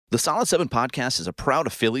The Solid 7 podcast is a proud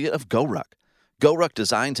affiliate of GoRuck. GoRuck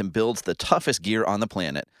designs and builds the toughest gear on the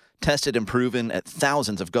planet, tested and proven at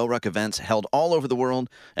thousands of GoRuck events held all over the world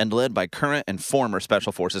and led by current and former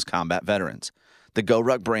Special Forces combat veterans. The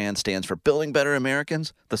GoRuck brand stands for building better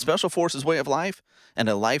Americans, the Special Forces way of life, and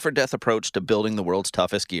a life-or-death approach to building the world's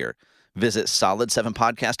toughest gear. Visit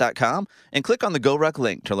solid7podcast.com and click on the GoRuck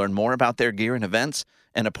link to learn more about their gear and events,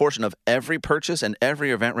 and a portion of every purchase and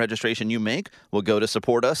every event registration you make will go to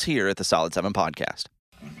support us here at the Solid 7 Podcast.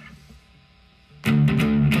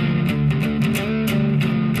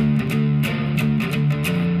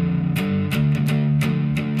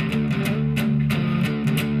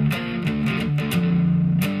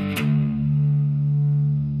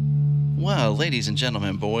 Well, ladies and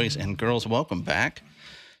gentlemen, boys and girls, welcome back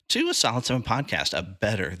to a Solid 7 podcast, a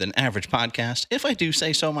better than average podcast, if I do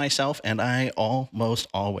say so myself, and I almost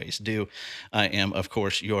always do. I am, of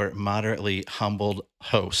course, your moderately humbled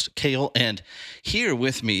host, Cale, and here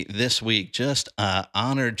with me this week, just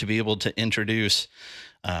honored to be able to introduce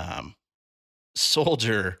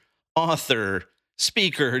soldier, author,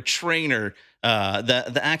 speaker, trainer.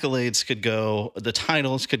 The accolades could go, the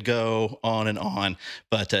titles could go on and on,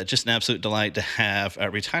 but just an absolute delight to have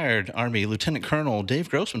retired Army Lieutenant Colonel Dave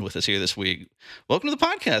Grossman with us here this week. Welcome to the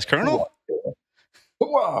podcast, Colonel.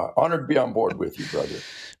 Honored to be on board with you, brother.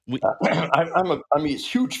 I'm a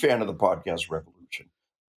huge fan of the podcast revolution.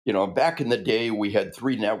 You know, back in the day, we had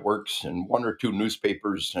 3 networks and 1 or 2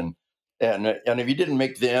 newspapers, and if you didn't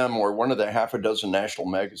make them or one of the half a dozen national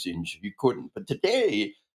magazines, you couldn't. But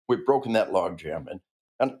today, we've broken that logjam.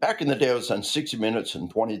 And back in the day, I was on 60 Minutes in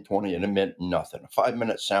 2020, and it meant nothing. A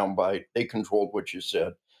 5-minute soundbite. They controlled what you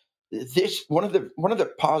said. One of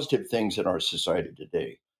the positive things in our society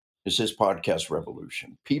today is this podcast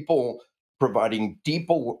revolution. People providing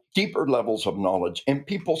deeper levels of knowledge, and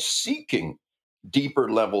people seeking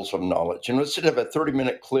deeper levels of knowledge. And instead of a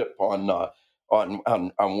 30-minute clip on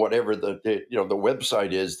whatever the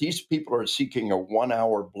website is, these people are seeking a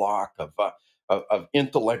 1-hour block of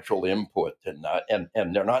intellectual input, and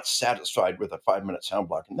they're not satisfied with a 5-minute sound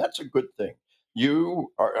block, and that's a good thing.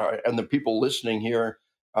 You are, and the people listening here,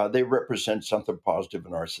 they represent something positive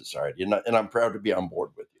in our society, and I'm proud to be on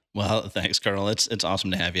board with you. Well, thanks, Colonel. It's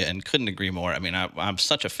awesome to have you, and couldn't agree more. I mean, I'm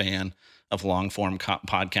such a fan of long form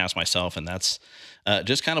podcasts myself, and that's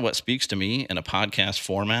just kind of what speaks to me in a podcast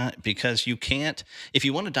format, because you can't, if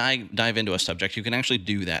you want to dive into a subject, you can actually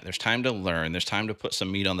do that. There's time to learn. There's time to put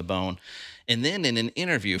some meat on the bone. And then in an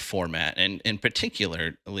interview format, and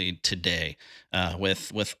particularly today,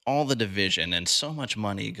 with all the division and so much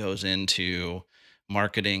money goes into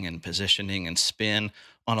marketing and positioning and spin,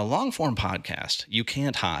 on a long form podcast, you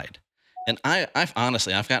can't hide. And I've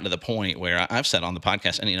honestly gotten to the point where I've said on the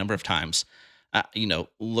podcast any number of times,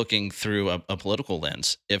 looking through a political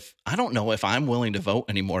lens, if I don't know if I'm willing to vote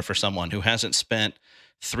anymore for someone who hasn't spent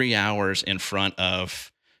 3 hours in front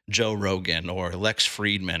of Joe Rogan or Lex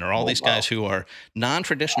Friedman or all these guys who are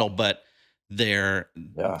non-traditional, but they're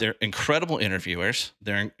incredible interviewers.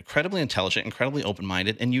 They're incredibly intelligent, incredibly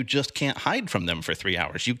open-minded, and you just can't hide from them for 3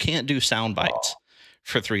 hours. You can't do sound bites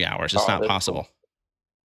for 3 hours. It's not possible.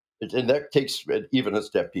 Cool. And that takes even a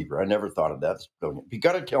step deeper. I never thought of that. That's brilliant. You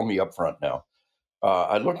got to tell me up front now.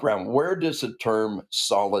 I look around. Where does the term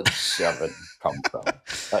 "solid 7" come from?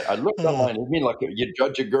 I looked online. I mean, like you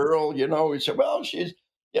judge a girl, you say, well, she's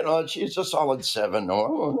a solid 7.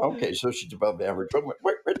 Oh, okay, so she's above average. But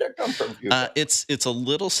where'd that come from for you? It's a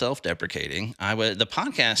little self-deprecating. The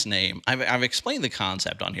podcast name, I've explained the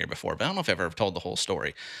concept on here before, but I don't know if I've ever told the whole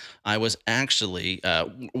story. I was actually,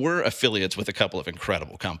 we're affiliates with a couple of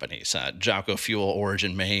incredible companies, Jocko Fuel,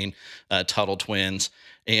 Origin Maine, Tuttle Twins.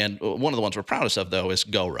 And one of the ones we're proudest of, though, is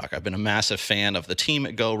GoRuck. I've been a massive fan of the team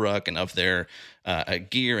at GoRuck and of their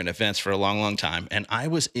gear and events for a long, long time. And I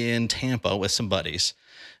was in Tampa with some buddies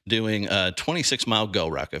doing a 26-mile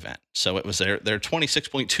GoRuck event. So it was their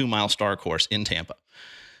 26.2-mile star course in Tampa.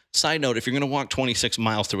 Side note, if you're going to walk 26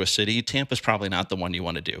 miles through a city, Tampa's probably not the one you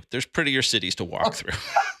want to do. There's prettier cities to walk through.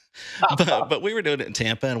 But we were doing it in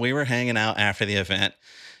Tampa, and we were hanging out after the event.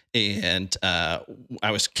 And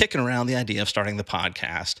I was kicking around the idea of starting the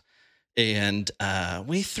podcast. And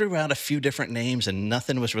we threw out a few different names, and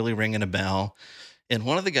nothing was really ringing a bell. And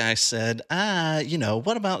one of the guys said,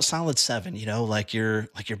 what about solid 7? Like you're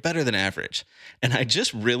better than average. And I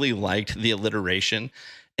just really liked the alliteration.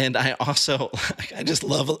 And I also, I just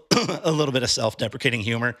love a little bit of self-deprecating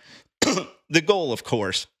humor. The goal, of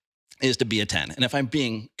course, is to be a 10. And if I'm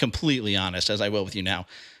being completely honest, as I will with you now,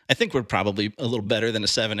 I think we're probably a little better than a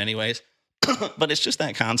 7 anyways. But it's just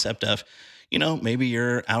that concept of, maybe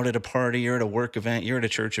you're out at a party, you're at a work event, you're at a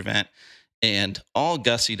church event, and all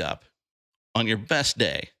gussied up, on your best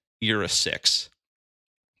day, you're a 6.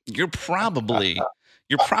 You're probably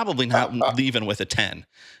you're probably not leaving with a 10.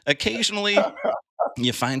 Occasionally,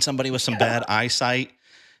 you find somebody with some bad eyesight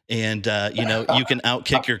and you can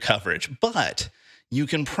outkick your coverage, but you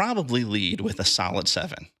can probably lead with a solid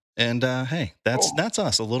 7. And hey, that's Oh, that's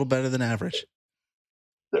us, a little better than average.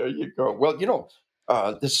 there you go. Well,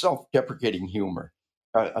 the self-deprecating humor.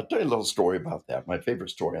 I'll tell you a little story about that. My favorite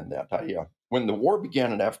story on that. When the war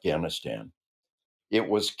began in Afghanistan, it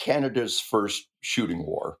was Canada's first shooting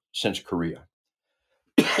war since Korea,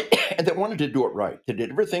 and they wanted to do it right. They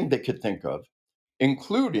did everything they could think of,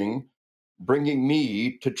 including bringing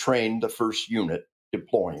me to train the first unit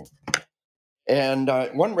deploying. And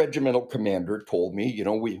one regimental commander told me,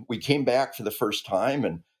 we came back for the first time,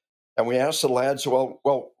 and we asked the lads, well,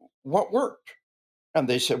 what worked? And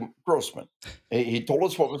they said, Grossman. He told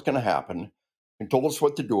us what was going to happen and told us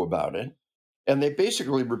what to do about it. And they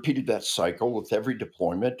basically repeated that cycle with every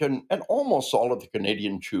deployment, and almost all of the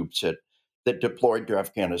Canadian troops that deployed to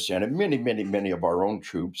Afghanistan, and many, many, many of our own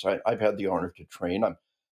troops. I've had the honor to train.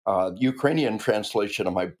 The Ukrainian translation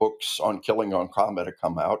of my books on killing on combat have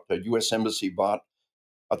come out. The U.S. Embassy bought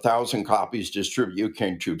 1,000 copies to distribute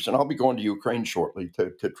Ukraine troops, and I'll be going to Ukraine shortly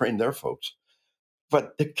to train their folks.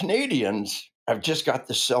 But the Canadians have just got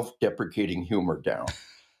the self-deprecating humor down.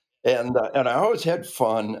 And I always had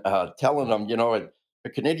fun telling them, a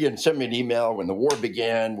Canadian sent me an email when the war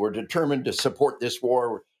began. We're determined to support this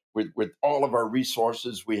war with all of our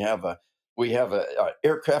resources. We have a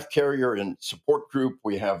aircraft carrier and support group.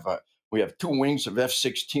 We have 2 wings of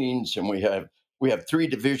F-16s, and we have 3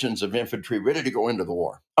 divisions of infantry ready to go into the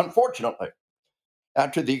war. Unfortunately,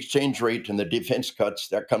 after the exchange rate and the defense cuts,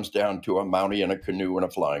 that comes down to a Mountie and a canoe and a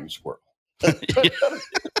flying squirrel.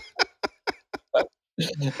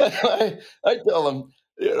 I tell them,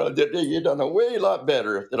 that you've done a way lot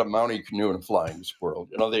better than a Mountie canoe and a flying squirrel.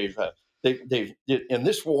 They've in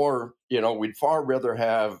this war, we'd far rather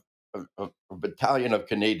have a battalion of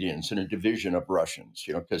Canadians and a division of Russians,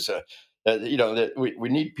 because that we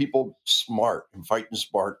need people smart and fighting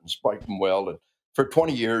smart and fighting well. And for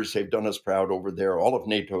 20 years, they've done us proud over there. All of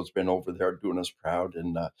NATO's been over there doing us proud,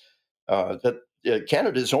 and that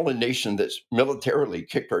Canada is the only nation that's militarily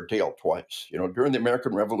kicked our tail twice. During the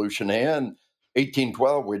American Revolution and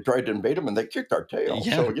 1812, we tried to invade them, and they kicked our tail.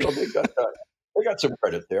 Yeah. So they got some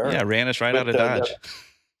credit there. Yeah, ran us right out But of Dodge.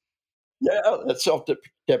 yeah, that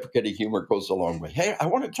self-deprecating humor goes a long way. Hey, I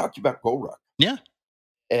want to talk to you about GORUCK Yeah.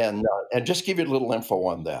 and just give you a little info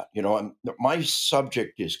on that. My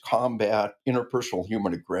subject is combat, interpersonal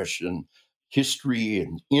human aggression, history,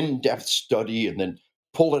 and in-depth study, and then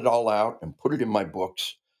pull it all out and put it in my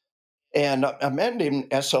books. And a man named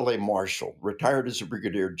S.L.A. Marshall retired as a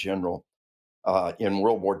brigadier general in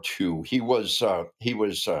World War II. He was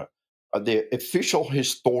the official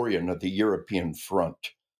historian of the European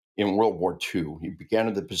front in World War II. He began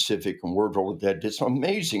in the Pacific and worked over there, did some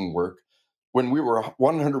amazing work. When we were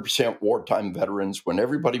 100% wartime veterans, when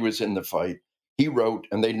everybody was in the fight, he wrote,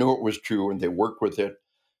 and they knew it was true, and they worked with it.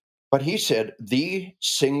 But he said the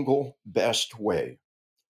single best way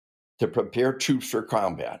to prepare troops for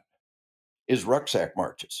combat is rucksack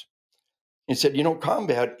marches. He said,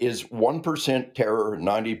 combat is 1% terror,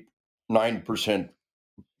 99%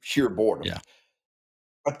 sheer boredom. Yeah.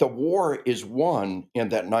 But the war is won in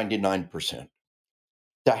that 99%.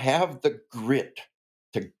 To have the grit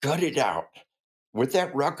to gut it out with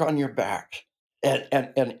that ruck on your back. And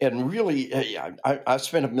really, I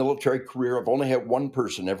spent a military career. I've only had one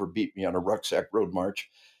person ever beat me on a rucksack road march,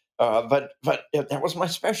 but that was my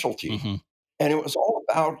specialty, Hmm. and it was all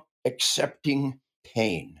about accepting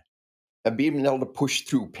pain and being able to push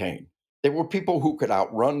through pain. There were people who could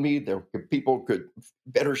outrun me. There were people who could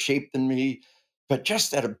better shape than me, but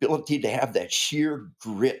just that ability to have that sheer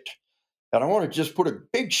grit. And I want to just put a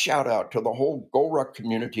big shout out to the whole GORUCK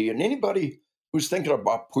community and anybody who's thinking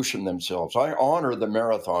about pushing themselves. I honor the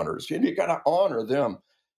marathoners. You got to honor them,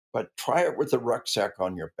 but try it with a rucksack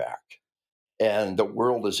on your back. And the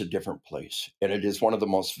world is a different place. And it is one of the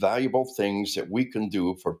most valuable things that we can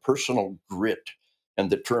do for personal grit and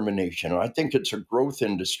determination. And I think it's a growth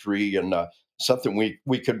industry and something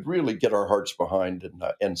we could really get our hearts behind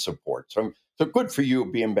and support. So good for you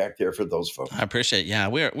being back there for those I folks. appreciate. Yeah,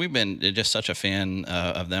 we've been just such a fan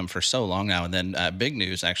of them for so long now. And then big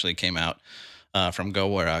news actually came out from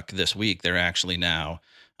GoWork this week. They're actually now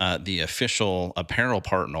the official apparel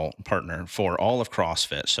partner for all of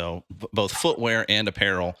CrossFit. So both footwear and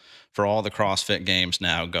apparel for all the CrossFit games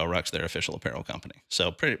now, GoRuck's their official apparel company. So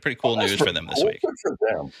pretty Oh, cool that's news for very them this cool. week. Good for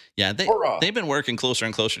them. Yeah, Hurrah. they've been working closer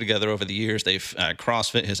and closer together over the years. They've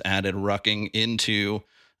CrossFit has added rucking into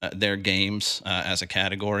their games as a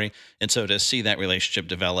category, and so to see that relationship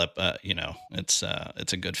develop, it's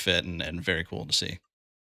a good fit and very cool to see.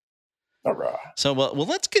 Hurrah. So, well,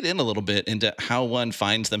 let's get in a little bit into how one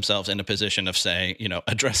finds themselves in a position of, say,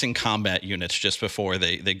 addressing combat units just before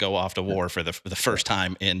they go off to war for the first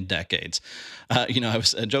time in decades. I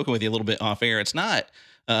was joking with you a little bit off air. It's not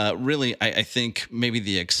really, I think, maybe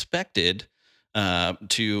the expected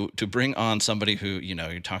to bring on somebody who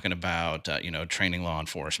you're talking about training law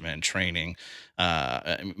enforcement, training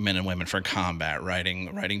men and women for combat,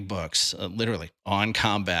 writing books, literally on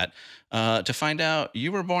combat, to find out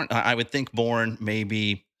you were born. I would think born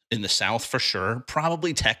maybe in the South for sure,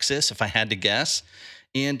 probably Texas if I had to guess,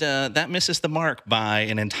 and that misses the mark by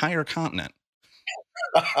an entire continent.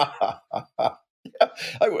 I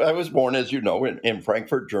was born, as you know, in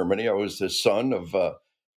Frankfurt, Germany. I was the son of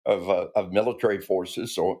military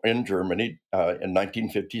forces, so in Germany in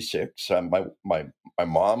 1956. My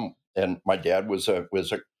mom and my dad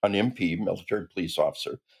an MP, military police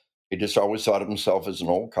officer. He just always thought of himself as an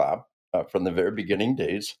old cop from the very beginning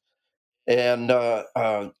days. And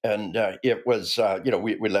it was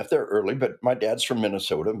we left there early, but my dad's from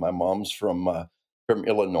Minnesota, my mom's from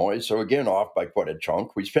Illinois, so again off by quite a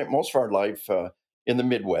chunk. We spent most of our life in the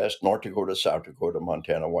Midwest, North Dakota, South Dakota,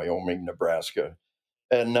 Montana, Wyoming, Nebraska,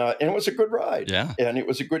 and it was a good ride, Yeah. and it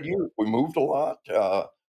was a good year. We moved a lot,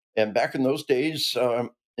 and back in those days,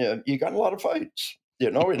 you got in a lot of fights.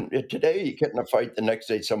 And today you get in a fight, the next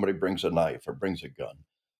day somebody brings a knife or brings a gun.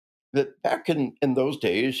 That back in those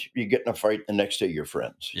days, you get in a fight, the next day you're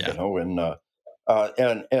friends, Yeah.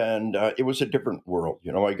 and it was a different world.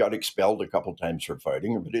 I got expelled a couple times for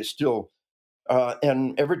fighting, but it's still.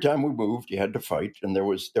 And every time we moved, you had to fight, and there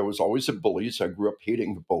was always the bullies. I grew up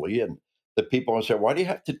hating the bully, and the people would say, "Why do you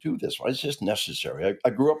have to do this? Why is this necessary?" I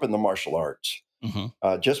grew up in the martial arts Hmm.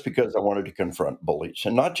 just because I wanted to confront bullies,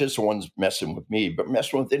 and not just the ones messing with me, but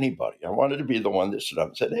messing with anybody. I wanted to be the one that stood up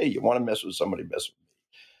and said, "Hey, you want to mess with somebody? Mess with me."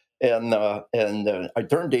 And I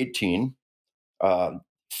turned 18 uh,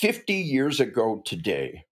 50 years ago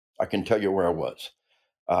today. I can tell you where I was.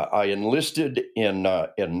 I enlisted in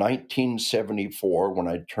 1974 when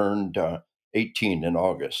I turned 18 in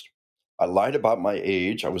August. I lied about my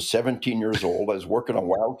age. I was 17 years old. I was working a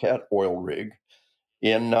Wildcat oil rig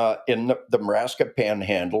in the Nebraska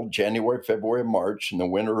Panhandle, January, February, March, in the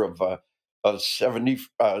winter of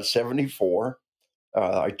 74.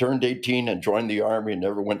 I turned 18 and joined the army and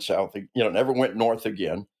never went south, never went north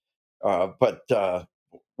again. But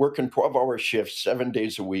working 12-hour shifts 7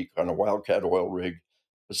 days a week on a Wildcat oil rig,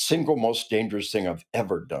 the single most dangerous thing I've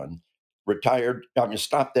ever done. Retired, I mean,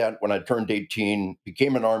 stopped that when I turned 18,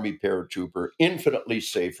 became an Army paratrooper, infinitely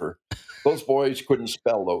safer. Those boys couldn't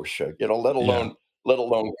spell OSHA, Yeah. let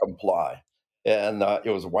alone comply. And it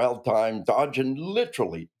was a wild time,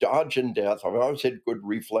 literally dodging death. I've always had good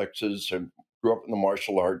reflexes and grew up in the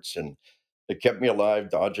martial arts, and it kept me alive,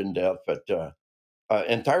 dodging death. But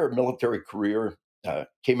entire military career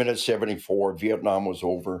came in at 74. Vietnam was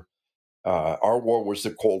over. Our war was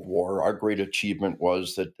the Cold War. Our great achievement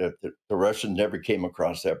was that the Russians never came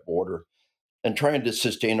across that border, and trying to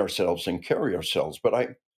sustain ourselves and carry ourselves. But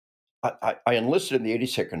I enlisted in the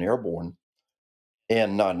 82nd Airborne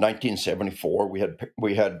in 1974.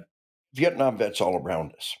 We had Vietnam vets all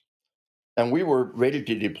around us, and we were ready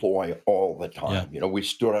to deploy all the Yeah. time. We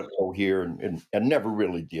stood up here and never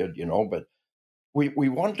really did. But we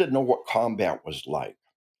wanted to know what combat was like.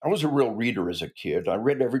 I was a real reader as a kid. I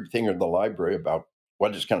read everything in the library about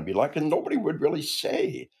what it's going to be like, and nobody would really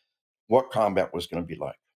say what combat was going to be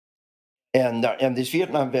like. And these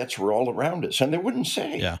Vietnam vets were all around us, and they wouldn't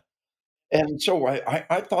say. Yeah. And so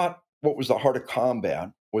I thought what was the heart of combat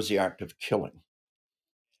was the act of killing.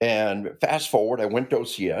 And fast forward, I went to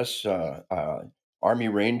OCS, Army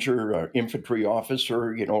Ranger, infantry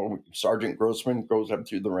officer. Sergeant Grossman goes up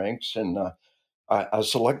through the ranks, and I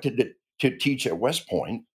was selected to teach at West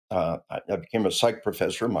Point. I became a psych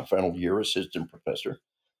professor my final year, assistant professor,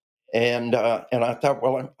 and I thought,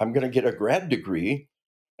 well, I'm going to get a grad degree,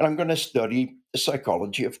 and I'm going to study the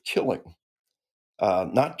psychology of killing,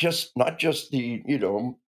 not just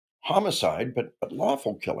the homicide, but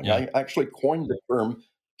lawful killing. Yeah. I actually coined the term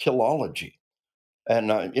killology,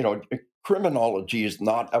 and criminology is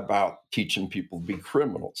not about teaching people to be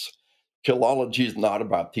criminals. Killology is not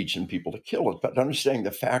about teaching people to kill it, but understanding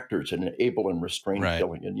the factors and enable and restrain Right.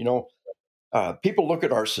 killing. And People look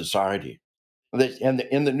at our society and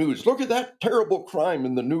in the news, look at that terrible crime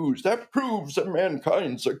in the news. That proves that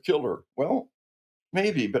mankind's a killer. Well,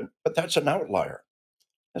 maybe, but that's an outlier.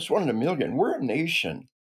 That's one in a million. We're a nation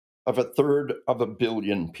of a third of a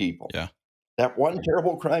billion people. Yeah. That one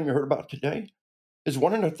terrible crime you heard about today is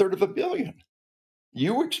one in a third of a billion.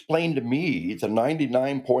 You explain to me the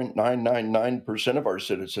 99.999% of our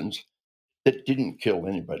citizens that didn't kill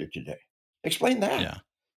anybody today. Explain that. Yeah.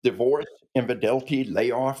 Divorce, infidelity,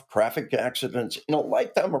 layoff, traffic accidents, in a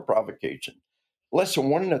lifetime of provocation. Less than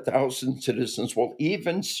one in 1,000 citizens will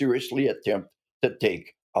even seriously attempt to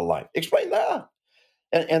take a life. Explain that.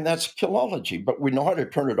 And that's killology, but we know how to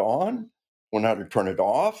turn it on, we know how to turn it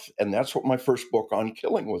off. And that's what my first book on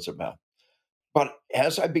killing was about. But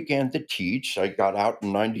as I began to teach, I got out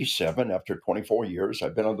in 97 after 24 years.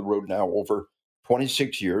 I've been on the road now over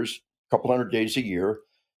 26 years, a couple hundred days a year.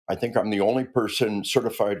 I think I'm the only person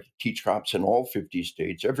certified to teach cops in all 50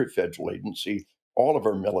 states, every federal agency, all of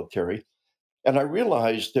our military. And I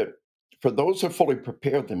realized that for those who fully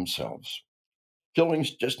prepare themselves,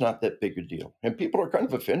 killing's just not that big a deal. And people are kind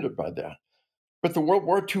of offended by that. But the World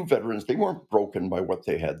War II veterans, they weren't broken by what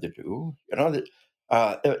they had to do.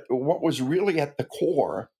 What was really at the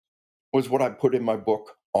core was what I put in my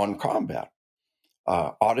book on combat,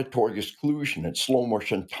 auditory exclusion and slow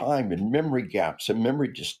motion time and memory gaps and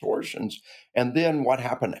memory distortions, and then what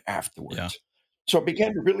happened Yeah. afterwards. So I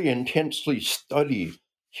began to really intensely study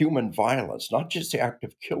human violence, not just the act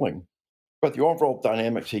of killing, but the overall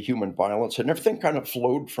dynamics of human violence, and everything kind of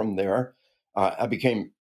flowed from there. I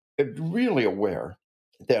became really aware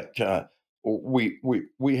that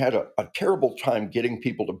we had a terrible time getting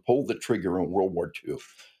people to pull the trigger in World War II.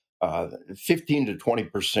 15 to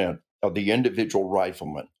 20% of the individual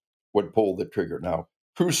riflemen would pull the trigger. Now,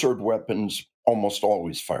 crew served weapons almost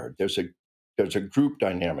always fired. There's a group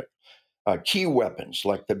dynamic. Key weapons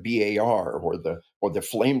like the BAR or the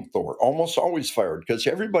flamethrower almost always fired because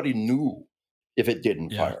everybody knew if it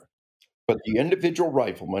didn't Yeah. fire. But the individual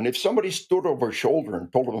rifleman, if somebody stood over his shoulder and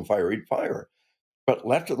told him to fire, he'd fire. But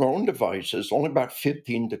left to their own devices, only about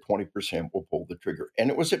 15 to 20% will pull the trigger. And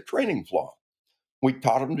it was a training flaw. We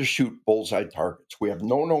taught them to shoot bullseye targets. We have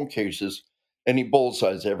no known cases any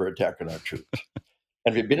bullseyes ever attacking our troops.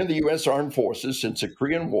 And if you've been in the U.S. Armed Forces since the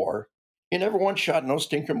Korean War, you never once shot no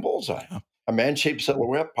stinking bullseye. Yeah. A man-shaped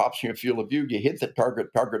silhouette pops in your field of view. You hit the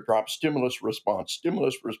target, target drops, stimulus response,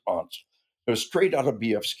 stimulus response. It was straight out of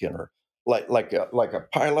B.F. Skinner, like a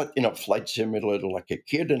pilot in a flight simulator, like a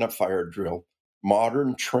kid in a fire drill.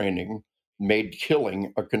 Modern training made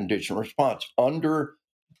killing a conditioned response under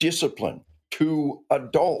discipline to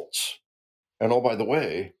adults. And oh, by the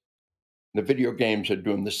way, the video games are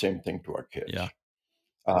doing the same thing to our kids. Yeah.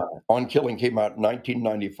 On Killing came out in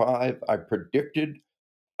 1995. I predicted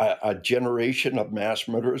a generation of mass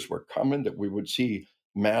murders were coming, that we would see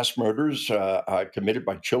mass murders committed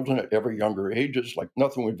by children at ever younger ages, like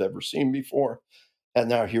nothing we've ever seen before. And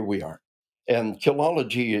now here we are. And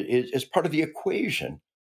killology is part of the equation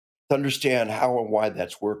to understand how and why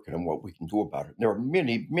that's working and what we can do about it. There are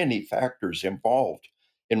many, many factors involved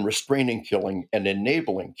in restraining killing and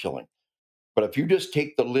enabling killing. But if you just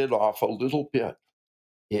take the lid off a little bit,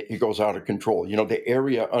 it goes out of control. You know, the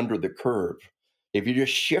area under the curve, if you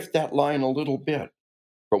just shift that line a little bit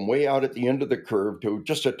from way out at the end of the curve to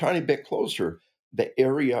just a tiny bit closer, the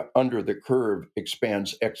area under the curve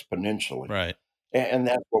expands exponentially. Right. And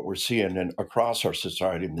that's what we're seeing across our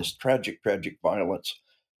society in this tragic, tragic violence.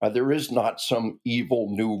 There is not some evil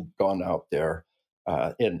new gun out there.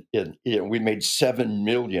 We made 7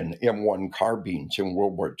 million M1 carbines in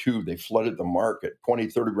World War II. They flooded the market. 20,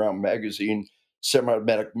 30 round magazine,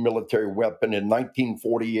 semi-automatic military weapon in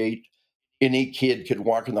 1948. Any kid could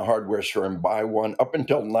walk in the hardware store and buy one. Up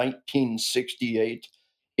until 1968,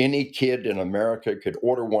 any kid in America could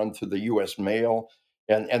order one through the U.S. mail,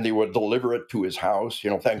 and they would deliver it to his house.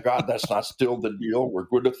 Thank God that's not still the deal. We're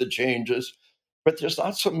good at the changes. But there's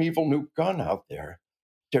not some evil new gun out there.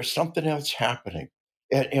 There's something else happening.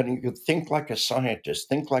 And you think like a scientist,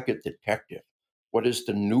 think like a detective. What is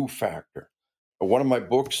the new factor? One of my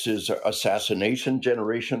books is Assassination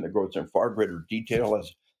Generation, that goes in far greater detail.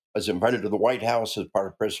 As I was invited to the White House as part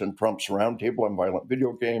of President Trump's roundtable on violent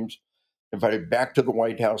video games, invited back to the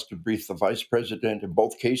White House to brief the vice president. In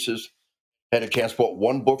both cases, had a chance to put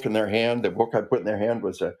one book in their hand. The book I put in their hand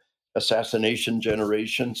was a Assassination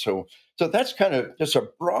Generation. So that's kind of just a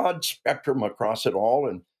broad spectrum across it all.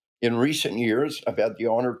 And in recent years, I've had the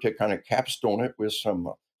honor to kind of capstone it with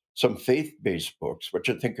some faith-based books, which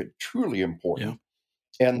I think are truly Yeah. important.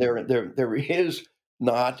 And there is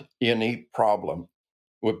not any problem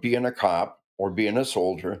with being a cop or being a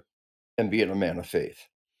soldier and being a man of faith.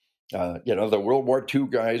 The World War II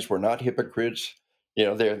guys were not hypocrites.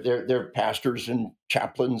 They're pastors and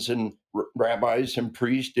chaplains and rabbis and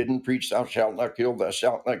priests. Didn't preach "Thou shalt not kill," "Thou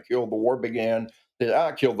shalt not kill." The war began.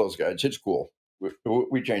 Kill those guys. It's cool.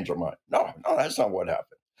 We changed our mind. No, no, that's not what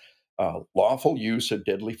happened. Lawful use of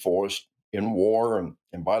deadly force in war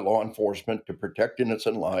and by law enforcement to protect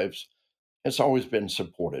innocent lives has always been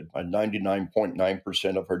supported by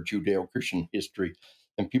 99.9% of our Judeo-Christian history,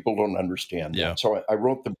 and people don't understand Yeah. that. So I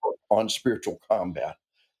wrote the book on spiritual combat,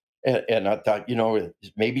 and I thought,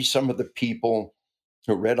 maybe some of the people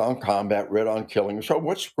who read on combat, read on killing, so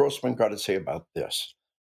what's Grossman got to say about this?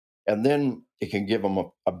 And then it can give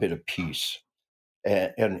them a bit of peace.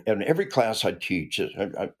 And every class I teach,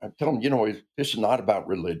 I tell them, this is not about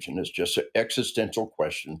religion. It's just an existential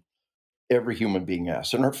question every human being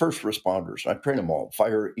asks. And our first responders, I train them all: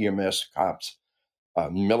 fire, EMS, cops,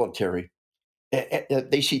 military.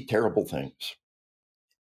 They see terrible things,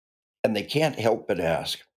 and they can't help but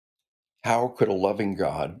ask, how could a loving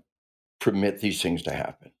God permit these things to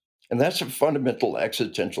happen? And that's a fundamental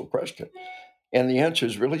existential question. And the answer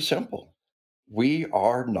is really simple. We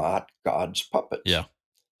are not God's puppets. Yeah.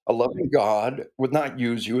 A loving God would not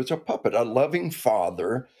use you as a puppet. A loving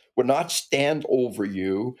father would not stand over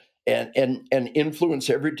you and influence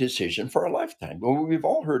every decision for a lifetime. Well, we've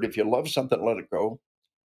all heard, if you love something, let it go.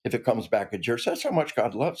 If it comes back at yours, that's how much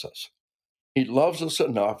God loves us. He loves us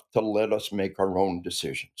enough to let us make our own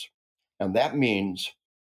decisions. And that means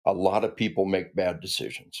a lot of people make bad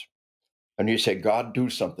decisions. And you say, God, do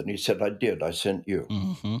something. He said, I did. I sent you.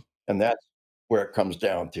 Hmm. And that's where it comes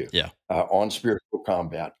down to, Yeah. on spiritual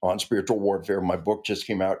combat, on spiritual warfare. My book just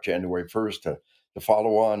came out January 1st to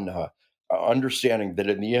follow on, understanding that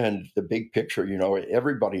in the end, the big picture,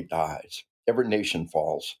 everybody dies, every nation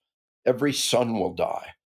falls, every son will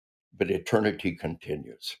die, but eternity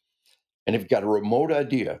continues. And if you've got a remote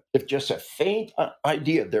idea, if just a faint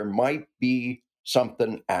idea, there might be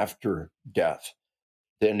something after death,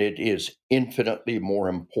 then it is infinitely more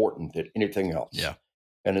important than anything else, Yeah.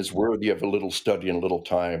 and is worthy of a little study and a little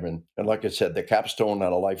time. And like I said, the capstone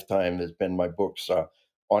on a lifetime has been my books,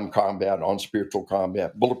 on combat, on spiritual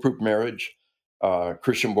combat, Bulletproof Marriage,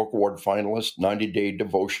 Christian Book Award finalist, 90-day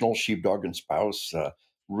devotional, Sheepdog and Spouse.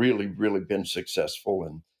 Really, really been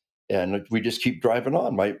successful, and we just keep driving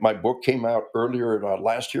on. My book came out earlier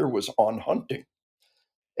last year, was on hunting.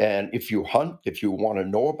 And if you hunt, if you want to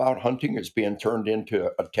know about hunting, it's being turned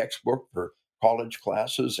into a textbook for college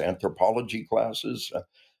classes, anthropology classes.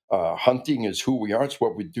 Hunting is who we are, it's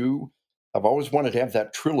what we do. I've always wanted to have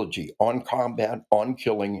that trilogy: on combat, on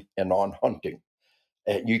killing, and on hunting.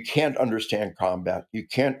 And you can't understand combat, you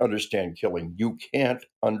can't understand killing, you can't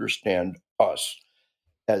understand us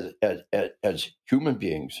as human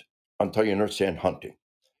beings until you understand hunting.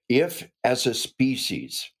 If, as a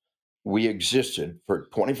species, we existed for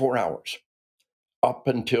 24 hours, up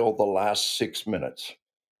until the last 6 minutes,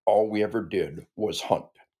 all we ever did was hunt.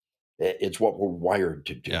 It's what we're wired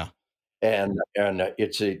to do. Yeah. And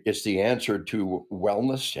it's the answer to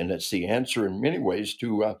wellness, and it's the answer in many ways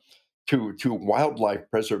to wildlife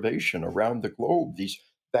preservation around the globe. These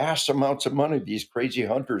vast amounts of money these crazy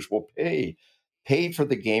hunters will pay for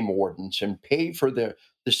the game wardens and pay for the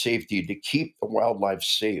safety to keep the wildlife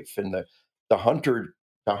safe. And the hunter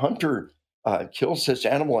kills this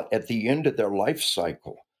animal at the end of their life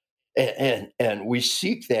cycle. And we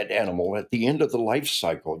seek that animal at the end of the life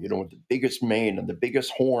cycle, with the biggest mane and the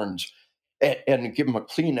biggest horns, and give them a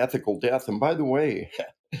clean, ethical death. And by the way,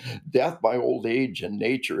 death by old age in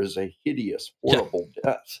nature is a hideous, Yeah. horrible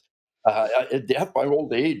death. Death by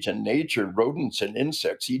old age in nature, rodents and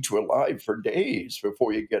insects eat you alive for days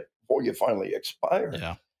before you finally expire.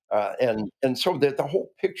 Yeah. And so the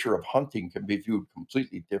whole picture of hunting can be viewed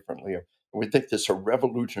completely differently. We think this is a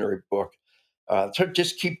revolutionary book. So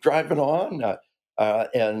just keep driving on,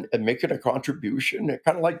 and making a contribution,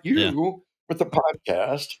 kind of like Yeah. you with the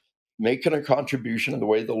podcast, making a contribution in the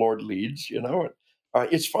way the Lord leads.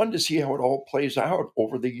 It's fun to see how it all plays out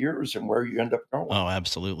over the years and where you end up going. Oh,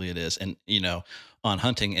 absolutely it is. And, on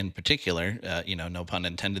hunting in particular, no pun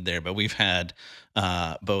intended there, but we've had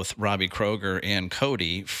both Robbie Kroger and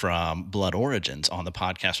Cody from Blood Origins on the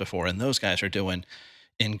podcast before. And those guys are doing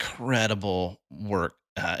incredible work,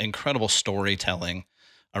 incredible storytelling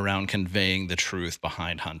around conveying the truth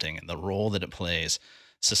behind hunting and the role that it plays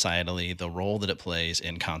societally, the role that it plays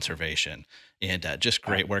in conservation, and just Uh,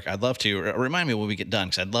 great work. I'd love to remind me when we get done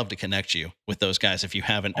because I'd love to connect you with those guys if you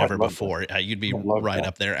haven't I'd ever love that. before. You'd be I'd love right that.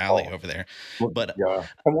 up their alley Oh, over there. well, But yeah,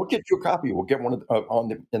 and we'll get you a copy. We'll get one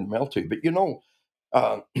in the mail to you. But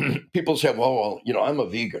people say, "Well, I'm a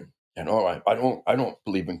vegan." I don't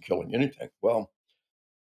believe in killing anything. Well,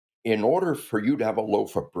 in order for you to have a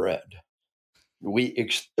loaf of bread, we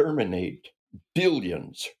exterminate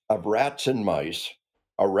billions of rats and mice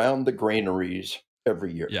around the granaries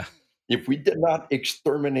every year. Yeah. If we did not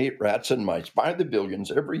exterminate rats and mice by the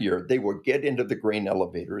billions every year, they would get into the grain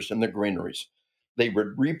elevators and the granaries. They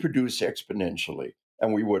would reproduce exponentially,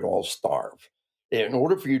 and we would all starve. In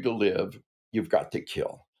order for you to live, you've got to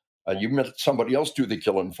kill. You let somebody else do the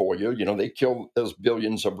killing for you. They kill those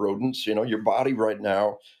billions of rodents. Your body right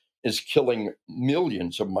now is killing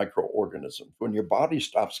millions of microorganisms. When your body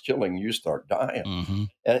stops killing, you start dying. Hmm.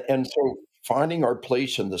 And so finding our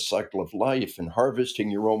place in the cycle of life and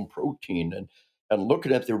harvesting your own protein and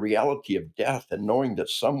looking at the reality of death and knowing that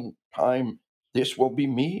sometime this will be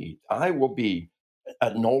me. I will be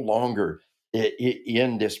no longer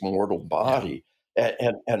in this mortal Yeah. body.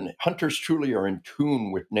 And hunters truly are in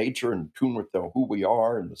tune with nature, in tune with who we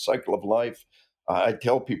are and the cycle of life. I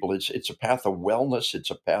tell people it's a path of wellness, it's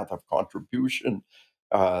a path of contribution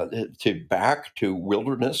to back to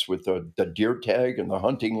wilderness with the deer tag and the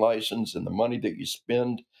hunting license and the money that you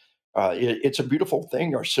spend. It's a beautiful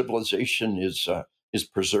thing. Our civilization is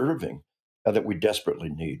preserving that we desperately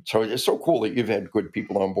need. So it's so cool that you've had good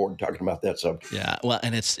people on board talking about that subject. Yeah, well,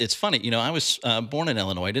 and it's funny. I was born in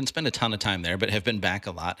Illinois. Didn't spend a ton of time there, but have been back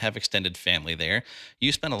a lot. Have extended family there.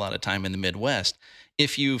 You spent a lot of time in the Midwest.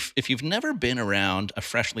 If you've never been around a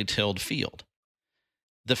freshly tilled field,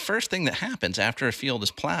 the first thing that happens after a field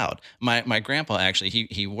is plowed. My grandpa actually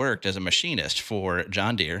he worked as a machinist for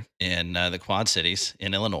John Deere in the Quad Cities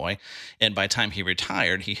in Illinois, and by the time he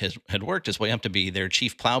retired, had worked his way up to be their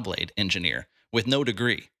chief plow blade engineer with no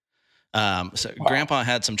degree. So Wow. grandpa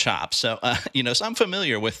had some chops. So, so I'm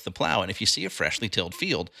familiar with the plow. And if you see a freshly tilled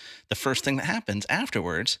field, the first thing that happens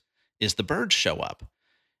afterwards is the birds show up.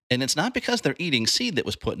 And it's not because they're eating seed that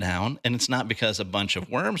was put down, and it's not because a bunch of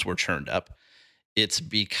worms were churned up. It's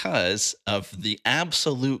because of the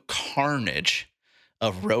absolute carnage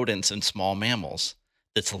of rodents and small mammals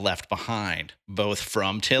that's left behind, both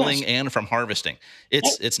from Yes. tilling and from harvesting. Yeah.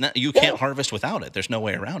 It's not you Yeah. can't harvest without it. There's no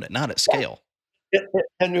way around it, not at Yeah. scale.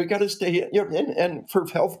 And we got to stay. And for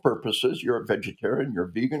health purposes, you're a vegetarian,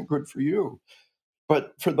 you're vegan, good for you.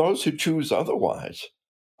 But for those who choose otherwise,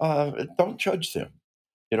 don't judge them.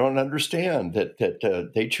 You don't understand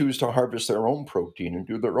that they choose to harvest their own protein and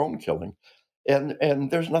do their own killing,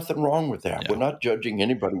 and there's nothing wrong with that. We're Yeah. not judging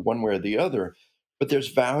anybody one way or the other, but there's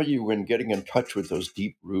value in getting in touch with those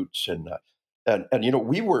deep roots. And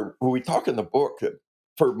we talk in the book that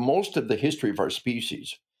for most of the history of our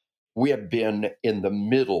species, we have been in the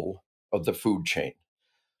middle of the food chain.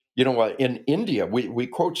 In India, we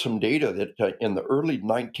quote some data that in the early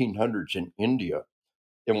 1900s in India,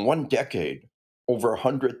 in one decade, over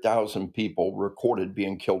 100,000 people recorded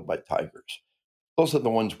being killed by tigers. Those are the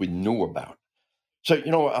ones we knew about. So,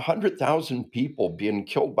 100,000 people being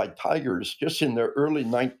killed by tigers just in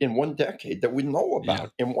in one decade that we know Yeah.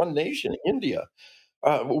 about in one nation, India.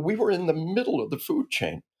 We were in the middle of the food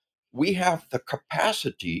chain. We have the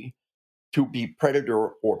capacity to be predator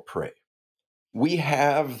or prey. We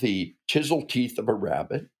have the chisel teeth of a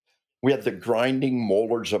rabbit. We have the grinding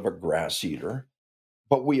molars of a grass eater,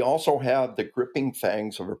 but we also have the gripping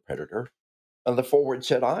fangs of a predator and the forward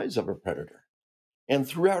set eyes of a predator. And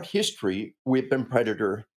throughout history, we've been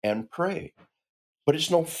predator and prey. But it's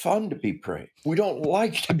no fun to be prey. We don't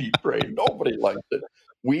like to be prey. Nobody likes it.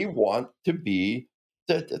 We want to be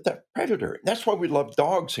the predator. That's why we love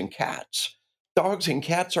dogs and cats. Dogs and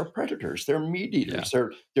cats are predators. They're meat Yeah. eaters.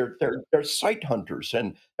 They're sight hunters,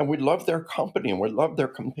 and we love their company and we love their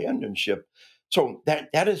companionship. So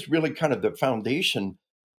that is really kind of the foundation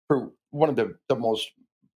for one of the most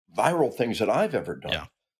viral things that I've ever done Yeah.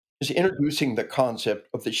 is introducing the concept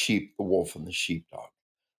of the sheep, the wolf, and the sheepdog.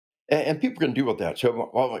 And people can deal with that.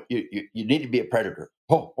 So, well, you need to be a predator.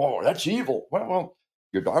 Oh, that's evil. Well,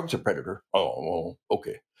 your dog's a predator. Oh, well,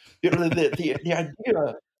 okay. The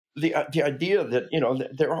idea, the idea that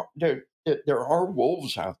that there are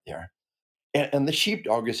wolves out there, and the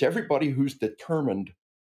sheepdog is everybody who's determined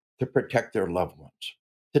to protect their loved ones,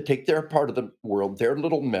 to take their part of the world, their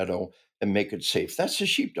little meadow, and make it safe. That's the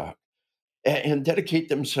sheepdog and dedicate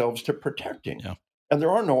themselves to protecting. Yeah. And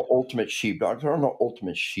there are no ultimate sheepdogs. There are no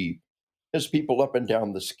ultimate sheep. There's people up and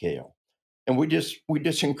down the scale, and we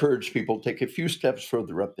just encourage people to take a few steps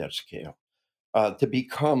further up that scale to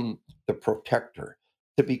become the protector,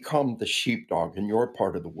 to become the sheepdog in your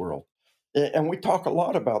part of the world. And we talk a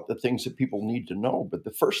lot about the things that people need to know, but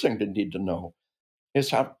the first thing they need to know is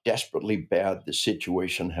how desperately bad the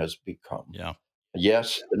situation has become. Yeah.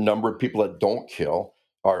 Yes, the number of people that don't kill.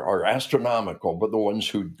 are astronomical, but the ones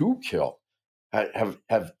who do kill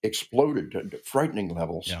have exploded to frightening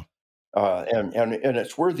levels. Yeah. And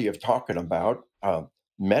it's worthy of talking about.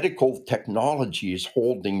 Medical technology is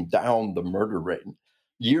holding down the murder rate.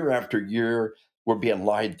 Year after year, we're being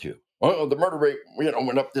lied to. Oh, the murder rate,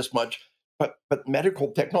 went up this much, but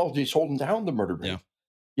medical technology is holding down the murder Yeah. rate.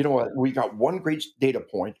 You know what? We got one great data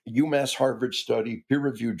point. A UMass Harvard study,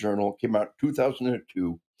 peer-reviewed journal, came out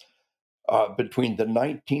 2002. Between the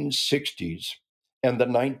 1960s and the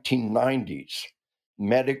 1990s,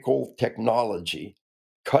 medical technology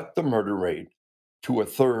cut the murder rate to a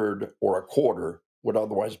third or a quarter would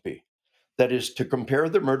otherwise be. That is to compare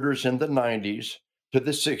the murders in the 90s to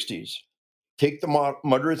the 60s, take the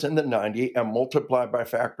murders in the 90s and multiply by a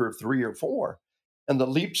factor of 3 or 4. And the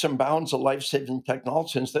leaps and bounds of life saving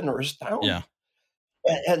technology since then are Yeah.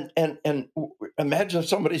 astounding. Imagine if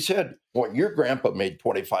somebody said, "Well, your grandpa made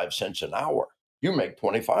 25 cents an hour. You make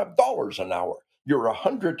 $25 an hour. You're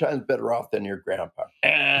 100 times better off than your grandpa."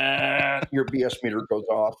 And your BS meter goes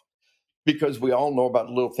off because we all know about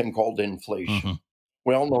a little thing called inflation. Hmm.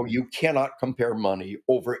 We all know you cannot compare money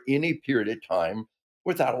over any period of time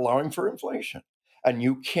without allowing for inflation. And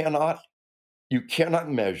you cannot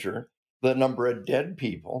measure the number of dead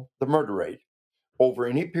people, the murder rate, over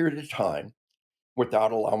any period of time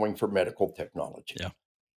without allowing for medical technology. Yeah.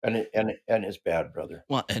 And it's bad, brother.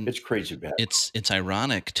 Well, and It's crazy bad. it's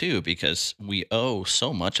ironic too because we owe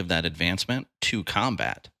so much of that advancement to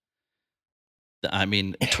combat. I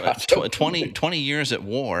mean, Absolutely. 20 years at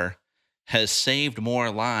war has saved more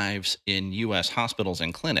lives in U.S. hospitals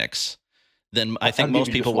and clinics than I think I'll give most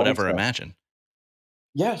you just people would one ever example. imagine.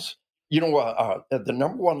 Yes. The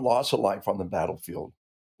number one loss of life on the battlefield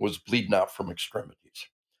was bleeding out from extremities.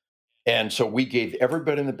 And so we gave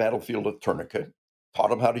everybody in the battlefield a tourniquet, taught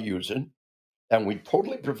them how to use it, and we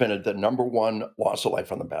totally prevented the number one loss of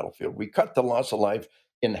life on the battlefield. We cut the loss of life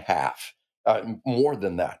in half, more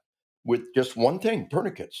than that, with just one thing: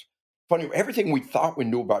 tourniquets. Funny, everything we thought we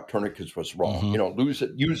knew about tourniquets was wrong. Hmm. Lose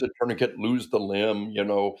it, use a tourniquet, lose the limb.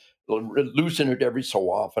 Loosen it every so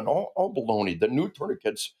often. All baloney. The new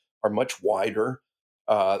tourniquets are much wider.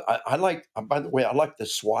 I like. By the way, I like the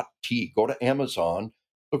SWAT T. Go to Amazon,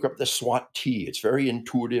 look up the SWAT T. It's very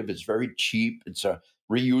intuitive. It's very cheap. It's a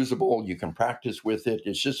reusable. You can practice with it.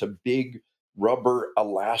 It's just a big rubber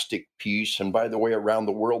elastic piece. And by the way, around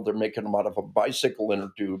the world, they're making them out of a bicycle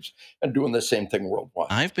inner tubes and doing the same thing worldwide.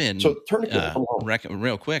 I've been So tourniquets alone.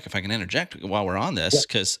 real quick, if I can interject while we're on Yeah. this,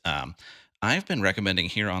 because I've been recommending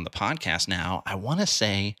here on the podcast now. I want to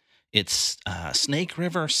say it's Snake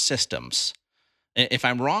River Systems. If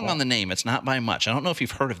I'm wrong on Yeah. the name, it's not by much. I don't know if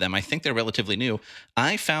you've heard of them. I think they're relatively new.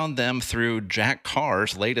 I found them through Jack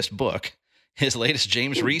Carr's latest book, his latest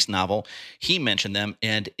James Hmm. Reese novel. He mentioned them,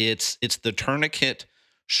 and it's the tourniquet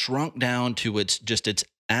shrunk down to its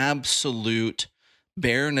absolute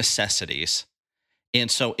bare necessities,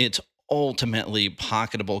 and so it's ultimately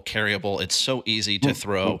pocketable, carryable. It's so easy to Hmm. Hmm.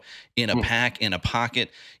 throw in a Hmm. pack, in a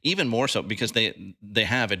pocket, even more so because they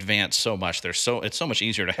have advanced so much. It's so much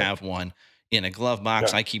easier to Yeah. have one in a glove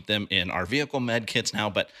box. Yeah. I keep them in our vehicle med kits now,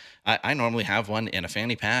 but I normally have one in a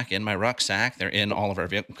fanny pack, in my rucksack. They're in all of our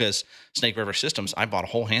vehicles because Snake River Systems, I bought a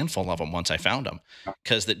whole handful of them once I found them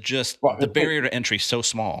because Well, the barrier to entry is so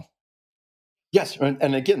small. yes,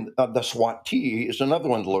 and again, the SWAT T is another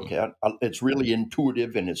one to look Mhm. at. It's really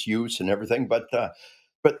intuitive in its use and everything, but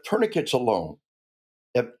tourniquets alone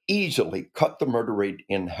have easily cut the murder rate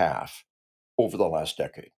in half over the last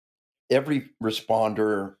decade. Every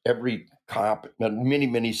responder, every cop, and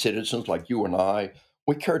many citizens like you and I,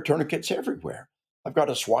 we carry tourniquets everywhere. I've got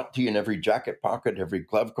a SWAT tee in every jacket pocket, every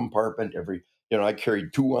glove compartment, I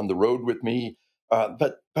carried two on the road with me.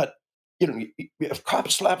 But if a cop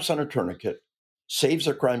slaps on a tourniquet, saves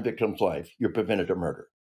a crime victim's life, you prevented a murder.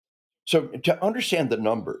 So to understand the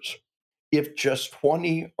numbers, if just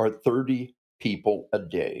 20 or 30 people a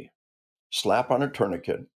day slap on a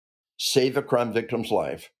tourniquet, save a crime victim's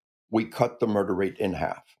life, we cut the murder rate in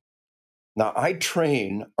half. Now, I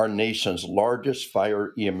train our nation's largest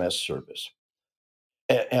fire EMS service.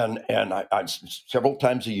 And several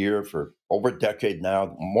times a year for over a decade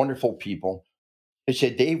now, wonderful people. They say,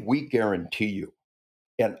 Dave, we guarantee you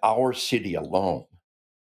in our city alone,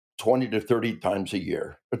 20 to 30 times a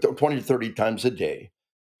year, 20 to 30 times a day,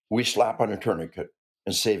 we slap on a tourniquet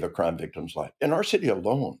and save a crime victim's life. In our city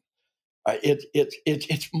alone,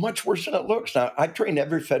 it's much worse than it looks. Now, I train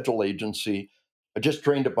every federal agency. I just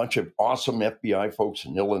trained a bunch of awesome FBI folks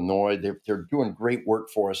in Illinois. They're doing great work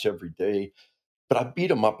for us every day. But I beat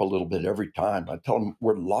them up a little bit every time. I tell them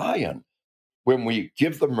we're lying when we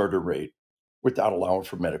give the murder rate. without allowing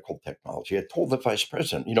for medical technology. I told the vice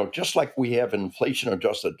president, just like we have inflation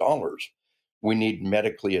adjusted dollars, we need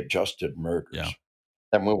medically adjusted Yeah. murders.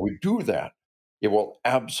 And when we do that, it will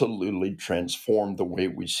absolutely transform the way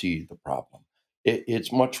we see the problem.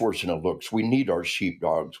 It's much worse than it looks. We need our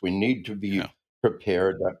sheepdogs. We need to Yeah. be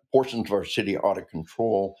prepared. Portions of our city out of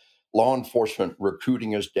control. Law enforcement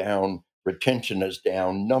recruiting is down, retention is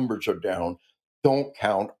down, numbers are down. Don't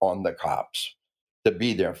count on the cops to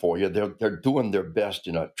be there for you. They're doing their best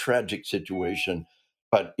in a tragic situation,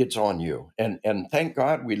 but it's on you. And thank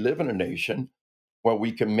God we live in a nation where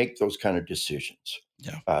we can make those kind of decisions.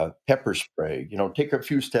 Yeah. Pepper spray, take a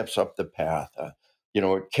few steps up the path.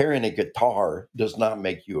 Carrying a guitar does not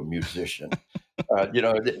make you a musician. And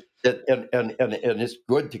it's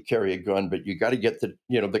good to carry a gun, but you got to get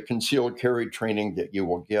the concealed carry training that you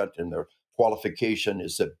will get, and the qualification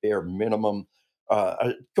is the bare minimum.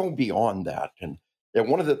 Go beyond that, and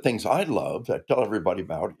one of the things I love, I tell everybody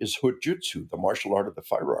about, is hujutsu, the martial art of the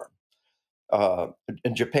firearm. uh,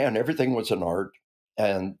 in Japan, everything was an art,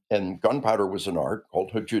 and gunpowder was an art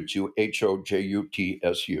called hojutsu,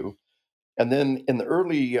 Hojutsu. And then in the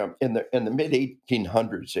early in the mid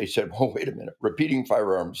 1800s, they said, "Oh, wait a minute, repeating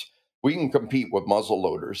firearms. We can compete with muzzle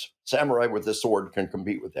loaders. Samurai with the sword can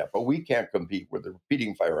compete with that, but we can't compete with the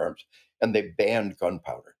repeating firearms." And they banned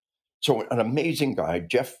gunpowder. So an amazing guy,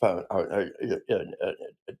 Jeff uh,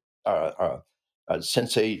 uh,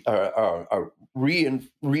 Sensei,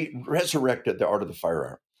 resurrected the art of the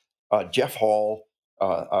firearm. Jeff Hall,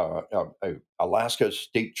 Alaska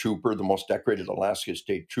State Trooper, the most decorated Alaska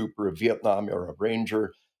State Trooper, a Vietnam era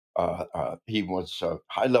Ranger. He was a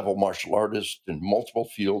high level martial artist in multiple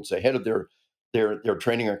fields, the head of their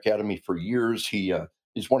training academy for years.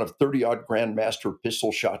 He's one of 30 odd grandmaster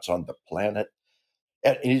pistol shots on the planet.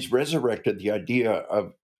 And he's resurrected the idea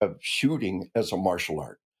of shooting as a martial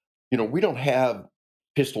art. We don't have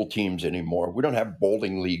pistol teams anymore. We don't have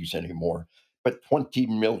bowling leagues anymore, but 20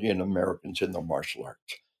 million Americans in the martial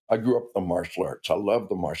arts. I grew up in the martial arts. I love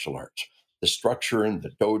the martial arts, the structure in the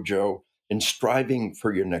dojo, and striving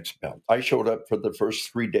for your next belt. I showed up for the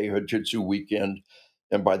first 3-day Jiu-Jitsu weekend,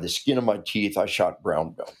 and by the skin of my teeth, I shot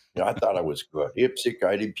brown belt. I thought I was good. IPSC,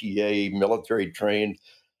 IDPA, military trained,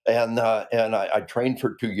 and I trained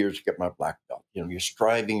for 2 years to get my black belt. You're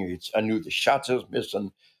striving. I knew the shots I was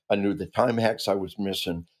missing. I knew the time hacks I was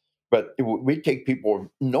missing. But we take people with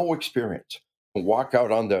no experience and walk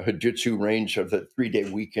out on the Jiu-Jitsu range of the 3-day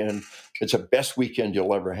weekend. It's the best weekend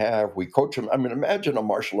you'll ever have. We coach them. I mean, imagine a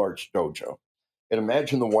martial arts dojo, and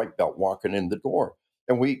imagine the white belt walking in the door.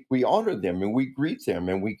 And we honor them, and we greet them,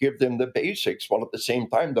 and we give them the basics, while at the same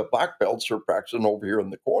time the black belts are practicing over here in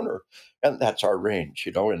the corner. And that's our range,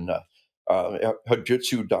 and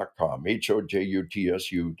hojutsu.com,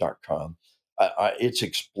 hojutsu.com. It's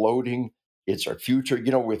exploding. It's our future.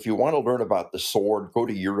 If you want to learn about the sword, go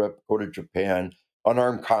to Europe, go to Japan.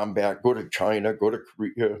 Unarmed combat, go to China, go to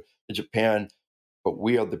Korea, Japan. But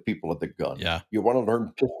we are the people of the gun. Yeah. You want to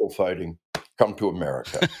learn pistol fighting, come to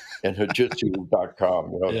America and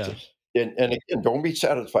hujutsu.com. Yeah. And again, don't be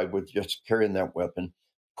satisfied with just carrying that weapon.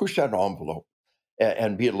 Push that envelope,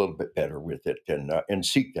 and be a little bit better with it, and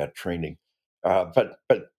seek that training. But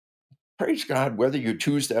praise God, whether you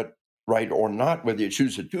choose that right or not, whether you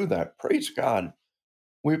choose to do that, praise God,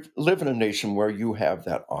 we live in a nation where you have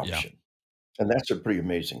that Yeah. option, and that's a pretty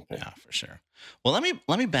amazing thing. Yeah, for sure. Well,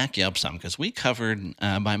 let me back you up some because we covered,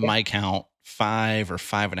 by Yeah. my count, 5 or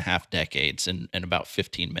 5.5 decades in about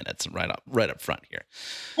 15 minutes, right up front here.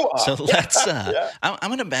 So Yeah, let's. yeah. I'm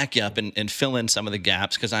going to back you up and fill in some of the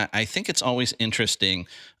gaps because I think it's always interesting,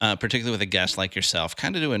 particularly with a guest like yourself,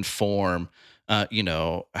 kind of to inform.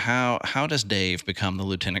 How does Dave become the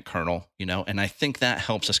lieutenant colonel? And I think that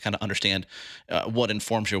helps us kind of understand what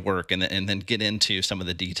informs your work, and then get into some of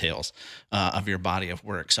the details of your body of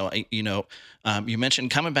work. So, you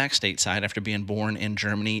mentioned coming back stateside after being born in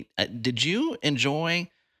Germany. Did you enjoy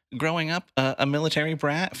growing up a military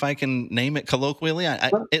brat, if I can name it colloquially?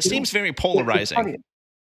 Well, It seems very it's polarizing. funny.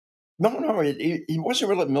 No, he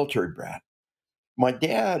wasn't really a military brat. My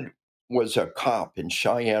dad was a cop in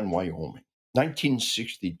Cheyenne, Wyoming,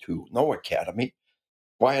 1962. No academy.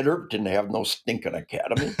 Wyatt Earp didn't have no stinking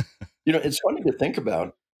academy. It's funny to think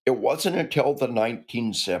about. It wasn't until the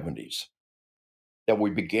 1970s that we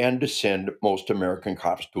began to send most American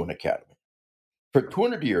cops to an academy. For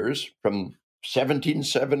 200 years, from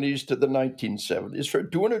 1770s to the 1970s, for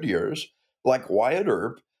 200 years, like Wyatt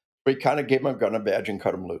Earp, we kind of gave him a gun, a badge, and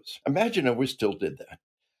cut him loose. Imagine if we still did that.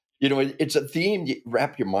 It's a theme you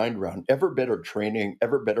wrap your mind around. Ever better training,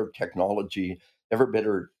 ever better technology, ever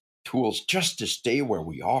better tools just to stay where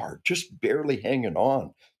we are, just barely hanging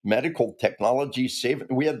on. Medical technology saving.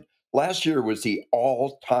 We had last year was the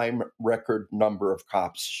all-time record number of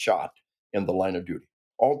cops shot in the line of duty.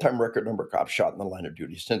 All-time record number of cops shot in the line of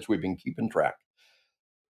duty since we've been keeping track.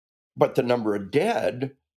 But the number of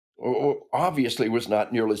dead obviously was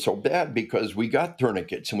not nearly so bad because we got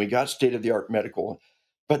tourniquets and we got state of the art medical.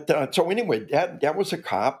 But so anyway, that was a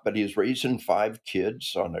cop, but he was raising 5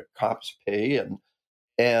 kids on a cop's pay, and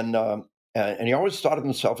and he always thought of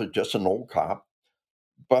himself as just an old cop.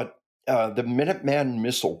 But the Minuteman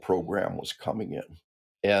missile program was coming in,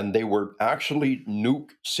 and they were actually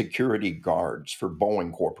nuke security guards for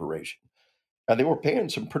Boeing Corporation, and they were paying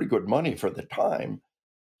some pretty good money for the time.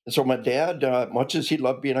 And so my dad, much as he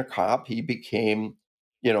loved being a cop, he became,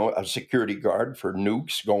 a security guard for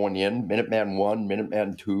nukes going in, Minuteman One,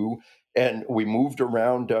 Minuteman Two, and we moved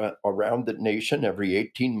around the nation every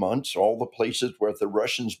 18 months. All the places where the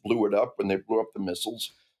Russians blew it up when they blew up the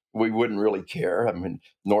missiles, we wouldn't really care. I mean,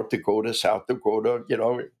 North Dakota, South Dakota,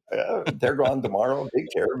 they're gone tomorrow. They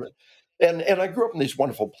care. And I grew up in these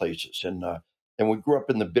wonderful places, and we grew up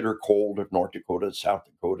in the bitter cold of North Dakota, South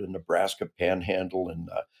Dakota, Nebraska Panhandle,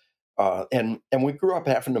 and we grew up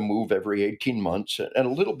having to move every 18 months, and a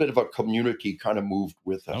little bit of a community kind of moved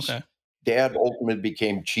with us. Okay. Dad ultimately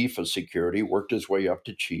became chief of security, worked his way up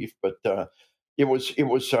to chief, but it was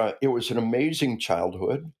an amazing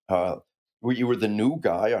childhood. Where you were the new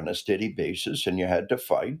guy on a steady basis, and you had to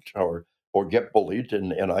fight or get bullied,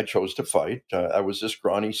 and I chose to fight. I was this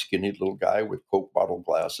scrawny, skinny little guy with Coke bottle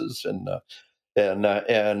glasses, and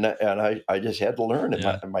I just had to learn. And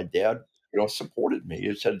Yeah. my dad, supported me.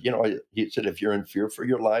 He said, if you're in fear for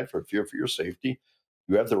your life or fear for your safety,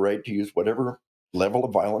 you have the right to use whatever level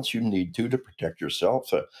of violence you need to protect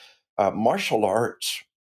yourself. Martial arts,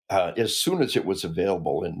 as soon as it was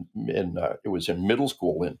available, it was in middle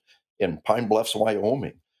school in Pine Bluffs,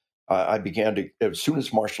 Wyoming. I began to, as soon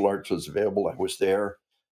as martial arts was available, I was there,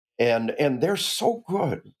 and they're so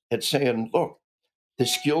good at saying, look, the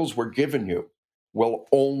skills we're giving you will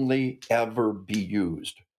only ever be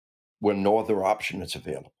used when no other option is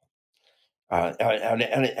available.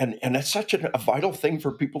 And that's such a vital thing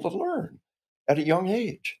for people to learn at a young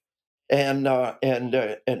age. And about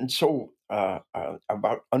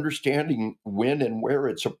understanding when and where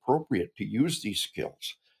it's appropriate to use these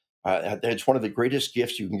skills. It's one of the greatest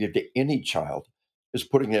gifts you can give to any child is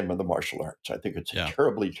putting them in the martial arts. I think it's Yeah.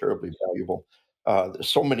 terribly, terribly valuable.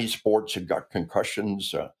 So many sports have got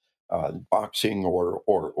concussions, boxing or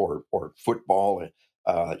football.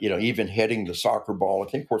 Even heading the soccer ball. I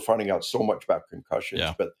think we're finding out so much about concussions,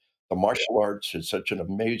 Yeah. but the martial arts is such an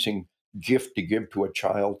amazing gift to give to a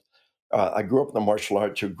child. I grew up in the martial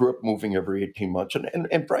arts. I grew up moving every 18 months,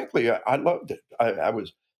 and frankly, I loved it.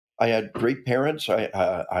 I had great parents. I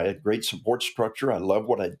had great support structure. I loved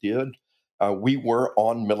what I did. We were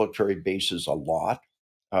on military bases a lot.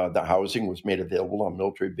 The housing was made available on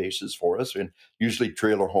military bases for us, and usually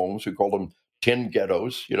trailer homes. We called them tin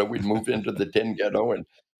ghettos. We'd move into the tin ghetto and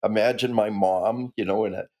imagine my mom,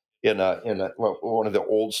 one of the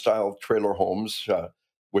old style trailer homes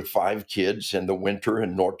with 5 kids in the winter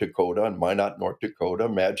in North Dakota and Minot, North Dakota.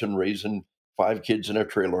 Imagine raising 5 kids in a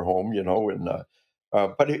trailer home,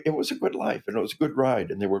 but it was a good life and it was a good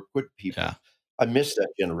ride and they were good Yeah. people. I miss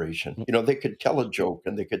that generation. They could tell a joke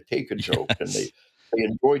and they could take a joke and Yes. they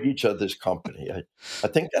enjoyed each other's company. I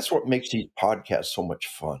think that's what makes these podcasts so much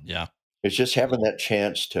fun. Yeah. It's just having that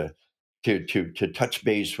chance to touch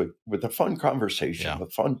base with a fun conversation, Yeah.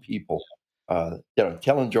 with fun people,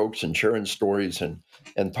 telling jokes and sharing stories and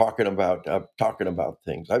talking about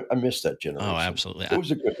things. I miss that Oh, generation. absolutely. It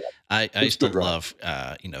was a good one. I It was used a to good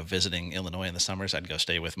ride. love, visiting Illinois in the summers. I'd go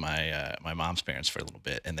stay with my mom's parents for a little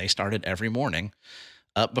bit, and they started every morning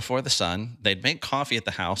up before the sun. They'd make coffee at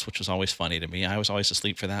the house, which was always funny to me. I was always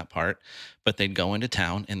asleep for that part. But they'd go into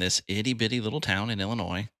town in this itty bitty little town in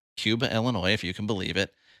Illinois, Cuba, Illinois, if you can believe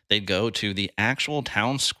it. They'd go to the actual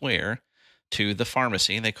town square to the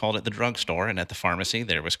pharmacy. They called it the drugstore. And at the pharmacy,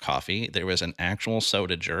 there was coffee, there was an actual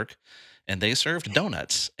soda jerk, and they served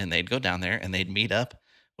donuts. And they'd go down there and they'd meet up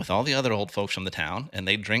with all the other old folks from the town and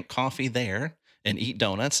they'd drink coffee there and eat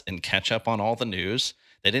donuts and catch up on all the news.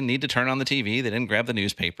 They didn't need to turn on the TV. They didn't grab the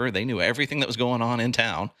newspaper. They knew everything that was going on in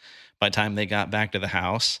town by the time they got back to the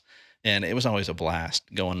house. And it was always a blast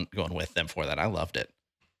going with them for that. I loved it.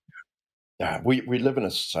 Yeah, we live in a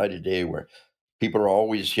society today where people are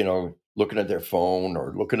always, looking at their phone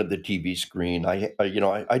or looking at the TV screen.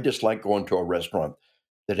 I dislike going to a restaurant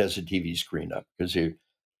that has a TV screen up because you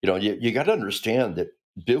got to understand that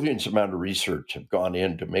billions amount of research have gone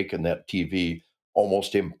into making that TV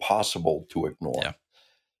almost impossible to Yeah. ignore.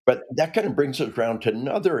 But that kind of brings us around to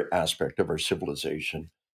another aspect of our civilization,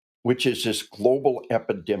 which is this global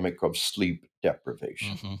epidemic of sleep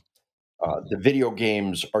deprivation. Hmm. The video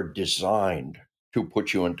games are designed to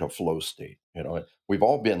put you into flow state. We've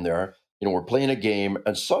all been there. We're playing a game,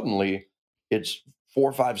 and suddenly it's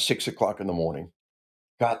 4, 5, 6 o'clock in the morning.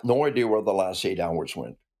 Got no idea where the last 8 hours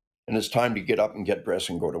went, and it's time to get up and get dressed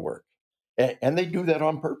and go to work. And they do that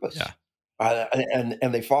on purpose. Yeah.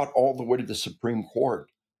 And they fought all the way to the Supreme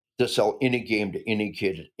Court to sell any game to any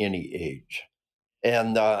kid at any age.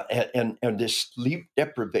 And this sleep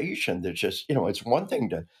deprivation, there's just, it's one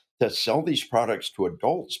thing to sell these products to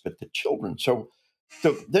adults, but to children. So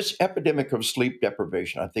this epidemic of sleep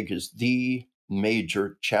deprivation, I think, is the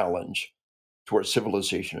major challenge to our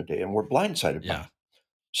civilization today, and we're blindsided by it.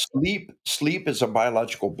 Yeah. Sleep is a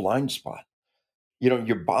biological blind spot.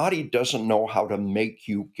 Your body doesn't know how to make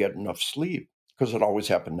you get enough sleep because it always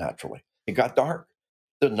happened naturally. It got dark.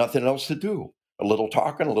 There's nothing else to do. A little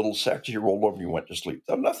talking, a little sex, you rolled over, you went to sleep.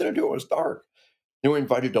 There's nothing to do. It was dark. They were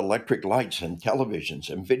invited to electric lights and televisions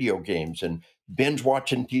and video games and binge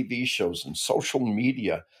watching TV shows and social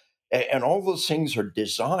media. And all those things are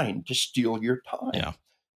designed to steal your time. Yeah.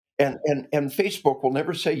 And Facebook will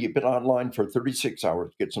never say you've been online for 36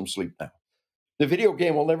 hours, get some sleep now. The video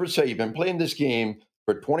game will never say you've been playing this game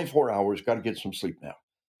for 24 hours, got to get some sleep now.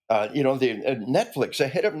 Netflix, the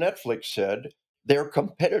head of Netflix said their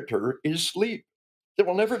competitor is sleep. They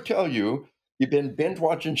will never tell you you've been binge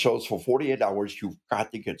watching shows for 48 hours, you've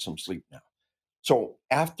got to get some sleep now. So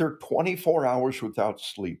after 24 hours without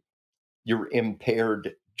sleep, your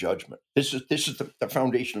impaired judgment. This is the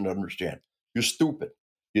foundation to understand. You're stupid.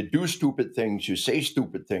 You do stupid things. You say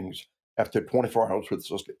stupid things after 24 hours with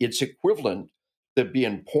sleep. It's equivalent to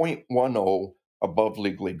being 0.10 above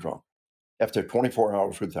legally drunk after 24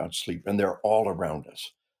 hours without sleep, and they're all around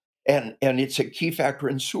us. And it's a key factor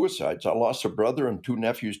in suicides. I lost a brother and two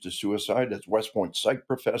nephews to suicide as West Point psych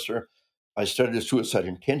professor. I studied suicide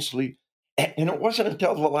intensely, and it wasn't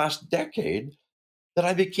until the last decade that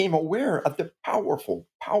I became aware of the powerful,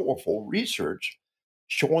 powerful research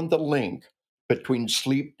showing the link between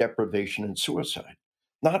sleep deprivation and suicide.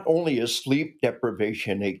 Not only is sleep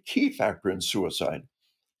deprivation a key factor in suicide,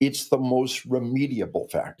 it's the most remediable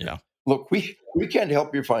factor. Yeah. Look, we can't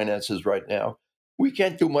help your finances right now. We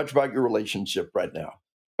can't do much about your relationship right now,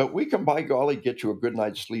 but we can, by golly, get you a good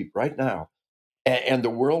night's sleep right now. And the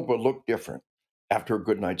world will look different after a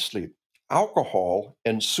good night's sleep. Alcohol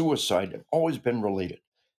and suicide have always been related.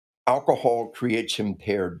 Alcohol creates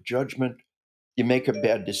impaired judgment. You make a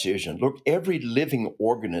bad decision. Look, every living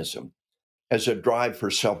organism has a drive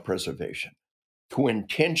for self preservation. To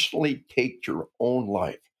intentionally take your own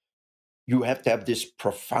life, you have to have this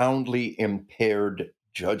profoundly impaired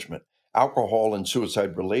judgment. Alcohol and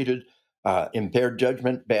suicide related, impaired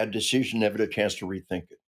judgment, bad decision, never a chance to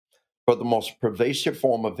rethink it. But the most pervasive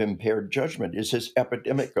form of impaired judgment is this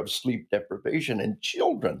epidemic of sleep deprivation, and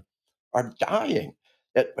children are dying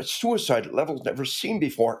at suicide levels never seen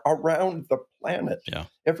before around the planet. Yeah.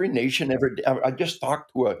 Every nation, I just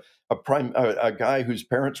talked to a guy whose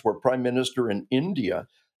parents were prime minister in India.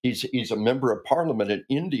 He's a member of parliament in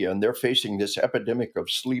India, and they're facing this epidemic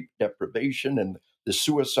of sleep deprivation and the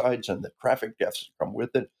suicides and the traffic deaths that come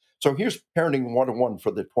with it. So here's parenting 101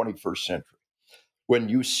 for the 21st century. When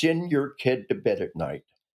you send your kid to bed at night,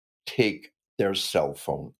 take their cell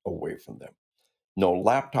phone away from them. No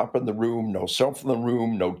laptop in the room, no cell phone in the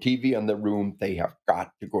room, no TV in the room. They have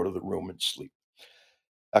got to go to the room and sleep.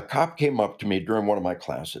 A cop came up to me during one of my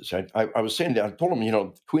classes. I was saying that, I told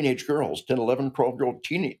him, teenage girls, 10, 11, 12-year-old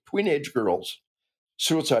teenage girls,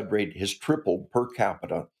 suicide rate has tripled per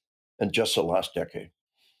capita in just the last decade.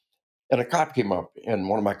 And a cop came up in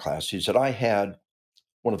one of my classes. He said, I had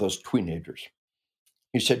one of those teenagers.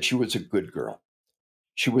 He said she was a good girl.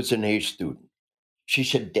 She was an A student. She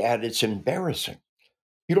said, Dad, it's embarrassing.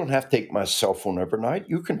 You don't have to take my cell phone every night.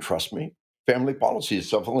 You can trust me. Family policy is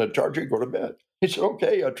cell phone will charge you, go to bed. He said,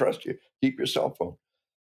 okay, I trust you. Keep your cell phone.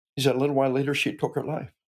 He said, a little while later, she took her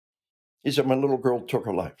life. He said, my little girl took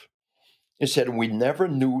her life. He said, we never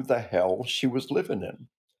knew the hell she was living in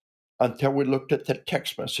until we looked at the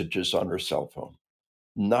text messages on her cell phone.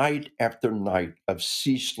 Night after night of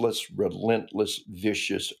ceaseless, relentless,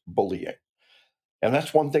 vicious bullying. And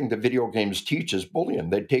that's one thing the video games teach is bullying.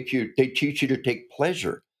 They teach you to take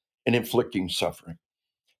pleasure in inflicting suffering.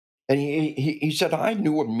 And he said, I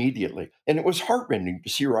knew immediately. And it was heartrending to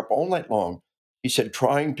see her up all night long. He said,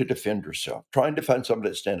 trying to defend herself, trying to find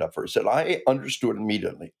somebody to stand up for her. He said, I understood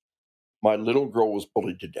immediately. My little girl was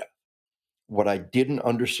bullied to death. What I didn't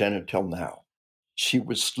understand until now, she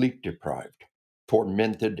was sleep deprived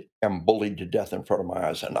tormented and bullied to death in front of my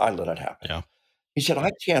eyes, and I let it happen. Yeah. He said,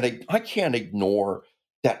 I can't ignore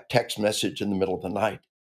that text message in the middle of the night.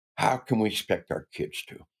 How can we expect our kids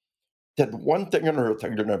to? Said, one thing on earth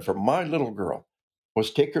I'm gonna do for my little girl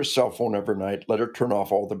was take her cell phone every night, let her turn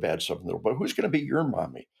off all the bad stuff in the world. But who's gonna be your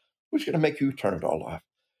mommy? Who's gonna make you turn it all off?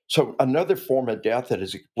 So another form of death that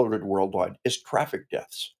has exploded worldwide is traffic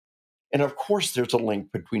deaths. And of course, there's a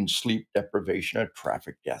link between sleep deprivation and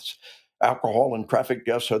traffic deaths. Alcohol and traffic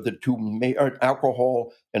deaths are the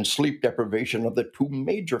alcohol and sleep deprivation are the two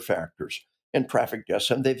major factors in traffic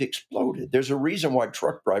deaths, and they've exploded. There's a reason why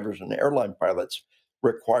truck drivers and airline pilots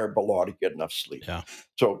require by law to get enough sleep. Yeah.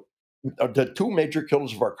 So, the two major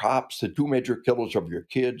killers of our cops, the two major killers of your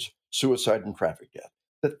kids, suicide and traffic death.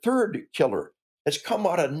 The third killer has come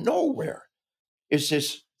out of nowhere is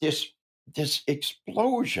this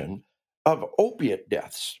explosion of opiate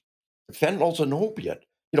deaths. Fentanyl's an opiate.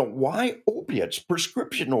 Why opiates?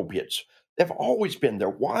 Prescription opiates. They've always been there.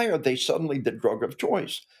 Why are they suddenly the drug of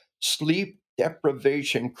choice? Sleep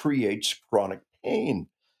deprivation creates chronic pain.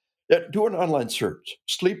 Do an online search.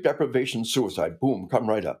 Sleep deprivation, suicide. Boom, come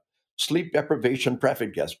right up. Sleep deprivation,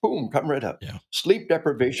 traffic deaths. Boom, come right up. Yeah. Sleep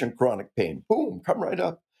deprivation, chronic pain. Boom, come right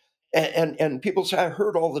up. And people say, I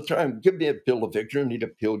heard all the time, give me a pill. If you don't need a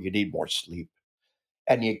pill, you need more sleep.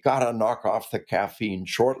 And you got to knock off the caffeine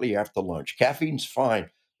shortly after lunch. Caffeine's fine,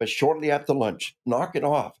 but shortly after lunch, knock it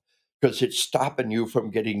off because it's stopping you from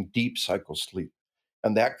getting deep cycle sleep.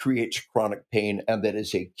 And that creates chronic pain, and that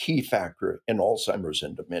is a key factor in Alzheimer's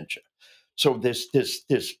and dementia. So this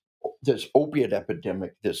opiate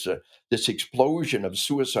epidemic, this explosion of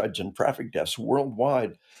suicides and traffic deaths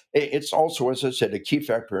worldwide, it's also, as I said, a key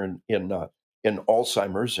factor in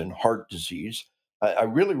Alzheimer's and heart disease. I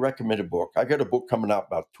really recommend a book. I got a book coming out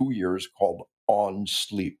about 2 years called On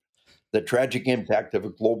Sleep: The Tragic Impact of a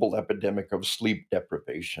Global Epidemic of Sleep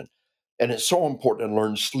Deprivation. And it's so important to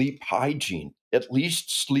learn sleep hygiene, at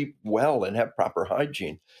least sleep well and have proper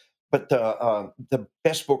hygiene. But the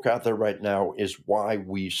best book out there right now is Why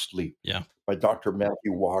We Sleep Yeah. by Dr.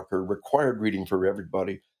 Matthew Walker, required reading for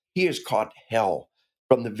everybody. He has caught hell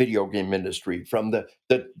from the video game industry, from the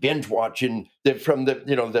binge watching, from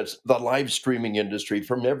the live streaming industry,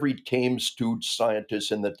 from every tame stooge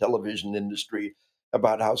scientist in the television industry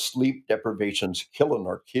about how sleep deprivation's killing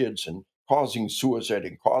our kids and causing suicide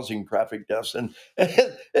and causing traffic deaths. And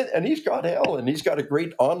he's got hell, and he's got a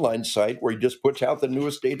great online site where he just puts out the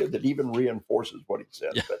newest data that even reinforces what he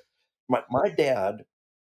says. Yeah. But my dad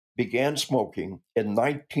began smoking in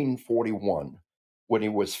 1941 when he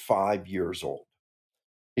was 5 years old.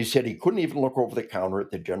 He said he couldn't even look over the counter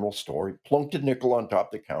at the general store. He plunked a nickel on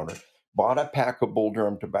top of the counter, bought a pack of Bull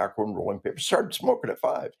Durham tobacco and rolling paper, started smoking at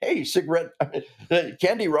 5. Hey, cigarette,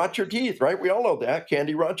 candy rots your teeth, right? We all know that.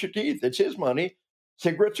 Candy rots your teeth. It's his money.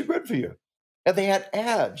 Cigarettes are good for you. And they had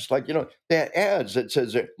ads, they had ads that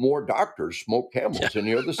says that more doctors smoke Yeah. Camels than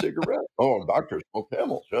the other cigarette. Oh, doctors smoke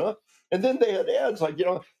Camels, huh? And then they had ads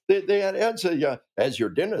they had ads say, as your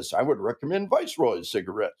dentist, I would recommend Viceroy's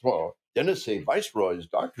cigarettes. Well, dentists say Viceroy's,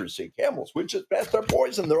 doctors say Camels, which is best. They're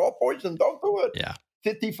poison. They're all poison. Don't do it. Yeah.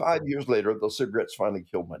 55 years later, those cigarettes finally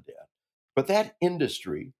killed my dad. But that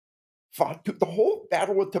industry fought the whole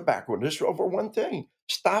battle with tobacco industry over one thing: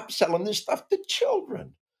 stop selling this stuff to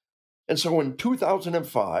children. And so in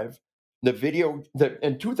 2005,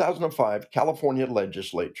 in 2005, California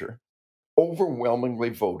legislature overwhelmingly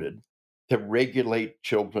voted to regulate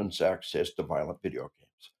children's access to violent video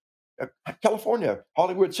games. California,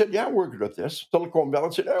 Hollywood said, yeah, we're good at this. Silicon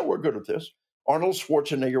Valley said, yeah, we're good at this. Arnold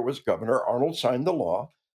Schwarzenegger was governor. Arnold signed the law.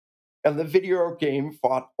 And the video game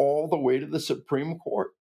fought all the way to the Supreme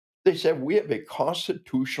Court. They said, we have a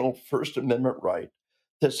constitutional First Amendment right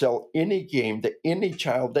to sell any game to any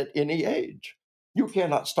child at any age. You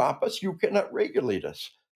cannot stop us. You cannot regulate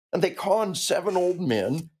us. And they conned 7 old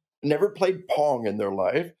men, never played Pong in their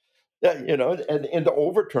life, and into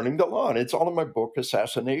overturning the law. And it's all in my book,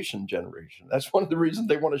 Assassination Generation. That's one of the reasons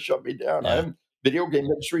they want to shut me down. Yeah. I'm video game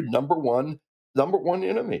industry number one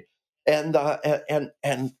enemy. And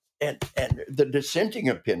the dissenting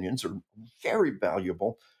opinions are very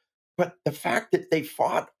valuable. But the fact that they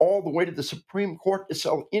fought all the way to the Supreme Court to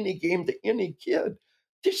sell any game to any kid,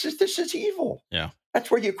 this is evil. Yeah. That's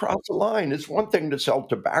where you cross the line. It's one thing to sell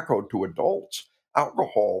tobacco to adults,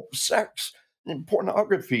 alcohol, sex, and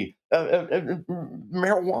pornography,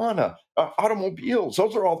 marijuana, automobiles.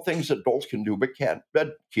 Those are all things adults can do, but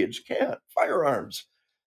kids can't. Firearms.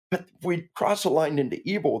 But we cross the line into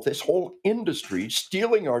evil with this whole industry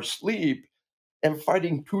stealing our sleep and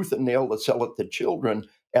fighting tooth and nail to sell it to children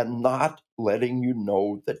and not letting you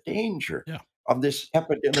know the danger. Yeah. of this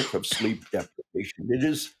epidemic of sleep deprivation.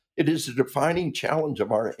 It is a defining challenge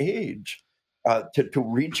of our age to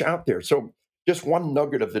reach out there. So, just one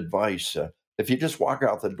nugget of advice: if you just walk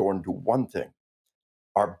out the door and do one thing,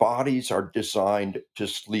 our bodies are designed to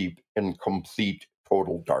sleep in complete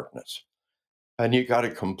total darkness. And you got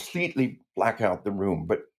to completely black out the room.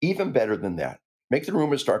 But even better than that, make the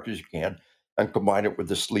room as dark as you can and combine it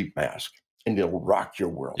with a sleep mask, and it'll rock your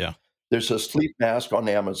world. Yeah. There's a sleep mask on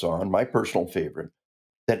Amazon, my personal favorite,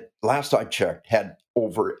 that last I checked had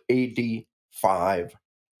over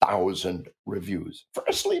 85,000 reviews for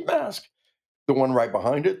a sleep mask. The one right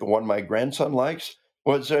behind it, the one my grandson likes,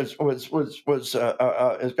 has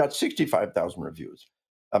got 65,000 reviews.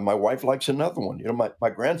 My wife likes another one. My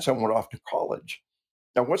grandson went off to college.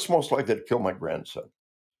 Now, what's most likely to kill my grandson?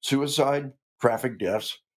 Suicide, traffic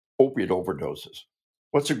deaths, opiate overdoses.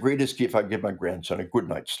 What's the greatest gift I give my grandson? A good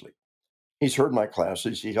night's sleep. He's heard my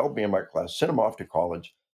classes. He helped me in my class, sent him off to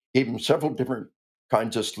college, gave him several different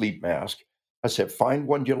kinds of sleep masks. I said, find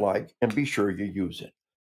one you like and be sure you use it.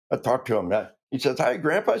 I talked to him. He says, "Hi,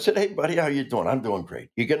 Grandpa." I said, "Hey, buddy, how you doing?" "I'm doing great."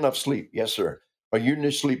 "You get enough sleep?" "Yes, sir." "Are you using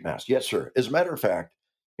a sleep mask?" "Yes, sir." As a matter of fact,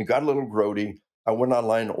 he got a little grody. I went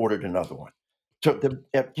online and ordered another one. So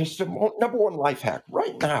just the number one life hack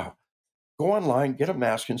right now: go online, get a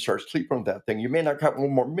mask, and start sleeping on that thing. You may not have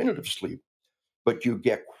one more minute of sleep, but you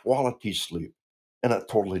get quality sleep in a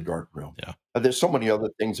totally dark room. Yeah. There's so many other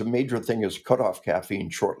things. A major thing is cut off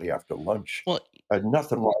caffeine shortly after lunch. Well,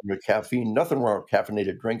 Nothing wrong with caffeine, nothing wrong with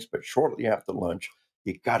caffeinated drinks, but shortly after lunch,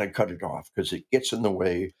 you got to cut it off because it gets in the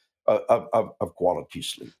way of quality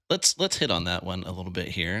sleep. let's hit on that one a little bit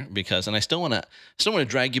here because, and I still want to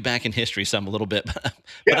drag you back in history some a little bit, but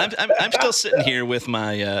Yeah. I'm still sitting here with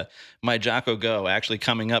my Jocko Go actually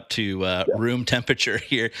coming up to Yeah. room temperature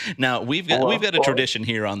here. Now we've got a Well, tradition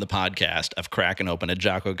here on the podcast of cracking open a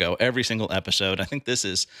Jocko Go every single episode. I think this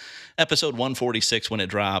is episode 146 when it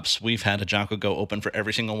drops. We've had a Jocko Go open for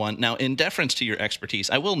every single one. Now, in deference to your expertise,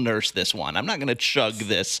 I will nurse this one. I'm not going to chug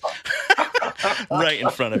this right in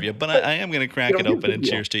front of you, but I am going to crack it here's open the and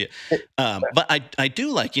deal. cheers to you. But I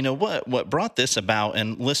do like, what brought this about,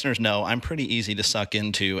 and listeners know I'm pretty easy to suck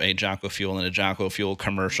into a Jocko Fuel and a Jocko Fuel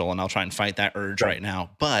commercial, and I'll try and fight that urge Okay. right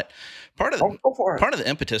now. But part of Oh, go for it. part of the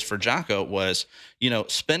impetus for Jocko was,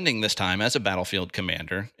 spending this time as a battlefield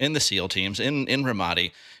commander in the SEAL teams in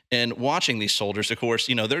Ramadi and watching these soldiers. Of course,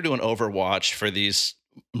 they're doing Overwatch for these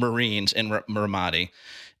Marines in Ramadi,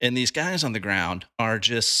 and these guys on the ground are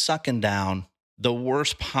just sucking down the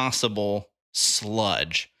worst possible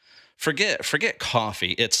sludge. Forget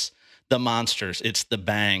coffee. It's the monsters, it's the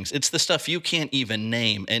bangs, it's the stuff you can't even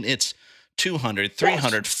name, and it's 200, Yes.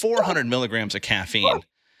 300, 400 milligrams of caffeine.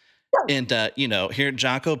 And here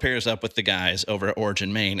Jocko pairs up with the guys over at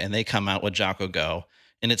Origin Maine, and they come out with Jocko Go,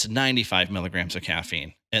 and it's 95 milligrams of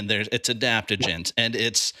caffeine, and it's adaptogens, and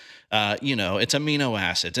it's amino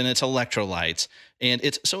acids, and it's electrolytes, and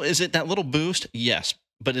it's so. Is it that little boost? Yes,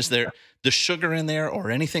 but is there the sugar in there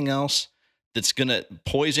or anything else that's gonna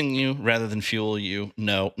poison you rather than fuel you?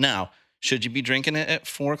 No. Now, should you be drinking it at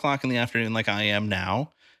 4 o'clock in the afternoon like I am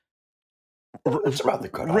now? Well, that's about the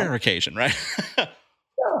cutoff. Rare occasion, right?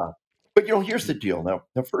 Yeah. But here's the deal. Now,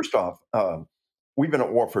 first off, we've been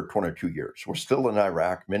at war for 22 years. We're still in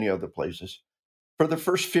Iraq, many other places. For the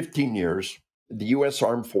first 15 years, the U.S.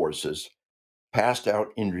 Armed Forces passed out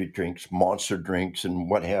energy drinks, monster drinks, and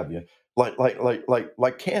what have you,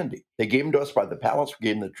 like candy. They gave them to us by the pallets. We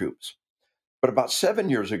gave them to the troops. But about 7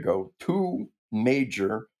 years ago, two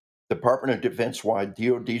major Department of Defense wide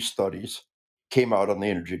DoD studies came out on the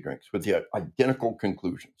energy drinks with the identical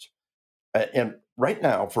conclusions. And right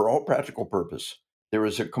now, for all practical purpose, there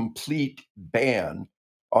is a complete ban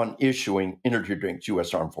on issuing energy drinks,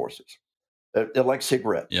 U.S. Armed Forces. They're like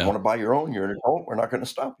cigarettes. You Yeah. want to buy your own, you're an adult, we're not going to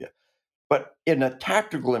stop you. But in a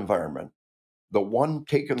tactical environment, the one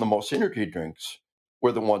taking the most energy drinks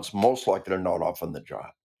were the ones most likely to not off on the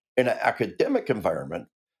job. In an academic environment,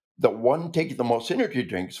 the one taking the most energy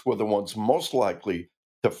drinks were the ones most likely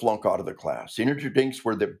to flunk out of the class. Energy drinks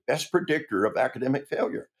were the best predictor of academic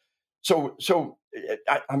failure.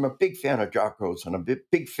 I'm a big fan of Jocko's, and I'm a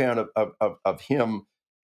big fan of him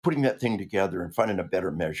putting that thing together and finding a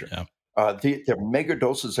better measure. Yeah. They're mega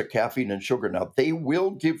doses of caffeine and sugar. Now, they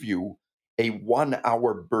will give you a 1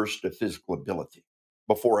 hour burst of physical ability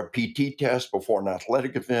before a PT test, before an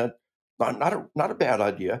athletic event. Not a bad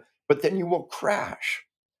idea, but then you will crash.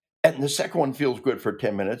 And the second one feels good for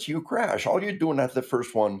 10 minutes, you crash. All you're doing after the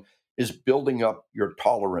first one is building up your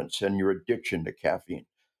tolerance and your addiction to caffeine.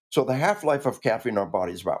 So the half life of caffeine in our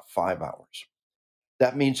body is about 5 hours.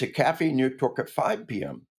 That means the caffeine you took at 5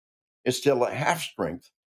 p.m. is still at half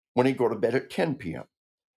strength when you go to bed at 10 p.m.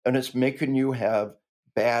 and it's making you have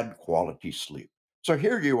bad quality sleep. So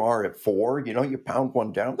here you are at 4, you pound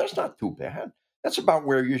one down. That's not too bad. That's about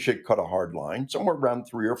where you should cut a hard line, somewhere around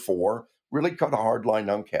 3 or 4. Really cut a hard line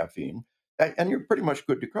on caffeine, and you're pretty much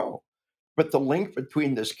good to go. But the link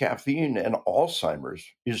between this caffeine and Alzheimer's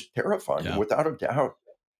is terrifying, Yeah. without a doubt.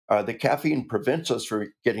 The caffeine prevents us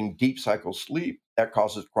from getting deep cycle sleep. That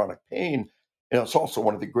causes chronic pain. And it's also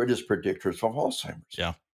one of the greatest predictors of Alzheimer's.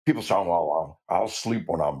 Yeah. People say, well, I'll sleep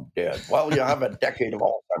when I'm dead. Well, you have a decade of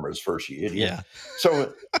Alzheimer's first, you idiot. Yeah.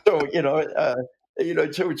 So, so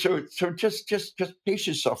so just pace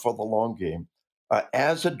yourself for the long game.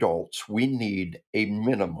 As adults, we need a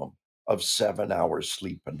minimum of 7 hours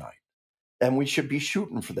sleep a night, and we should be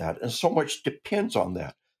shooting for that. And so much depends on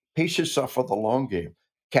that. Pace yourself for the long game.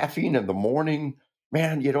 Caffeine in the morning,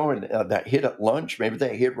 man, and that hit at lunch, maybe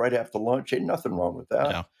that hit right after lunch, ain't nothing wrong with that.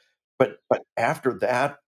 Yeah. But after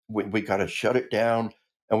that, we got to shut it down,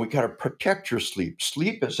 and we got to protect your sleep.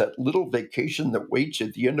 Sleep is that little vacation that waits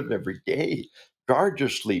at the end of every day. Guard your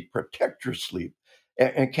sleep, protect your sleep,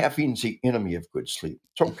 and caffeine's the enemy of good sleep.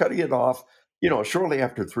 So cutting it off, shortly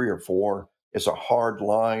after 3 or 4 is a hard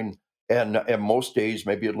line, and most days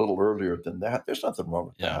maybe a little earlier than that. There's nothing wrong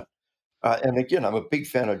with Yeah. that. And again, I'm a big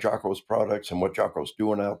fan of Jocko's products and what Jocko's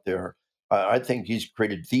doing out there. I think he's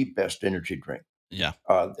created the best energy drink. Yeah.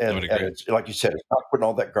 I would And agree. it's like you said, it's not putting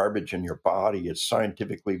all that garbage in your body. It's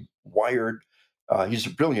scientifically wired. He's a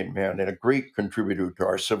brilliant man and a great contributor to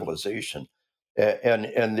our civilization.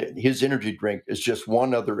 And his energy drink is just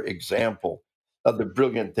one other example of the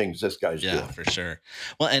brilliant things this guy's Yeah, doing. for sure.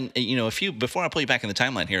 Well, and a few before I pull you back in the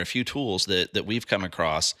timeline here, a few tools that we've come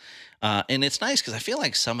across, and it's nice because I feel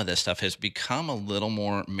like some of this stuff has become a little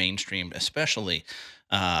more mainstream. Especially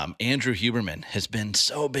Andrew Huberman has been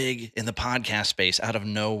so big in the podcast space out of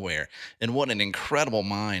nowhere, and what an incredible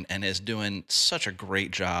mind, and is doing such a great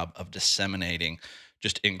job of disseminating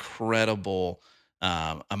just incredible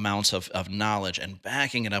amounts of knowledge and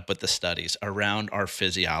backing it up with the studies around our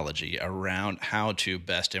physiology, around how to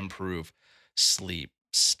best improve sleep,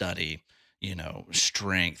 study,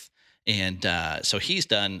 strength. And so he's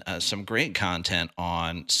done some great content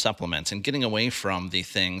on supplements and getting away from the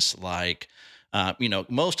things like,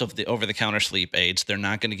 most of the over the counter sleep aids, they're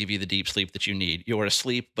not going to give you the deep sleep that you need. You're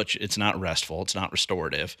asleep, but it's not restful, it's not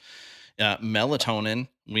restorative. Melatonin,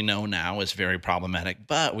 we know now, is very problematic,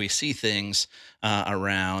 but we see things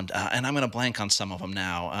around, and I'm going to blank on some of them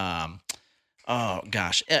now. Oh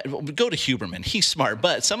gosh, go to Huberman. He's smart,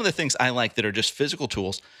 but some of the things I like that are just physical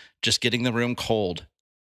tools, just getting the room cold.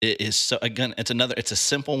 It is so again, it's a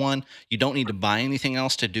simple one. You don't need to buy anything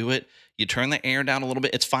else to do it. You turn the air down a little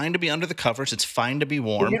bit. It's fine to be under the covers. It's fine to be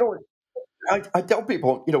Well, warm. I tell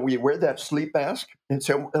people, we wear that sleep mask and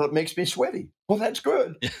say, well, it makes me sweaty. Well, that's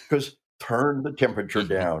good because turn the temperature Mhm.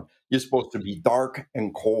 down. You're supposed to be dark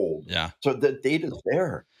and cold. Yeah, So the data's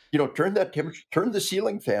there. Turn that temperature, turn the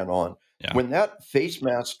ceiling fan on. yeah, When that face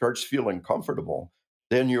mask starts feeling comfortable,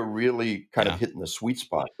 then you're really kind of yeah. hitting the sweet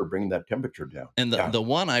spot for bringing that temperature down. And the Yeah. the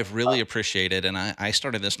one I've Uh, really appreciated, and I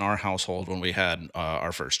started this in our household when we had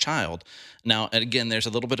our first child. Now, and again, there's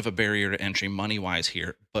a little bit of a barrier to entry money wise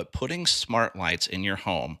here, but putting smart lights in your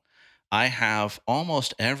home, I have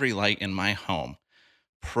almost every light in my home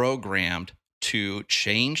programmed to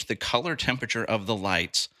change the color temperature of the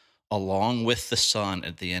lights along with the sun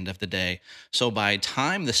at the end of the day. So by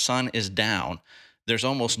time the sun is down, there's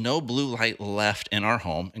almost no blue light left in our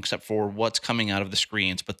home except for what's coming out of the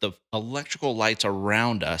screens, but the electrical lights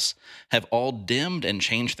around us have all dimmed and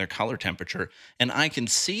changed their color temperature, and I can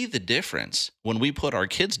see the difference when we put our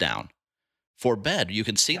kids down for bed. You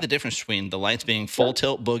can see yeah. the difference between the lights being Yeah. full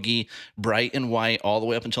tilt boogie, bright and white, all the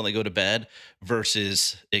way up until they go to bed,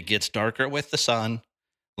 versus it gets darker with the sun,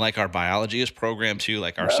 like our biology is programmed to,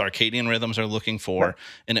 like our Yeah. circadian rhythms are looking Yeah. for,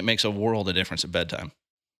 and it makes a world of difference at bedtime.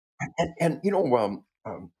 And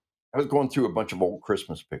I was going through a bunch of old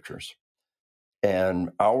Christmas pictures,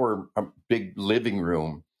 and our big living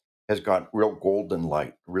room has got real golden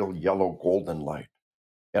light, real yellow golden light.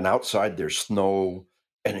 And outside there's snow,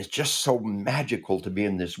 and it's just so magical to be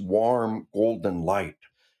in this warm golden light.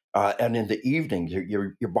 And in the evening,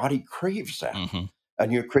 your body craves that, Hmm.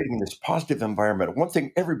 and you're creating this positive environment. One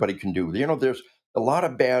thing everybody can do, there's a lot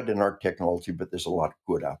of bad in our technology, but there's a lot of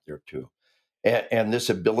good out there too. And this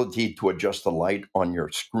ability to adjust the light on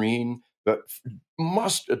your screen, but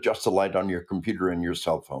must adjust the light on your computer and your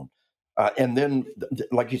cell phone. And then,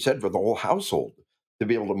 like you said, for the whole household, to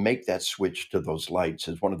be able to make that switch to those lights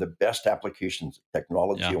is one of the best applications of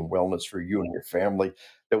technology Yeah. and wellness for you and your family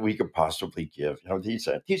that we could possibly give. These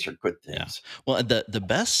are good Yeah. things. Well, the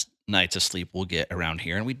best nights of sleep we'll get around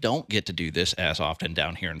here. And we don't get to do this as often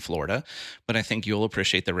down here in Florida. But I think you'll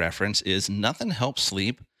appreciate the reference is nothing helps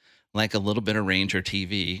sleep like a little bit of Ranger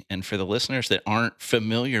TV. And for the listeners that aren't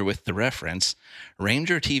familiar with the reference,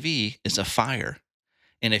 Ranger TV is a fire.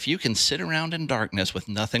 And if you can sit around in darkness with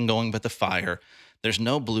nothing going but the fire, there's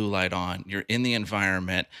no blue light on, you're in the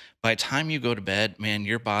environment. By the time you go to bed, man,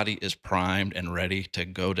 your body is primed and ready to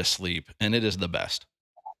go to sleep. And it is the best.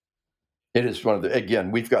 It is one of the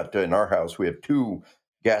again, we've got in our house, we have 2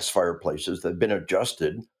 gas fireplaces that have been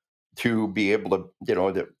adjusted to be able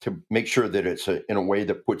to, to make sure that it's in a way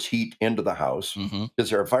that puts heat into the house, Hmm.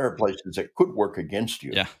 because there are fireplaces that could work against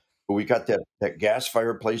you. Yeah. But we got that gas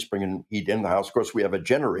fireplace bringing heat in the house. Of course, we have a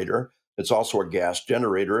generator. It's also a gas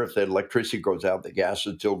generator. If the electricity goes out, the gas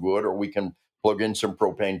is still good, or we can plug in some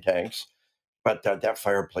propane tanks. But that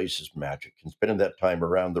fireplace is magic, and spending that time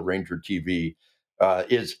around the Ranger TV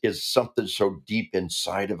is something so deep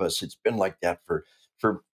inside of us. It's been like that for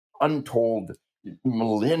untold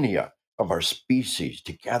millennia of our species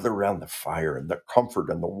to gather around the fire, and the comfort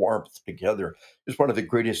and the warmth together is one of the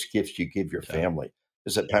greatest gifts you give your Yeah. family,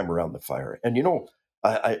 is that time around the fire. And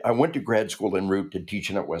I went to grad school en route to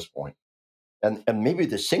teaching at West Point, and maybe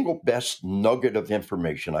the single best nugget of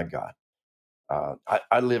information I got.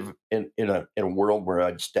 I live in a world where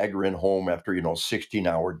I'd stagger in home after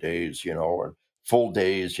 16-hour days, or full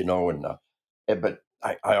days, but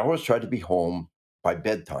I always tried to be home by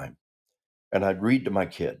bedtime, and I'd read to my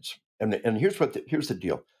kids. And here's the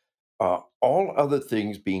deal: all other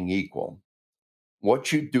things being equal,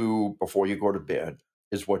 what you do before you go to bed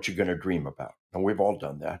is what you're going to dream about, and we've all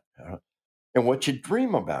done that. And what you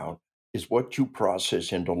dream about is what you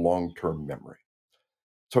process into long-term memory.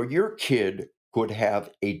 So your kid could have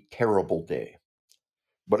a terrible day.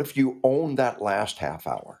 But if you own that last half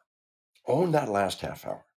hour,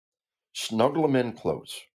 snuggle them in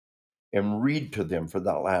close and read to them for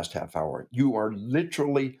that last half hour, you are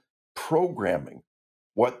literally programming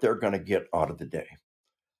what they're going to get out of the day.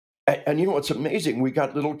 And it's amazing. We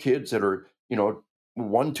got little kids that are,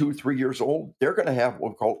 1, 2, 3 years old. They're going to have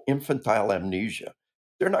what we call infantile amnesia.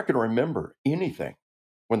 They're not going to remember anything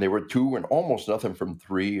when they were 2, and almost nothing from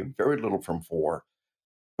 3, and very little from 4.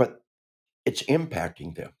 But it's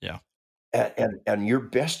impacting them. Yeah. And your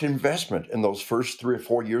best investment in those first 3 or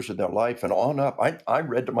 4 years of their life and on up. I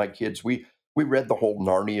read to my kids. We read the whole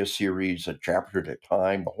Narnia series, a chapter at a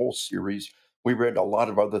time, the whole series. We read a lot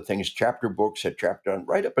of other things, chapter books at chapter, and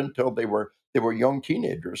right up until they were young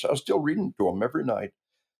teenagers. I was still reading to them every night.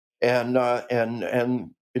 And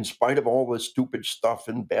in spite of all the stupid stuff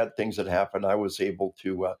and bad things that happened, I was able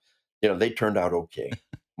to, they turned out okay.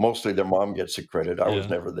 Mostly their mom gets the credit. I was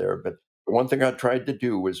Yeah. never there, but the one thing I tried to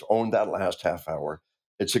do was own that last half hour.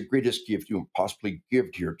 It's the greatest gift you can possibly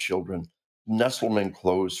give to your children. Nestle them in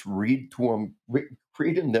close, read to them,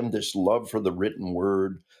 create in them this love for the written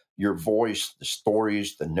word, your voice, the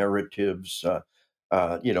stories, the narratives.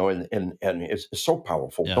 And it's so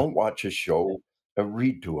powerful. Yeah. Don't watch a show,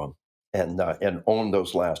 read to them, and own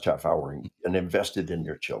those last half hour, and invest it in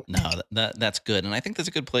your children. No, that's good, and I think that's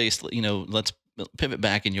a good place. Let's pivot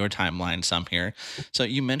back in your timeline some here. So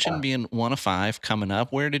you mentioned Yeah. being one of five coming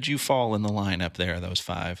up. Where did you fall in the lineup there? Those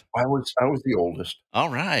five. I was the oldest, All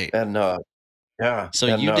right. and yeah,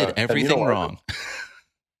 So you did and everything wrong.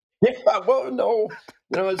 yeah, well, no,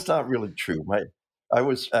 it's not really true. I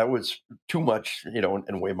was too much, in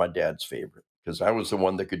a way, my dad's favorite, because I was the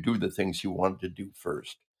one that could do the things he wanted to do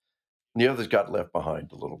first. And the others got left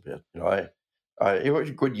behind a little bit. It was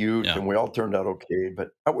a good youth, Yeah. and we all turned out okay. But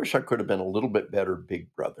I wish I could have been a little bit better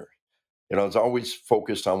big brother. I was always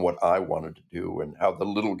focused on what I wanted to do and how the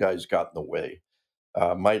little guys got in the way.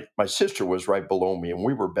 My sister was right below me, and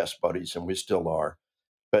we were best buddies, and we still are.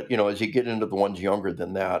 But as you get into the ones younger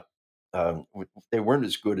than that, they weren't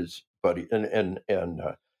as good as buddy, and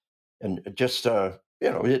just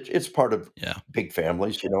it's part of Yeah. big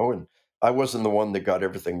families. And I wasn't the one that got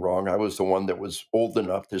everything wrong. I was the one that was old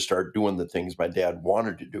enough to start doing the things my dad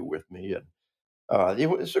wanted to do with me, and it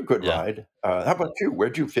was a good Yeah. ride. How about you?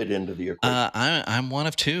 Where'd you fit into the equation? I'm one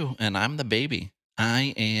of two, and I'm the baby.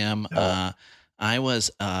 I am. Uh, I was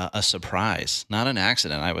a surprise, not an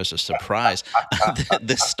accident. I was a surprise.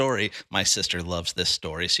 This story, my sister loves this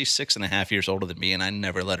story. She's 6.5 years older than me, and I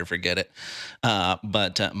never let her forget it.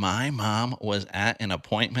 But my mom was at an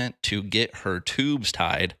appointment to get her tubes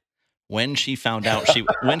tied when she found out she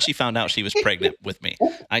was pregnant with me.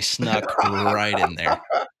 I snuck right in there.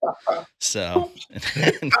 So, Oops.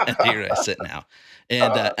 and here I sit now,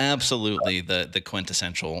 and absolutely the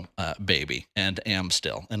quintessential baby, and am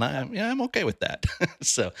still, and I'm okay with that.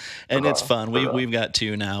 So, and it's fun. Uh-huh. We've got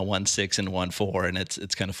two now, 1 6 and 1 4, and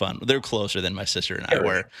it's kind of fun. They're closer than my sister and I Cherish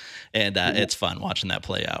were, and them. it's fun watching that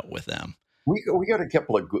play out with them. We got a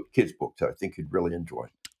couple of good kids books I think you'd really enjoy.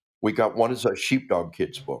 We got one is a sheepdog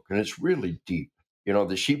kids book, and it's really deep. You know,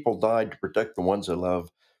 the sheep will die to protect the ones they love.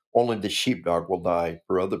 Only the sheepdog will die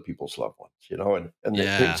for other people's loved ones. You know, and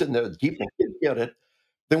it's Yeah. in the deep, and kids get it.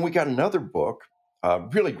 Then we got another book,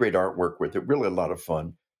 really great artwork with it, really a lot of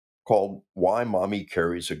fun, called "Why Mommy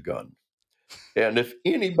Carries a Gun." And if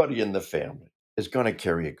anybody in the family is going to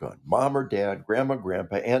carry a gun, mom or dad, grandma,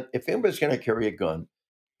 grandpa, and if anybody's going to carry a gun,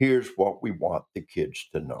 here's what we want the kids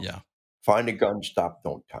to know. Yeah. Find a gun, stop,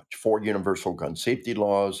 don't touch. 4 universal gun safety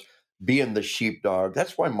laws, being the sheepdog.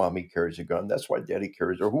 That's why mommy carries a gun. That's why daddy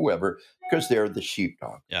carries, or whoever, because they're the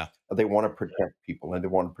sheepdog. Yeah. They want to protect people and they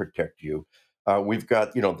want to protect you. We've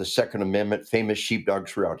got, the Second Amendment, famous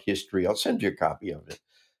sheepdogs throughout history. I'll send you a copy of it.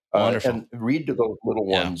 Wonderful. And read to those little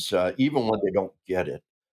Yeah. ones, even when they don't get it,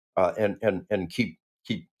 and keep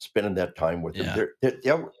spending that time with them. Yeah.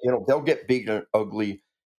 They'll get big and ugly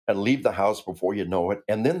and leave the house before you know it,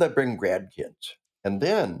 and then they bring grandkids, and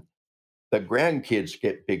then the grandkids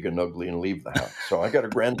get big and ugly and leave the house. So I got a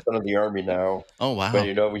grandson in the army now, Oh but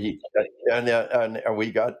wow. and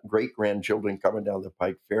we got great grandchildren coming down the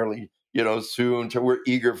pike fairly, soon. So we're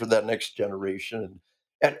eager for that next generation,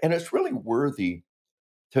 and it's really worthy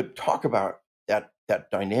to talk about that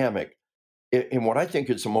dynamic in what I think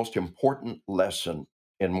is the most important lesson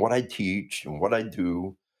in what I teach and what I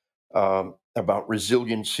do, about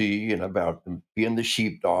resiliency and about being the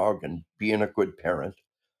sheepdog and being a good parent.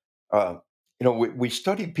 Uh, we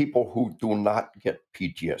study people who do not get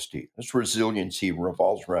PTSD. This resiliency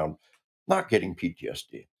revolves around not getting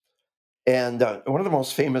PTSD. And one of the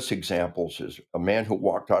most famous examples is a man who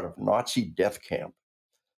walked out of Nazi death camp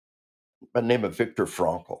by the name of Viktor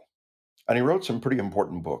Frankl. And he wrote some pretty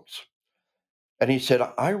important books. And he said,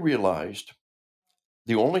 I realized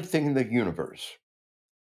the only thing in the universe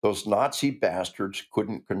those Nazi bastards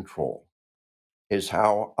couldn't control is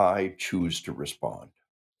how I choose to respond.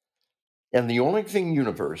 And the only thing in the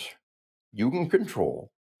universe you can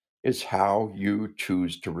control is how you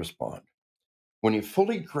choose to respond. When you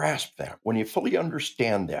fully grasp that, when you fully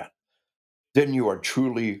understand that, then you are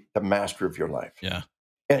truly the master of your life. Yeah.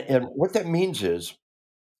 And what that means is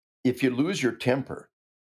if you lose your temper,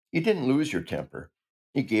 you didn't lose your temper,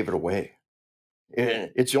 you gave it away.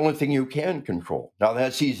 It's the only thing you can control. Now,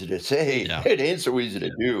 that's easy to say. Yeah. It ain't so easy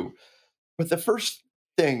to do. But the first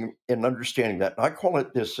thing in understanding that, and I call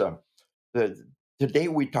it this, the today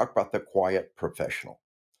we talk about the quiet professional,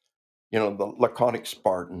 the laconic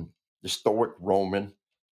Spartan, the stoic Roman,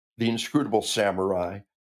 the inscrutable samurai,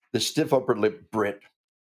 the stiff upper lip Brit,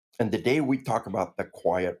 and today we talk about the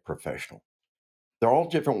quiet professional. They're all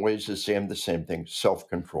different ways of saying the same thing: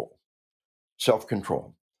 self-control,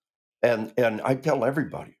 self-control. And I tell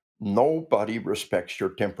everybody, nobody respects your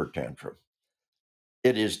temper tantrum.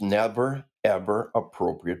 It is never, ever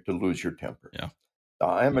appropriate to lose your temper. Yeah.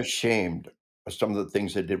 I am ashamed of some of the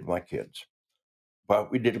things I did with my kids,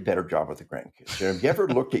 but we did a better job with the grandkids. And have you ever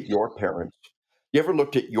looked at your parents? You ever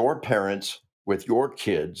looked at your parents with your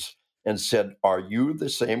kids and said, "Are you the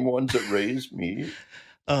same ones that raised me?"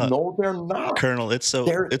 Uh, No, they're not. Colonel,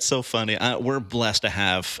 They're it's so funny. We're blessed to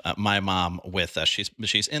have my mom with us.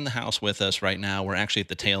 She's in the house with us right now. We're actually at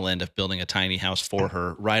the tail end of building a tiny house for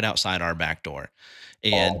her right outside our back door. oh,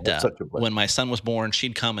 And that's such a when blessing. my son was born,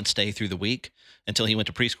 she'd come and stay through the week until he went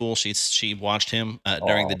to preschool. She watched him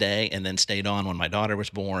during the Oh, day and then stayed on when my daughter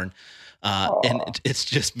was born. And oh, it's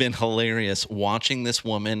just been hilarious watching this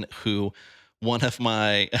woman who one of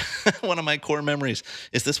my one of my core memories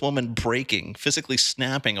is this woman breaking, physically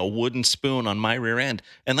snapping a wooden spoon on my rear end.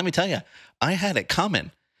 And let me tell you, I had it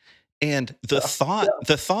coming. And yeah,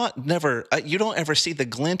 the thought never, you don't ever see the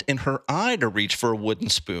glint in her eye to reach for a wooden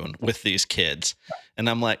spoon with these kids. And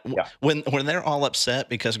I'm like, yeah. when they're all upset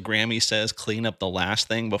because Grammy says clean up the last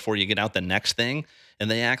thing before you get out the next thing,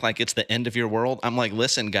 and they act like it's the end of your world. I'm like,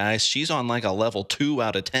 listen, guys, she's on like a level 2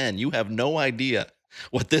 out of 10. You have no idea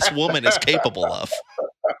what this woman is capable of.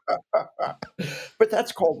 But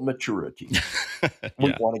that's called maturity. We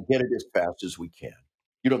Yeah, want to get it as fast as we can.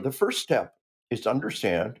 The first step is to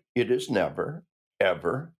understand it is never,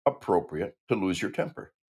 ever appropriate to lose your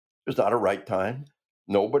temper. There's not a right time.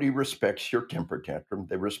 Nobody respects your temper tantrum.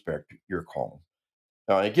 They respect your calm.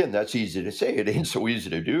 Now, again, that's easy to say. It ain't so easy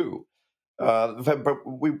to do. But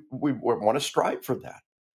we want to strive for that.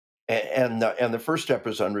 And the first step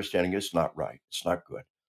is understanding it's not right. It's not good.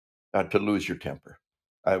 to lose your temper.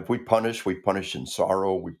 If we punish in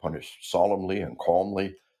sorrow, we punish solemnly and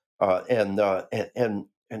calmly, and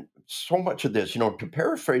so much of this, to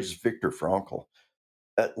paraphrase Viktor Frankl,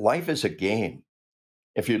 life is a game.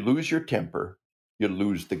 If you lose your temper, you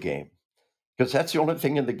lose the game because that's the only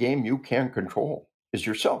thing in the game you can control is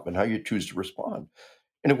yourself and how you choose to respond.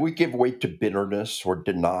 And if we give way to bitterness or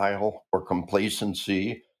denial or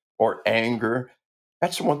complacency or anger,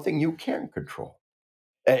 that's the one thing you can control.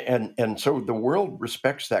 And so the world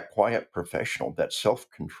respects that quiet professional, that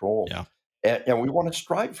self-control, Yeah. and we wanna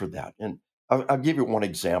strive for that, and I'll give you one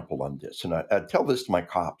example on this, and I tell this to my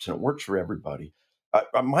cops, and it works for everybody.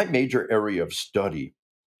 My major area of study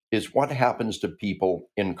is what happens to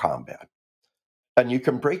people in combat, and you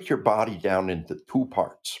can break your body down into 2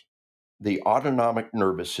 parts, the autonomic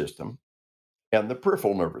nervous system and the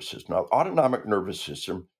peripheral nervous system. Now, autonomic nervous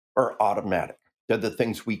system are automatic. They're the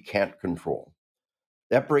things we can't control.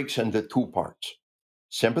 That breaks into 2 parts: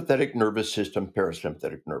 sympathetic nervous system,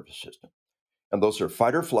 parasympathetic nervous system. And those are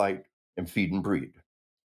fight or flight and feed and breed.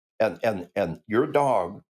 And your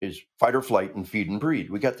dog is fight or flight and feed and breed.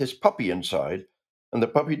 We got this puppy inside, and the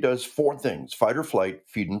puppy does 4 things: fight or flight,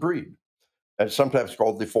 feed and breed. And it's sometimes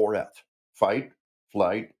called the 4F: fight,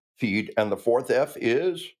 flight, feed, and the 4th F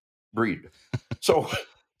is breed. So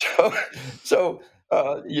so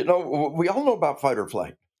we all know about fight or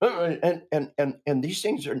flight. And these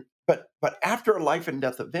things are, but after a life and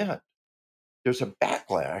death event, there's a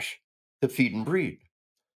backlash to feed and breed.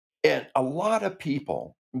 And a lot of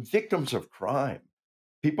people, victims of crime,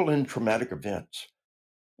 people in traumatic events,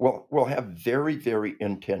 will have very, very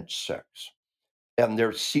intense sex, and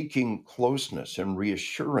they're seeking closeness and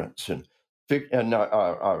reassurance. And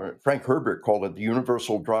Frank Herbert called it the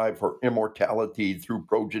universal drive for immortality through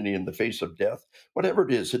progeny in the face of death. Whatever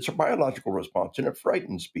it is, it's a biological response, and it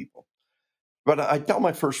frightens people. But I tell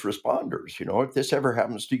my first responders, if this ever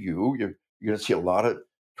happens to you, you're going to see a lot of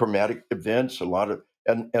traumatic events, a lot of,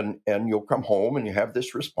 and you'll come home and you have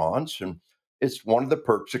this response, and it's one of the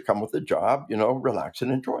perks that come with the job. Relax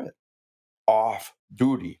and enjoy it. Off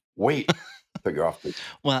duty, wait till you're off duty.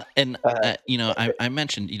 Well, and Uh, I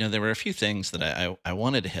mentioned, there were a few things that I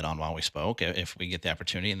wanted to hit on while we spoke, if we get the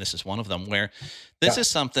opportunity, and this is one of them. Where this yeah, is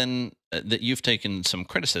something that you've taken some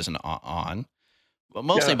criticism on, but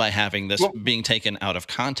mostly yeah, by having this well, being taken out of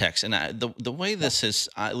context. And the way yeah, this is,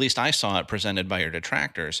 at least I saw it presented by your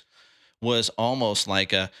detractors, was almost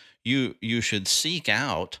like you should seek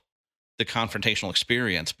out the confrontational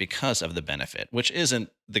experience because of the benefit, which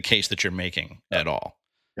isn't the case that you're making yeah, at all.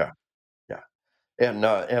 yeah, yeah.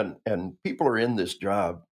 And people are in this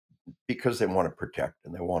job because they want to protect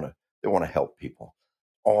and they want to help people,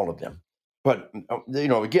 all of them. But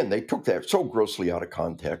again, they took that so grossly out of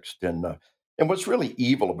context, and what's really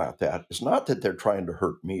evil about that is not that they're trying to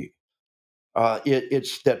hurt me.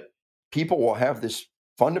 It's that people will have this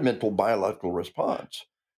fundamental biological response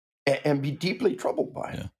and be deeply troubled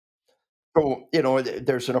by it. Yeah. So,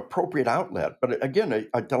 there's an appropriate outlet, but again,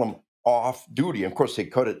 I tell them off duty. Of course, they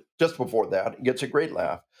cut it just before that. It gets a great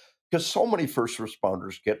laugh because so many first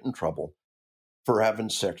responders get in trouble for having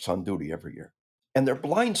sex on duty every year, and they're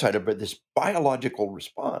blindsided by this biological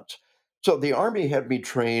response. So the Army had me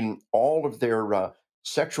train all of their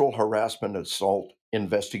sexual harassment, assault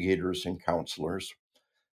investigators and counselors,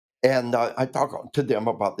 and I talk to them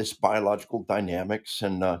about this biological dynamics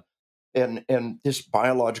and this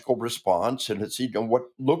biological response, and it's what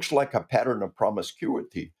looks like a pattern of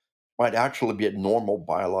promiscuity might actually be a normal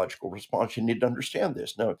biological response. You need to understand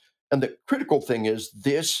this now. And the critical thing is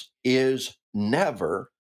this is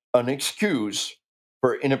never an excuse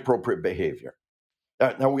for inappropriate behavior.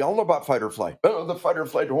 Now we all know about fight or flight. Oh, the fight or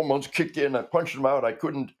flight hormones kicked in. I punched them out. I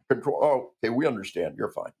couldn't control. Oh, okay, we understand.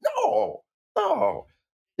 You're fine. No, no.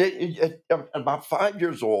 At about 5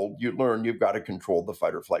 years old, you learn you've got to control the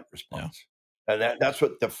fight or flight Yeah. response, and that's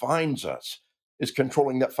what defines us is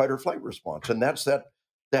controlling that fight or flight response, and that's that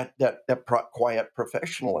quiet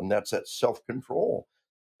professional, and that's that self control.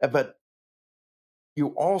 But you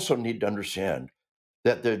also need to understand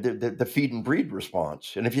that the feed and breed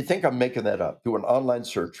response, and if you think I'm making that up, do an online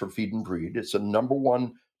search for feed and breed. It's the number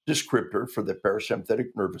one descriptor for the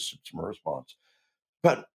parasympathetic nervous system response.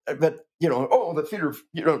 But oh,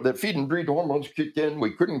 the feed and breed hormones kicked in.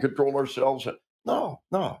 We couldn't control ourselves. No,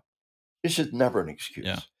 no, this is never an Yeah.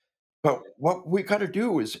 excuse. But what we got to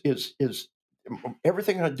do is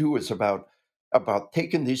everything I do is about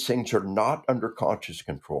taking these things that are not under conscious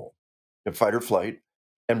control, the fight or flight,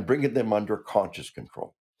 and bringing them under conscious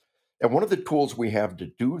control. And one of the tools we have to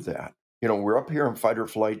do that, we're up here in fight or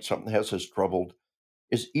flight. Something has us troubled.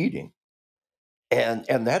 Is eating, and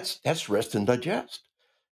that's rest and digest.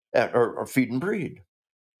 or feed and breed.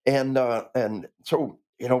 And so,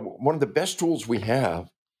 one of the best tools we have,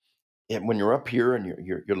 and when you're up here and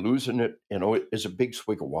you're losing it, is a big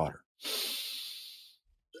swig of water.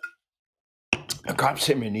 A cop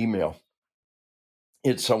sent me an email.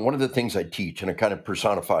 It's one of the things I teach, and it kind of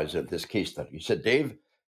personifies it, this case study. He said, Dave,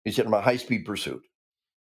 he said, I'm a high speed pursuit.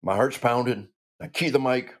 My heart's pounding. I key the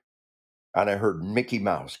mic, and I heard Mickey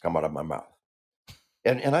Mouse come out of my mouth.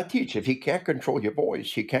 And I teach, if you can't control your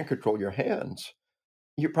voice, you can't control your hands,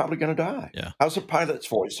 you're probably going to die. Yeah. How's a pilot's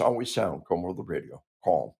voice always sound? Come over the radio,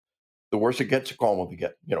 calm. The worse it gets, the calmer we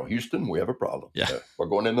get. Houston, we have a problem. Yeah. We're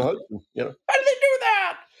going in the Hudson. How do they do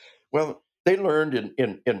that? Well, they learned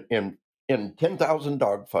in 10,000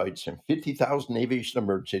 dogfights and 50,000 aviation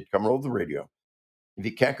emergencies coming over the radio. If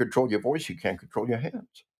you can't control your voice, you can't control your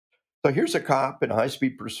hands. So here's a cop in high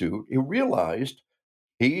speed pursuit who realized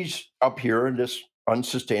he's up here in this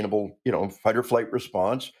unsustainable, fight or flight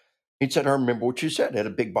response. He said, I remember what you said. Had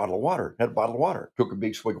a big bottle of water. Had a bottle of water. Took a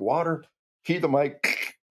big swig of water. Key the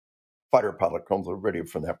mic. Fighter pilot comes to the radio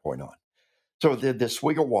from that point on. So the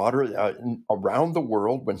swig of water around the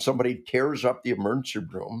world, when somebody tears up the emergency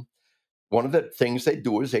room, one of the things they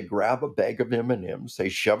do is they grab a bag of M&Ms, they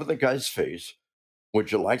shove it in the guy's face.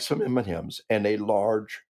 Would you like some M&Ms? And a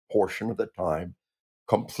large portion of the time,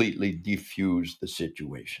 completely defuse the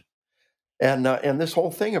situation. And this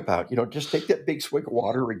whole thing about just take that big swig of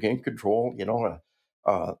water, regain control.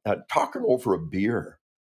 Talking over a beer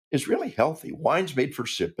is really healthy. Wine's made for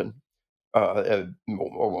sipping.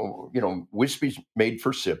 Whiskey's made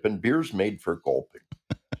for sipping. Beer's made for gulping.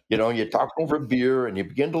 You talk over a beer and you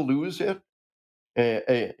begin to lose it.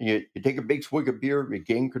 You take a big swig of beer,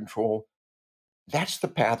 regain control. That's the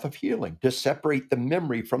path of healing, to separate the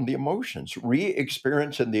memory from the emotions.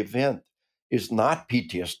 Re-experiencing the event is not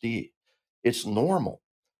PTSD. It's normal.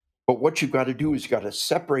 But what you've got to do is you've got to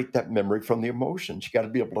separate that memory from the emotions. You got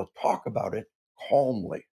to be able to talk about it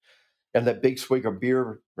calmly. And that big swig of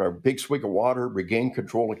beer or big swig of water, regain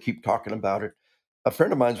control and keep talking about it. A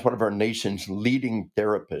friend of mine is one of our nation's leading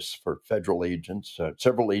therapists for federal agents.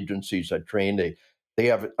 Several agencies I train, they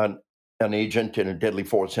have an agent in a deadly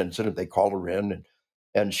force incident. They call her in,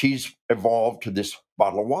 and she's evolved to this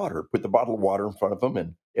bottle of water. Put the bottle of water in front of them,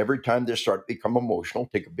 and every time they start to become emotional,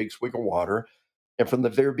 take a big swig of water. And from the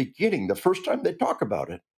very beginning, the first time they talk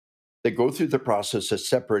about it, they go through the process of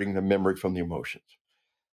separating the memory from the emotions.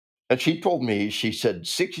 And she told me, she said,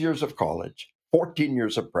 6 years of college, 14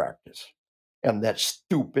 years of practice, and that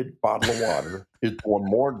stupid bottle of water is doing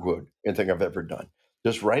more good than anything I've ever done.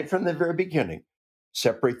 Just right from the very beginning,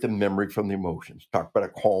 separate the memory from the emotions. Talk about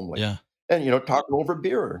it calmly. Yeah. And, talking over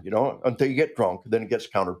beer, until you get drunk, then it gets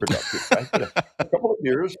counterproductive, right? But a couple of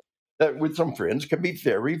beers with some friends can be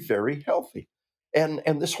very, very healthy.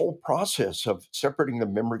 And this whole process of separating the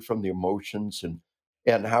memory from the emotions and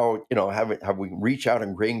how how we reach out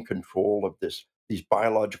and gain control of these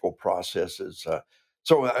biological processes.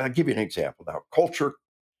 So I'll give you an example now.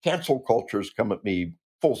 Cancel cultures come at me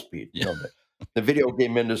full speed. Yeah. The video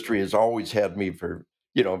game industry has always had me for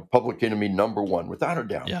public enemy number one, without a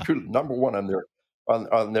doubt, Yeah. truly number one on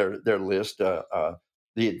their list. The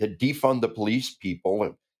defund the police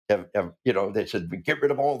people they said, get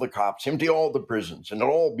rid of all the cops, empty all the prisons, and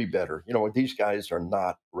it'll all be better. These guys are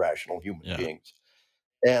not rational human Yeah. beings.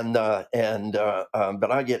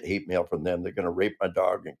 But I get hate mail from them. They're going to rape my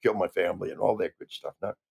dog and kill my family and all that good stuff.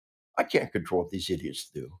 Now, I can't control what these idiots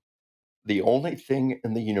do. The only thing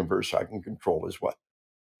in the universe I can control is what?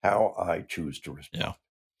 How I choose to Yeah. respond.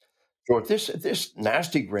 So if this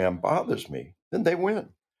nasty gram bothers me, then they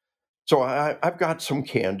win. So I've got some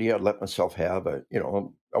candy I let myself have,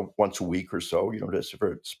 once a week or so, just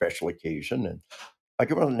for a special occasion. And I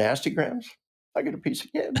get one of the nasty grams, I get a piece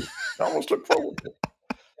of candy. I almost look forward to it.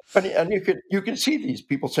 And you can see these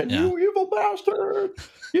people saying, Yeah. "You evil bastard!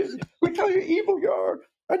 We tell you evil you are,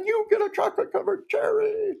 and you get a chocolate covered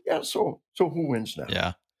cherry." Yeah. So who wins now?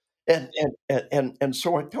 Yeah. And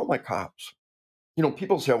so I tell my cops.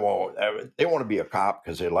 People say, "Well, they want to be a cop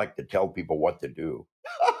because they like to tell people what to do."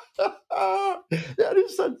 That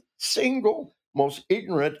is the single most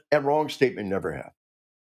ignorant and wrong statement you never have.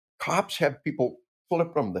 Cops have people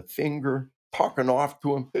flipping them the finger, talking off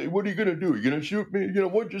to them. Hey, what are you going to do? You going to shoot me?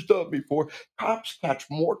 What'd you stop me for? Cops catch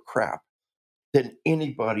more crap than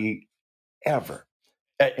anybody ever.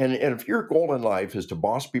 And if your goal in life is to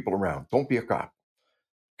boss people around, don't be a cop,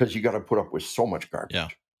 because you got to put up with so much Yeah.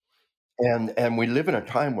 garbage. And we live in a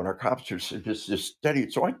time when our cops are just steady.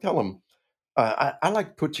 So I tell them, I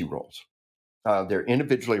like Tootsie Rolls. They're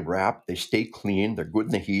individually wrapped. They stay clean. They're good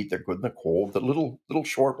in the heat. They're good in the cold. The little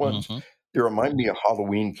short ones, Hmm. they remind me of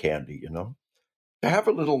Halloween candy. to have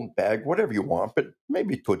a little bag, whatever you want, but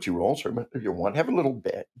maybe Tootsie Rolls or if you want, have a little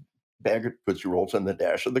bag of Tootsie Rolls in the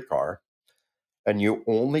dash of the car, and you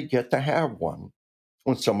only get to have one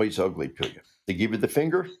when somebody's ugly to you. They give you the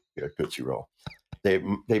finger, you get a Tootsie Roll. They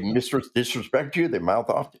disrespect you, they mouth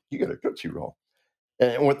off, you get a Tootsie Roll.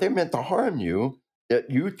 And what they meant to harm you, that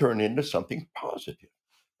you turn into something positive.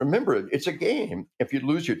 Remember, it's a game. If you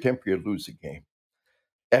lose your temper, you lose the game.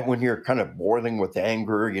 And when you're kind of boiling with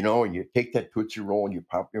anger, and you take that Tootsie Roll and you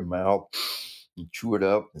pop your mouth, you chew it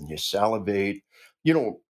up and you salivate, you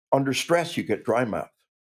know, under stress, you get dry mouth.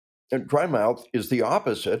 And dry mouth is the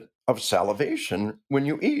opposite of salivation when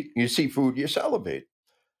you eat. You see food, you salivate.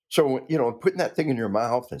 So, putting that thing in your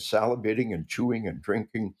mouth and salivating and chewing and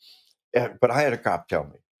drinking. But I had a cop tell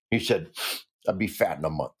me, he said, I'd be fat in a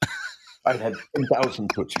month. I'd have 10,000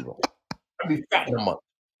 Tootsie Rolls. I'd be fat in a month.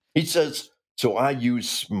 He says, so I use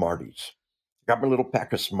Smarties. Got my little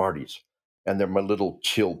pack of Smarties, and they're my little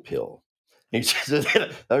chill pill. He says,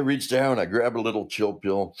 I reach down, I grab a little chill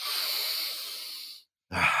pill,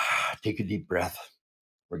 take a deep breath,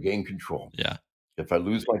 regain control. Yeah. If I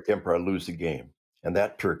lose my temper, I lose the game. And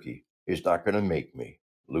that turkey is not going to make me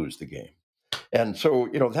lose the game. And so,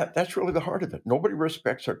 that's really the heart of it. Nobody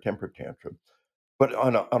respects our temper tantrum. But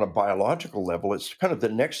on a biological level, it's kind of the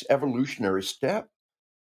next evolutionary step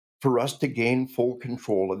for us to gain full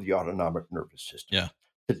control of the autonomic nervous system, Yeah.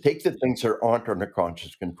 to take the things that aren't under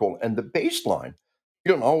conscious control. And the baseline,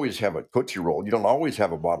 you don't always have a Tootsie Roll, you don't always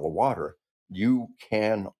have a bottle of water. You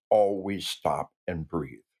can always stop and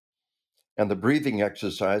breathe. And the breathing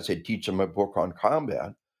exercise they teach in my book on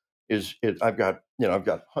combat I've got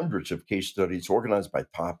hundreds of case studies organized by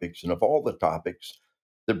topics, and of all the topics,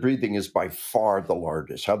 the breathing is by far the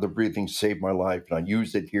largest. How the breathing saved my life, and I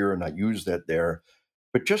used it here and I used that there.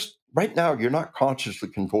 But just right now, you're not consciously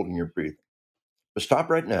controlling your breathing. But stop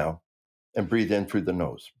right now and breathe in through the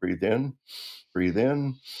nose. Breathe in, breathe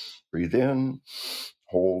in, breathe in,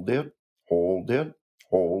 hold it, hold it,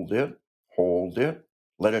 hold it, hold it,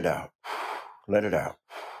 let it out, let it out,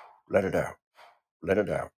 let it out, let it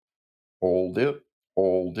out, hold it,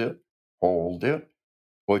 hold it, hold it.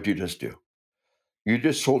 What'd you just do? You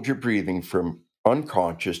just hold your breathing from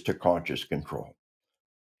unconscious to conscious control.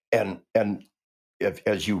 And if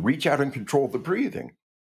as you reach out and control the breathing,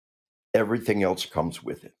 everything else comes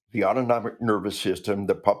with it. The autonomic nervous system,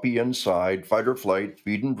 the puppy inside, fight or flight,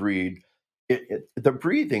 feed and breed. The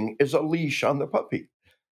breathing is a leash on the puppy.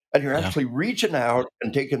 And you're Yeah. actually reaching out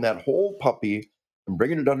and taking that whole puppy and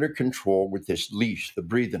bringing it under control with this leash, the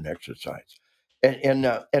breathing exercise.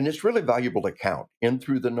 And it's really valuable to count in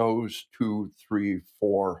through the nose, 2, 3,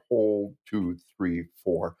 4, hold 2, 3,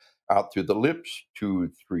 4, out through the lips,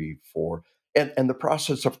 2, 3, 4. And the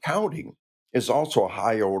process of counting is also a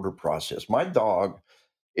high order process. My dog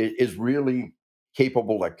is really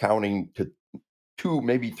capable of counting to two,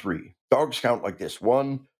 maybe three. Dogs count like this: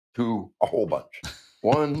 one, two, a whole bunch.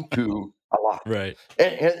 One, two, a lot. Right.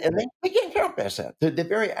 And they can't count past that. The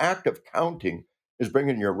very act of counting is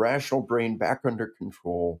bringing your rational brain back under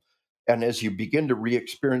control. And as you begin to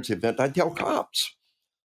re-experience the event, I tell cops,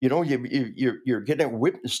 you're getting a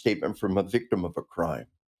witness statement from a victim of a crime.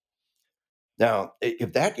 Now,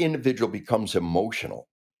 if that individual becomes emotional,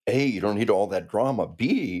 A, you don't need all that drama.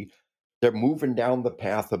 B, they're moving down the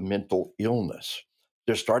path of mental illness.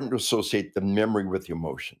 They're starting to associate the memory with the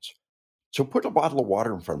emotions. So put a bottle of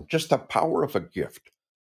water in front of them, just the power of a gift.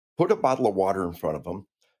 Put a bottle of water in front of them.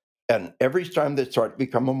 And every time they start to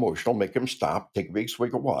become emotional, make them stop, take a big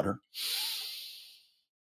swig of water,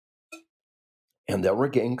 and they'll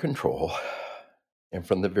regain control. And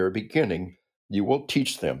from the very beginning, you will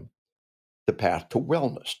teach them the path to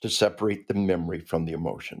wellness, to separate the memory from the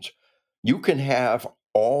emotions. You can have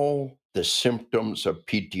all the symptoms of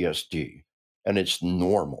PTSD, and it's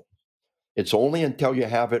normal. It's only until you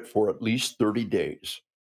have it for at least 30 days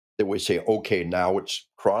that we say, okay, now it's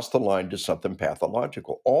crossed the line to something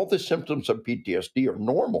pathological. All the symptoms of PTSD are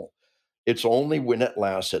normal. It's only when it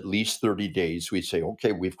lasts at least 30 days we say,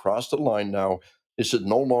 okay, we've crossed the line now. This is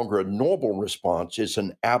no longer a normal response, it's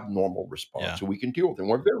an abnormal response. Yeah. So we can deal with it. And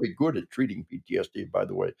we're very good at treating PTSD, by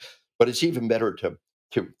the way. But it's even better to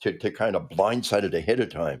kind of blindside it ahead of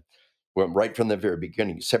time. Well, right from the very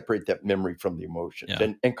beginning, separate that memory from the emotions.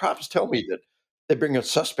 Yeah. And cops tell me that they bring a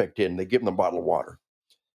suspect in, they give them a bottle of water.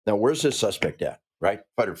 Now, where's this suspect at? Right?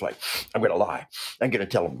 Fight or flight. I'm going to lie. I'm going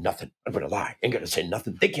to tell them nothing. I'm going to lie. I'm going to say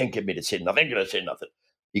nothing. They can't get me to say nothing. I'm going to say nothing.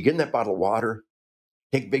 You get in that bottle of water,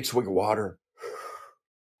 take a big swig of water.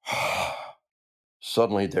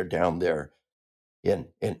 Suddenly they're down there in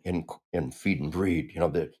feed and breed.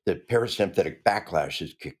 The parasympathetic backlash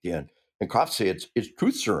is kicked in. And cops say it's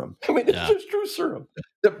truth serum. I mean, it's Yeah. just truth serum.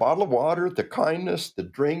 The bottle of water, the kindness, the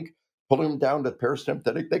drink, pulling them down to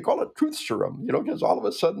parasympathetic, they call it truth serum, because all of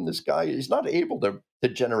a sudden this guy is not able to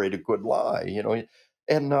generate a good lie,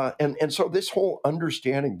 and so this whole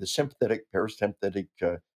understanding the sympathetic, parasympathetic,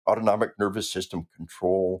 autonomic nervous system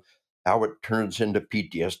control, how it turns into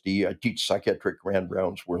PTSD. I teach psychiatric grand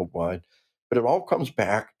rounds worldwide, but it all comes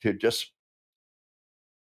back to just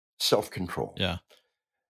self control Yeah.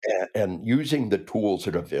 and using the tools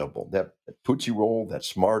that are available. That Tootsie Roll, that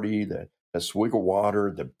Smartie, that Swiggle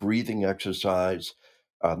Water, the breathing exercise.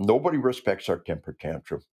 Nobody respects our temper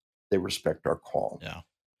tantrum. They respect our calm. Yeah.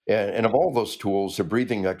 And of all those tools, the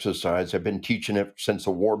breathing exercise, I've been teaching it since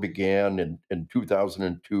the war began in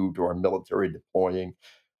 2002 to our military deploying.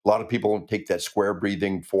 A lot of people take that square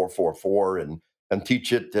breathing 4-4-4 and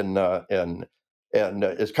teach it, and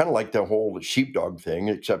it's kind of like the whole sheepdog thing,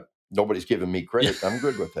 except nobody's giving me Yeah. credit. I'm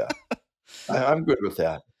good with that. I'm good with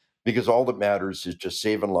that because all that matters is just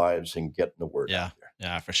saving lives and getting the word out Yeah, there.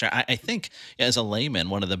 yeah, for sure. I think as a layman,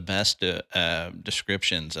 one of the best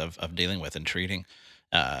descriptions of dealing with and treating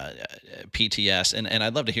PTS, and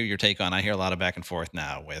I'd love to hear your take on. I hear a lot of back and forth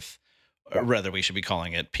now with Yeah. whether we should be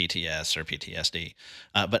calling it PTS or PTSD,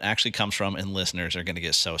 but actually comes from, and listeners are going to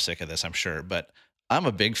get so sick of this, I'm sure. But I'm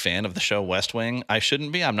a big fan of the show West Wing. I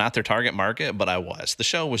shouldn't be. I'm not their target market, but I was. The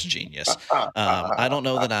show was genius. I don't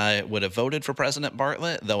know that I would have voted for President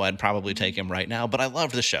Bartlett, though I'd probably take him right now. But I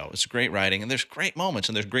loved the show. It's great writing, and there's great moments,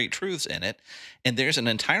 and there's great truths in it. And there's an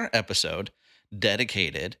entire episode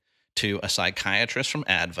dedicated to a psychiatrist from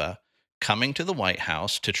ADVA coming to the White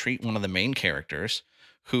House to treat one of the main characters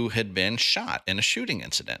who had been shot in a shooting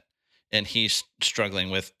incident. And he's struggling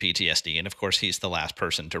with PTSD. And of course, he's the last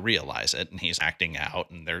person to realize it. And he's acting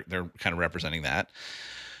out, and they're kind of representing that.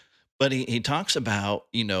 But he talks about,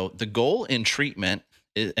 the goal in treatment,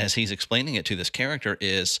 as he's explaining it to this character,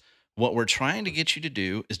 is what we're trying to get you to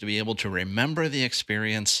do is to be able to remember the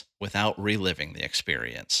experience without reliving the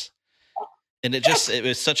experience. And Yes. it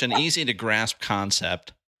was such an easy to grasp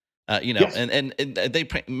concept, Yes. and they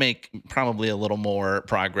make probably a little more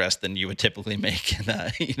progress than you would typically make in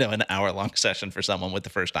a, an hour long session for someone with the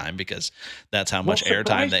first time, because that's how Well, much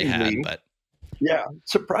airtime they had. surprisingly, But yeah,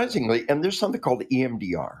 surprisingly, and there's something called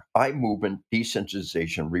EMDR, eye movement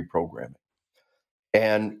desensitization reprogramming.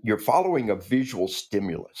 And you're following a visual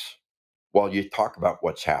stimulus while you talk about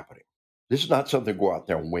what's happening. This is not something to go out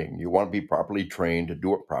there and wing. You want to be properly trained to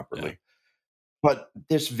do it yeah, properly. But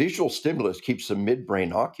this visual stimulus keeps the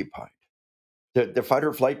midbrain occupied. The fight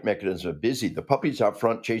or flight mechanism are busy. The puppy's out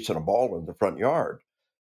front chasing a ball in the front yard.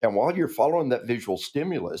 And while you're following that visual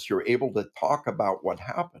stimulus, you're able to talk about what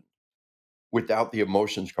happened without the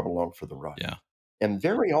emotions coming along for the ride. yeah, And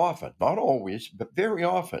very often, not always, but very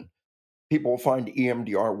often, people find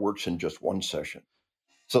EMDR works in just one session.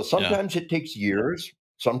 So yeah. sometimes it takes years,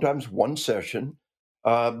 sometimes one session,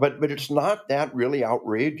 but it's not that really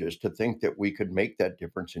outrageous to think that we could make that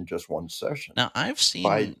difference in just one session Now by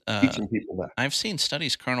teaching people that. I've seen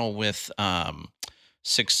studies, Colonel, with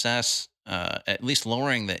success, at least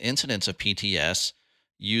lowering the incidence of PTS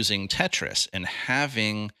using Tetris and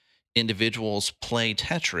having individuals play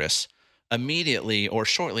Tetris immediately or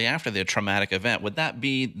shortly after the traumatic event. Would that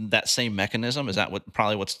be that same mechanism? Is that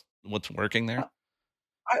what's working there?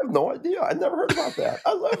 I have no idea. I never heard about that.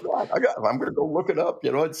 I love that. I'm going to go look it up,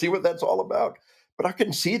 and see what that's all about. But I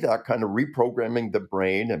can see that kind of reprogramming the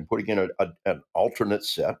brain and putting in an alternate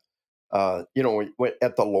set. At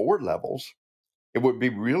the lower levels, it would be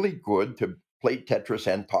really good to play Tetris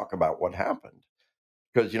and talk about what happened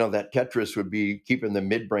because that Tetris would be keeping the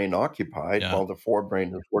midbrain occupied Yeah, while the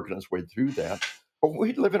forebrain is working its way through that. But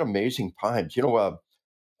we live in amazing times.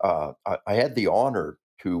 I had the honor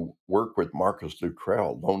to work with Marcus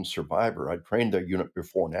Luttrell, lone survivor. I trained their unit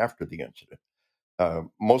before and after the incident.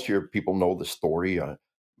 Most of your people know the story.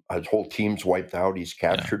 His whole team's wiped out. He's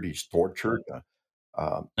yeah. captured. He's tortured.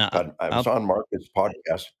 Now But I was I'll on Marcus'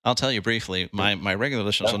 podcast. I'll tell you briefly. My regular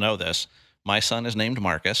listeners Yeah. will know this. My son is named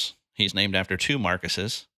Marcus. He's named after two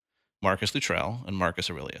Marcuses, Marcus Luttrell and Marcus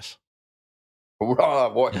Aurelius. Wow,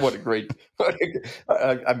 boy, Yeah. what a great!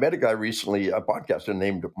 I met a guy recently, a podcaster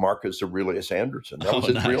named Marcus Aurelius Anderson. That was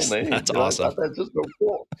Oh, his real nice. name. That's I awesome. thought that's just so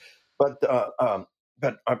cool. But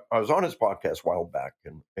I was on his podcast a while back,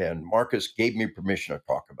 and Marcus gave me permission to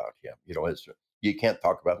talk about him. As you can't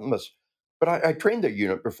talk about him unless. But I trained the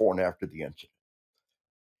unit before and after the incident,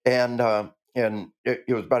 and it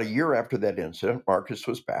was about a year after that incident. Marcus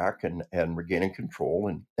was back and regaining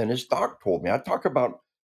control, and his doc told me I talk about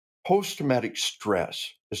post traumatic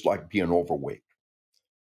stress is like being overweight.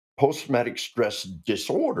 Post traumatic stress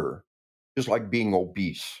disorder is like being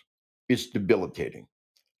obese is debilitating.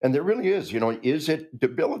 And there really is, is it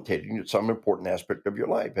debilitating in some important aspect of your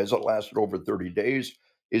life? Has it lasted over 30 days?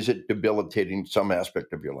 Is it debilitating some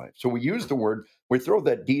aspect of your life? So we use the word, we throw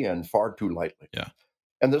that D in far too lightly. Yeah.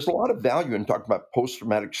 And there's a lot of value in talking about post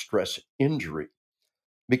traumatic stress injury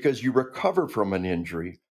because you recover from an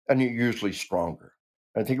injury and you're usually stronger.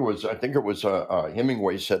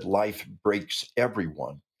 Hemingway said, "Life breaks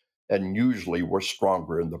everyone, and usually we're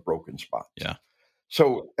stronger in the broken spots." Yeah.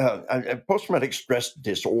 So, post traumatic stress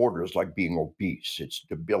disorder is like being obese; it's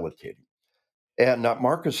debilitating. And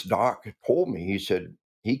Marcus Doc told me, he said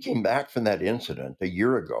he came back from that incident a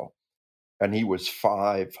year ago, and he was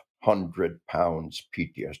 500 pounds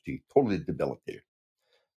PTSD, totally debilitated.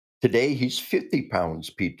 Today, he's 50 pounds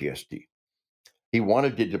PTSD. He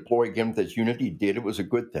wanted to deploy again with his unit. He did. It was a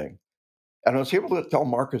good thing. And I was able to tell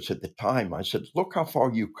Marcus at the time, I said, "Look how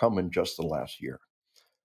far you've come in just the last year.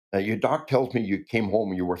 Now, your doc tells me you came home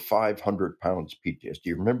and you were 500 pounds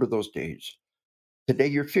PTSD. Remember those days? Today,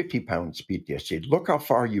 you're 50 pounds PTSD. Look how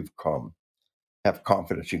far you've come. Have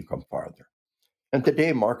confidence you can come farther." And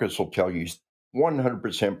today, Marcus will tell you he's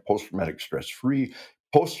 100% post traumatic stress free.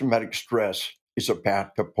 Post traumatic stress is a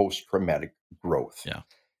path to post traumatic growth. Yeah.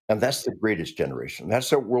 And that's the greatest generation. That's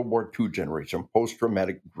the World War II generation, post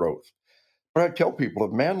traumatic growth. But I tell people,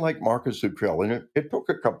 a man like Marcus Luttrell, and it took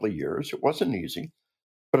a couple of years, it wasn't easy,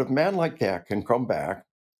 but a man like that can come back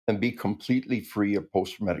and be completely free of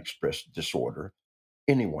post traumatic stress disorder.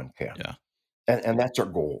 Anyone can. Yeah. And that's our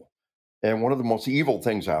goal. And one of the most evil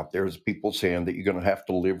things out there is people saying that you're going to have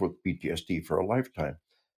to live with PTSD for a lifetime.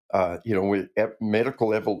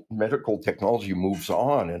 Medical technology moves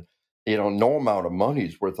on, and no amount of money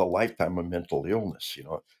is worth a lifetime of mental illness.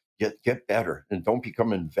 Get better and don't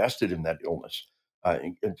become invested in that illness,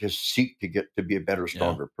 and just seek to get to be a better, Yeah.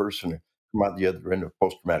 stronger person and come out the other end of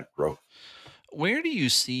post traumatic growth. Where do you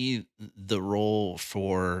see the role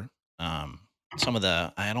for some of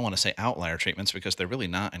the, I don't want to say outlier treatments because they're really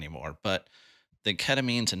not anymore, but the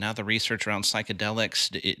ketamines and now the research around psychedelics,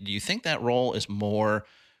 do you think that role is more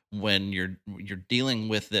when you're dealing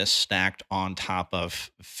with this stacked on top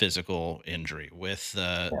of physical injury with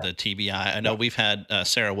Yeah, the TBI? I know yeah, we've had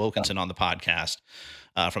Sarah yeah, Wilkinson on the podcast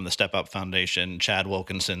from the Step Up Foundation, Chad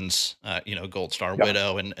Wilkinson's Gold Star yeah,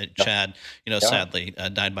 widow, and yeah, Chad yeah. sadly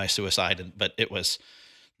died by suicide, but it was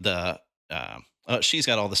the she's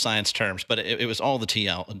got all the science terms, but it was all the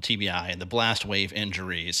TBI and the blast wave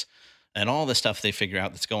injuries and all the stuff they figure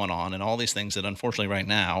out that's going on and all these things that unfortunately right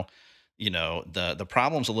now, the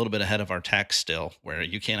problem's a little bit ahead of our tech still, where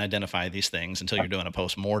you can't identify these things until you're doing a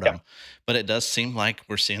post Yeah, mortem. But it does seem like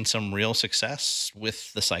we're seeing some real success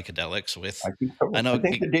with the psychedelics. With I think I so. I know,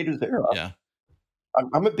 think the data's there. yeah,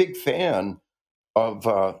 I'm a big fan of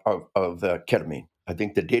ketamine. I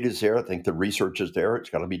think the data is there. I think the research is there. It's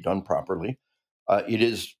got to be done properly. It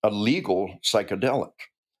is a legal psychedelic.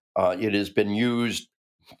 It has been used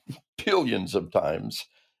billions of times.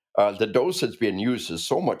 The dose that's being used is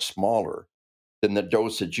so much smaller than the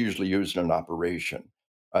dose that's usually used in an operation.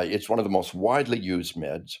 It's one of the most widely used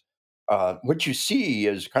meds. What you see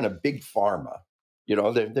is kind of big pharma.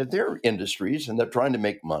 They're industries and they're trying to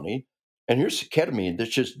make money. And here's ketamine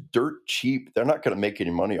that's just dirt cheap. They're not going to make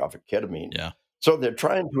any money off of ketamine. yeah, So they're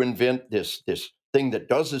trying to invent this thing that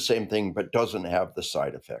does the same thing but doesn't have the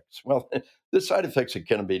side effects. Well, the side effects of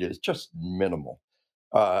ketamine is just minimal.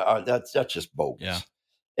 That's just yeah,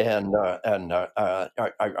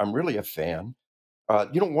 bogus. I'm really a fan.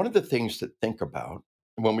 One of the things to think about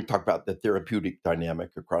when we talk about the therapeutic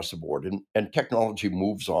dynamic across the board, and technology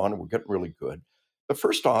moves on, and we're getting really good. The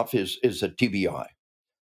first off is a TBI.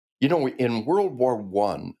 In World War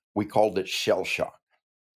One, we called it shell shock,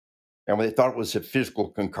 and they thought it was a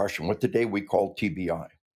physical concussion. What today we call TBI.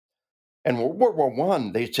 And World War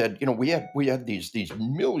One, they said, we had these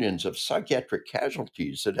millions of psychiatric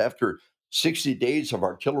casualties that after 60 days of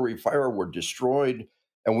artillery fire were destroyed,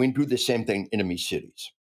 and we do the same thing in enemy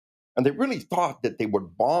cities. And they really thought that they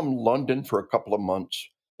would bomb London for a couple of months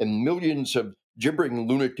and millions of gibbering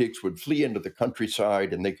lunatics would flee into the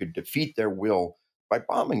countryside and they could defeat their will by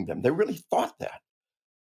bombing them. They really thought that.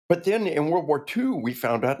 But then in World War II, we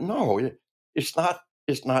found out no, it's not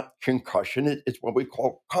concussion. It's what we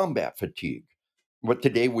call combat fatigue, what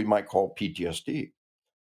today we might call PTSD.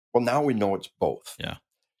 Well, now we know it's both. yeah,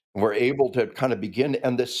 We're able to kind of begin,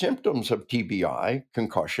 and the symptoms of TBI,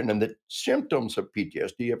 concussion, and the symptoms of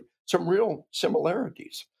PTSD have some real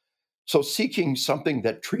similarities. So, seeking something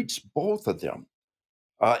that treats both of them,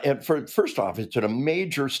 and first off, it's a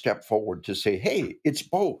major step forward to say, hey, it's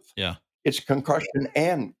both. yeah, It's concussion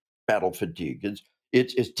and battle fatigue.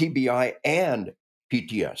 It's TBI and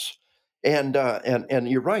PTS. And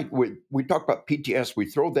you're right. We talk about PTS. We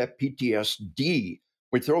throw that PTSD.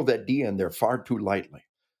 We throw that D in there far too lightly.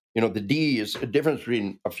 The D is a difference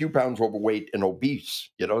between a few pounds overweight and obese.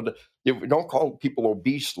 If we don't call people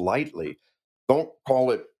obese lightly, don't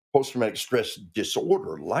call it post traumatic stress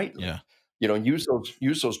disorder lightly. Yeah. Use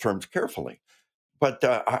those terms carefully. But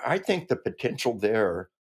I think the potential there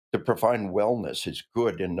to provide wellness is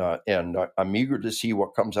good, and I'm eager to see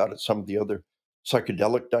what comes out of some of the other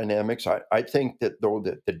psychedelic dynamics. I think that though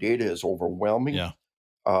that the data is overwhelming. Yeah.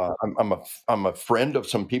 I'm a friend of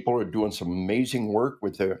some people who are doing some amazing work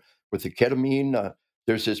with the ketamine.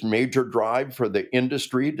 There's this major drive for the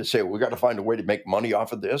industry to say we got to find a way to make money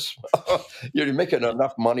off of this. You're making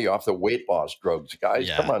enough money off the weight loss drugs, guys.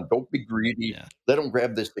 Come Yeah. on, don't be greedy. Yeah. Let them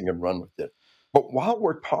grab this thing and run with it. But while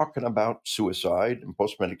we're talking about suicide and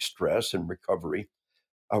post-traumatic stress and recovery,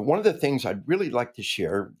 one of the things I'd really like to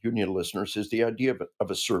share, you and your listeners, is the idea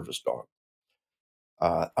of a service dog.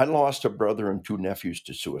 I lost a brother and two nephews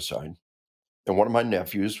to suicide, and one of my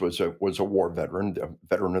nephews was a war veteran, a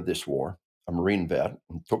veteran of this war, a Marine vet,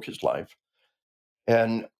 and took his life.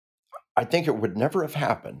 And I think it would never have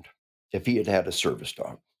happened if he had had a service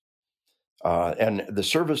dog. And the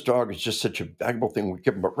service dog is just such a valuable thing we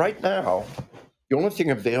give him. But right now, the only thing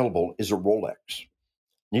available is a Rolex.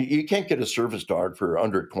 You can't get a service dog for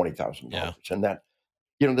under Yeah. $20,000,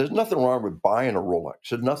 and there's nothing wrong with buying a Rolex.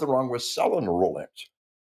 There's nothing wrong with selling a Rolex.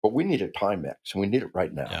 But we need a Timex, and we need it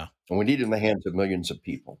right now, Yeah. and we need it in the hands of millions of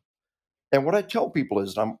people. And what I tell people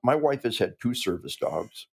is, my wife has had two service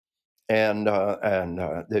dogs, and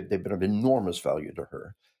they've been of enormous value to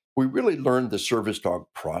her. We really learned the service dog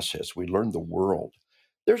process. We learned the world.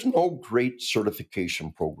 There's no great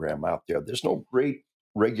certification program out there. There's no great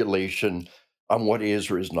regulation on what is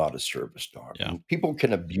or is not a service dog, Yeah. and people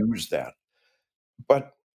can abuse that.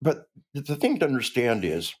 But the thing to understand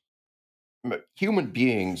is human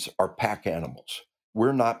beings are pack animals.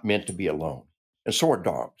 We're not meant to be alone, and so are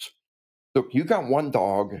dogs. Look, you got one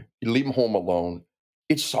dog, you leave him home alone.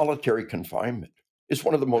 It's solitary confinement. It's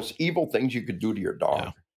one of the most evil things you could do to your Yeah.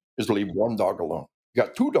 dog is leave one dog alone. You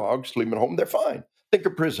got two dogs, leave them at home, they're fine. Think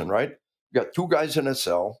of prison, right? You got two guys in a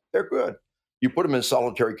cell, they're good. You put them in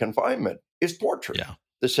solitary confinement, it's torture. Yeah.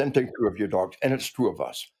 The same thing true of your dogs, and it's true of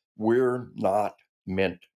us. We're not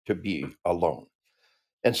meant to be alone.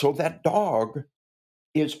 And so that dog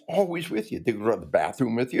is always with you. They go to the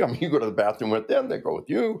bathroom with you. I mean, you go to the bathroom with them, they go with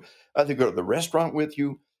you. They go to the restaurant with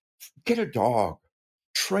you. Get a dog,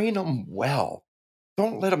 train them well.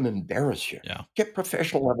 Don't let them embarrass you. Yeah. Get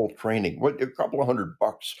professional level training. What a couple of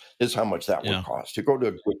 $100 is how much that would Yeah. cost to go to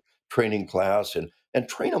a good training class and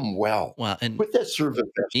train them well. Well, and Put that service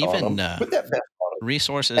vest on even them. Put that vest on them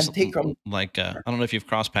resources and take them. like I don't know if you've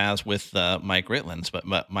crossed paths with Mike Ritland's, but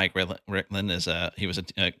Mike Ritland is he was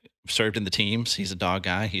served in the teams. He's a dog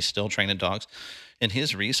guy. He's still training dogs, and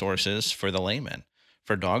his resources for the layman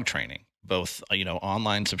for dog training, both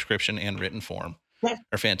online subscription and written form, That's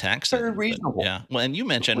are fantastic. very But reasonable. yeah, well, and you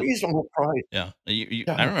mentioned Reasonable price. yeah, I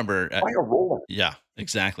Yeah. remember Buy a Rolex. yeah,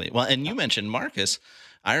 exactly. Well, and you mentioned Marcus.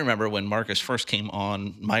 I remember when Marcus first came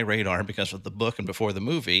on my radar because of the book and before the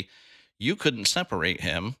movie, you couldn't separate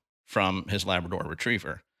him from his Labrador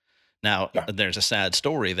Retriever. Now, Yeah. there's a sad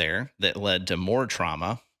story there that led to more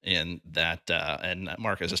trauma in that, and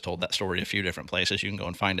Marcus has told that story a few different places. You can go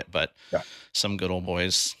and find it, but Yeah. some good old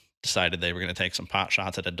boys decided they were going to take some pot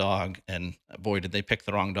shots at a dog, and boy, did they pick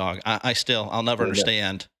the wrong dog. I'll never Amen.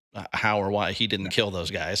 understand how or why he didn't kill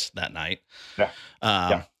those guys that night. Yeah.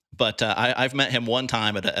 Um, Yeah. but I've met him one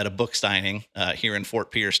time at a book signing here in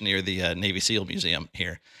Fort Pierce near the Navy SEAL Museum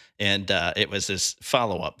here. And it was this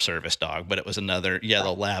follow up service dog, but it was another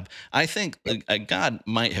yellow lab. I think God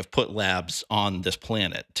might have put labs on this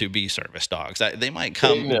planet to be service dogs. They might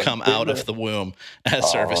Amen. come out Amen. of the womb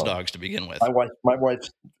as service Uh, dogs to begin with. my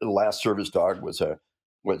wife's last service dog was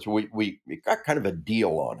we got kind of a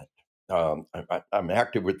deal on it. I'm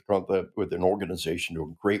active with an organization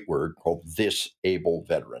doing great work called This Able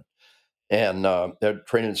Veteran, and they're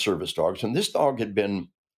training service dogs. And this dog had been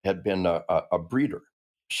a breeder.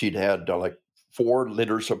 She'd had like four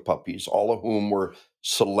litters of puppies, all of whom were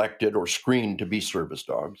selected or screened to be service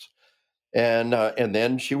dogs. And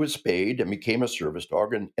then she was spayed and became a service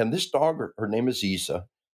dog. And this dog, her name is Isa,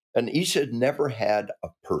 and Isa had never had a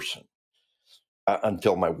person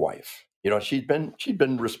until my wife. She'd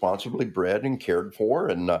been responsibly bred and cared for,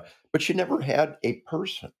 but she never had a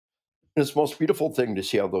person. And it's the most beautiful thing to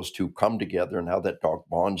see how those two come together and how that dog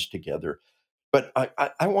bonds together. But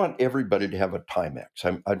I want everybody to have a Timex.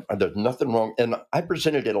 There's nothing wrong. And I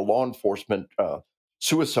presented at a law enforcement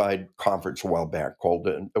suicide conference a while back called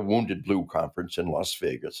the Wounded Blue Conference in Las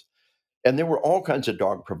Vegas. And there were all kinds of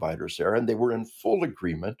dog providers there, and they were in full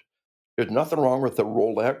agreement. There's nothing wrong with the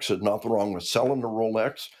Rolex. There's nothing wrong with selling the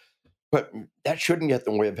Rolex, but that shouldn't get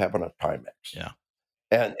in the way of having a Timex. Yeah.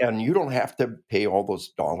 And you don't have to pay all those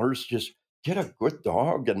dollars. Just get a good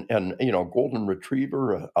dog and golden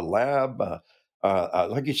retriever, a lab.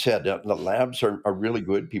 Like you said, the labs are really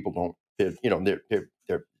good. People don't,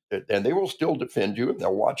 and they will still defend you. And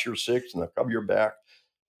they'll watch your six and they'll cover your back.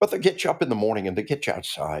 But they get you up in the morning and they get you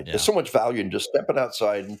outside. There's Yeah. so much value in just stepping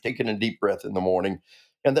outside and taking a deep breath in the morning,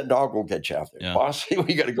 and that dog will get you out there. Yeah. Boss,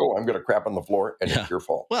 we got to go. I'm going to crap on the floor, and Yeah. it's your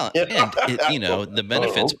fault. Well, Yeah. and the Oh,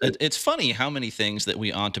 benefits, okay. it's funny how many things that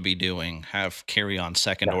we ought to be doing have carry on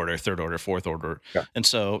second Yeah. order, third order, fourth order. Yeah. And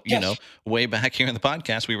so, Yes. way back here in the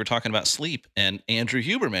podcast, we were talking about sleep, and Andrew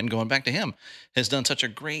Huberman, going back to him, has done such a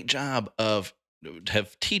great job of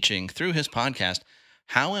teaching through his podcast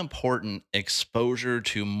how important exposure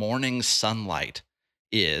to morning sunlight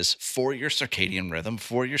is for your circadian rhythm,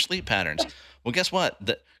 for your sleep patterns. Well, guess what?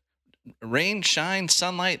 Rain, shine,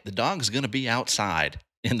 sunlight, the dog's going to be outside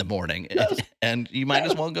in the morning, Yes. and you might as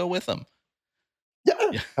Yes. well go with them. Yeah,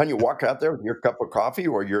 Yeah, and you walk out there with your cup of coffee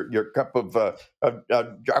or your cup of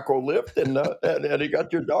Jocko Lift, and you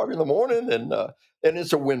got your dog in the morning, and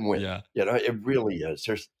it's a win-win. yeah, It really is.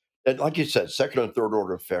 There's and like you said, second and third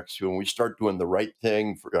order effects. When we start doing the right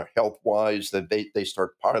thing for health wise, that they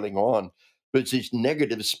start piling on. But it's these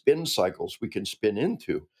negative spin cycles we can spin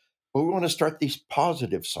into. But we want to start these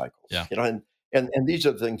positive cycles. yeah, And these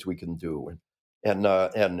are the things we can do. And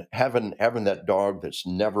having that dog that's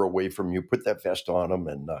never away from you, put that vest on them,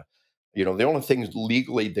 and the only things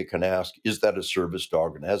legally they can ask is that a service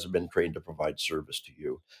dog and hasn't been trained to provide service to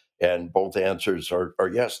you. And both answers are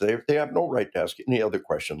yes. They have no right to ask any other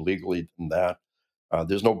question legally than that.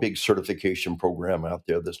 There's no big certification program out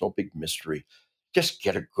there. There's no big mystery. Just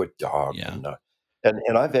get a good dog, yeah,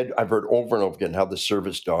 and I've heard over and over again how the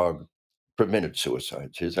service dog prevented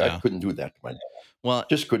suicides. I yeah. couldn't do that to my dog. Well,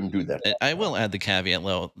 Just couldn't do that to I my dog. will add the caveat,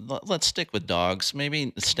 though. Let's stick with dogs.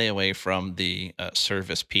 Maybe stay away from the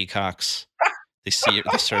service peacocks, the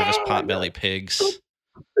service Yeah. potbelly pigs.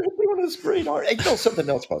 They're doing this great art. And something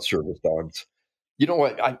else about service dogs. You know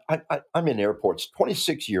what? I'm in airports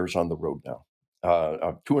 26 years on the road now,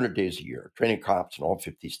 200 days a year, training cops in all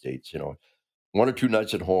 50 states. 1 or 2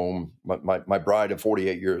 nights at home. My bride of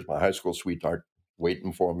 48 years, my high school sweetheart,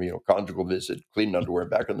 waiting for me. Conjugal visit, clean underwear,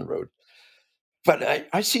 back on the road. But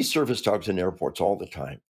I see service dogs in airports all the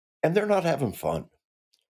time, and they're not having fun.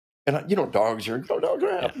 And dogs are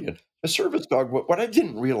Yeah, happy. And a service dog. What I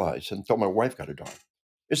didn't realize until my wife got a dog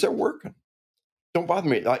is they're working. Don't bother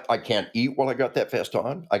me. I can't eat while I got that vest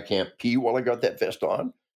on. I can't pee while I got that vest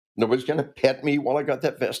on. Nobody's gonna pet me while I got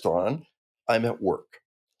that vest on. I'm at work.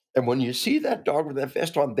 And when you see that dog with that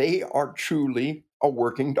vest on, they are truly a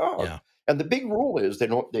working dog. yeah, And the big rule is they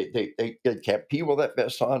can't pee while that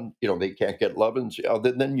vest's on. They can't get lovin's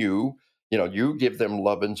other than you. You give them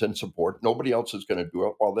lovin's and support. Nobody else is going to do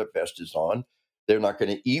it while that vest is on. They're not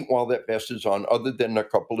going to eat while that vest is on, other than a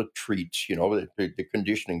couple of treats, the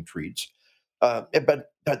conditioning treats. But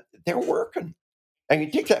they're working. And you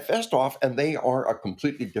take that vest off, and they are a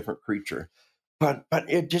completely different creature. But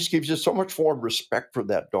it just gives you so much more respect for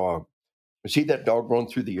that dog. You see that dog run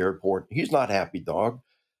through the airport. He's not a happy dog.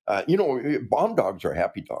 Bomb dogs are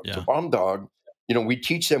happy dogs. A yeah, bomb dog, we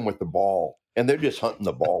teach them with the ball, and they're just hunting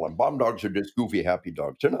the ball. And bomb dogs are just goofy, happy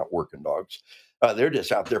dogs. They're not working dogs. They're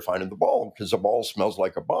just out there finding the ball because the ball smells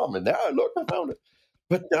like a bomb. And look, I found it.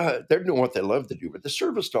 But they're doing what they love to do. But the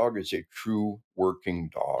service dog is a true working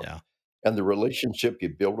dog. yeah, And the relationship you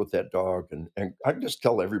build with that dog, and I just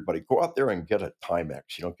tell everybody, go out there and get a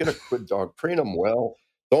Timex. Get a good dog, train them well,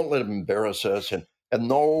 don't let them embarrass us. And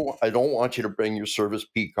no, I don't want you to bring your service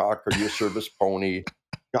peacock or your service pony.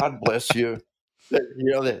 God bless you.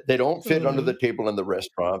 They don't fit under uh, the table in the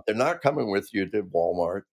restaurant. They're not coming with you to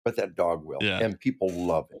Walmart, but that dog will, yeah. and people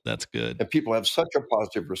love it. That's good. And people have such a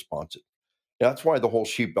positive response. That's why the whole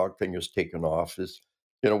sheepdog thing has taken off.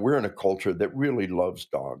 We're in a culture that really loves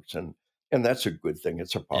dogs, and that's a good thing.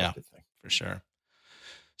 It's a Yeah, positive thing. for sure.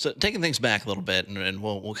 So taking things back a little bit, and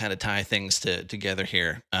we'll kind of tie things together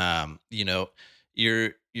here.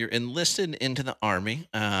 You're enlisted into the army.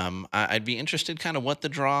 I'd be interested, kind of, what the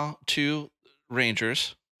draw to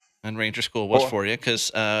Rangers and Ranger School was Oh, for you,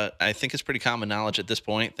 because I think it's pretty common knowledge at this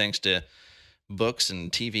point, thanks to books and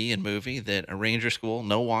TV and movie, that a Ranger School,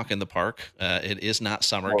 no walk in the park. It is not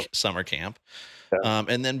well, summer camp. yeah,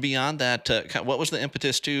 And then beyond that, what was the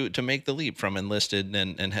impetus to make the leap from enlisted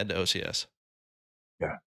and head to OCS?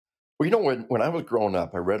 yeah. Well, when I was growing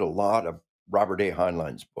up, I read a lot of Robert A.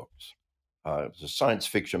 Heinlein's books. I was a science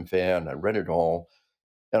fiction fan. I read it all.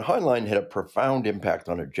 And Heinlein had a profound impact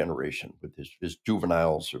on a generation with his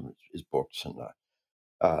juveniles and his books.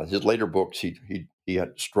 And his later books, he had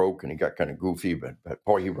a stroke and he got kind of goofy, but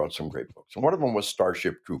boy, he wrote some great books. And one of them was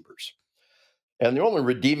Starship Troopers. And the only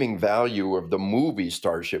redeeming value of the movie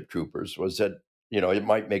Starship Troopers was that, it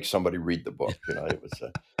might make somebody read the book. It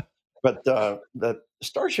was, but the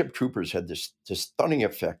Starship Troopers had this stunning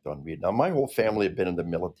effect on me. Now, my whole family had been in the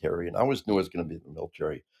military, and I always knew I was going to be in the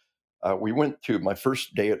military. We went to my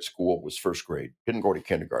first day at school was first grade. Didn't go to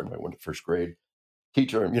kindergarten. I went to first grade.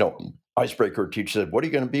 Teacher, icebreaker teacher said, "What are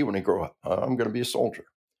you going to be when you grow up?" "I'm going to be a soldier."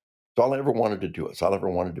 It's all I ever wanted to do. It's all I ever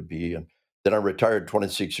wanted to be. And then I retired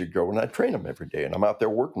 26 years ago, and I train them every day, and I'm out there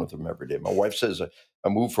working with them every day. My wife says I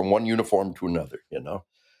moved from one uniform to another.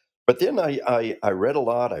 But then I read a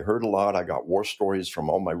lot. I heard a lot. I got war stories from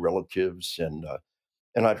all my relatives, and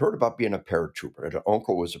I'd heard about being a paratrooper. I had an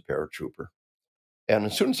uncle who was a paratrooper. And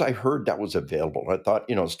as soon as I heard that was available, I thought,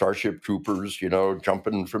 Starship Troopers,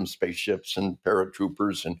 jumping from spaceships and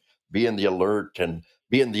paratroopers and being the alert and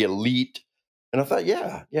being the elite. And I thought,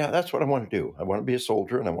 yeah, yeah, that's what I want to do. I want to be a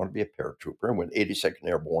soldier and I want to be a paratrooper. I went 82nd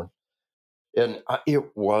Airborne. And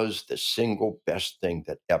it was the single best thing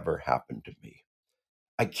that ever happened to me.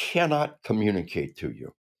 I cannot communicate to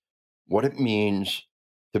you what it means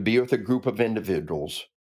to be with a group of individuals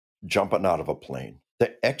jumping out of a plane.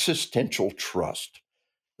 The existential trust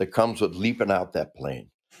that comes with leaping out that plane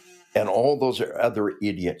and all those other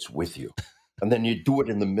idiots with you. And then you do it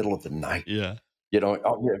in the middle of the night. Yeah. People,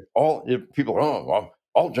 oh, well,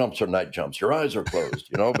 all jumps are night jumps. Your eyes are closed,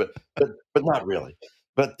 but not really.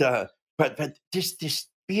 But this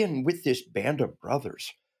being with this band of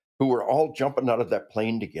brothers who were all jumping out of that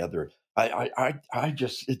plane together. I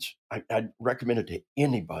just I recommend it to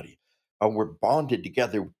anybody. We're bonded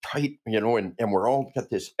together tight, and we're all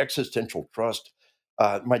got this existential trust.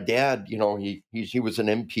 My dad, he was an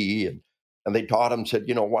MP, and they taught him, said,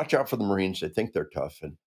 watch out for the Marines. They think they're tough,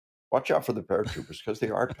 and watch out for the paratroopers because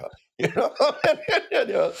they are tough. You know, You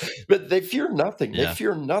know? But they fear nothing. They Yeah.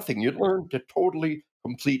 fear nothing. You learn to totally,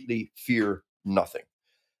 completely fear nothing,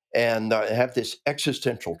 and have this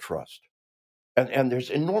existential trust. And there's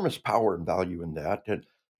enormous power and value in that.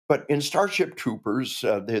 But in Starship Troopers,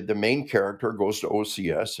 the main character goes to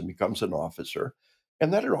OCS and becomes an officer,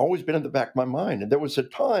 and that had always been in the back of my mind. And there was a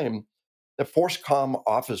time the Force Com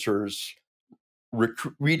officers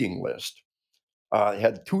reading list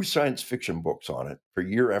had two science fiction books on it for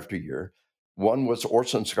year after year. One was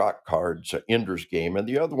Orson Scott Card's Ender's Game, and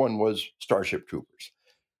the other one was Starship Troopers.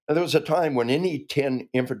 And there was a time when any 10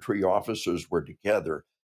 infantry officers were together,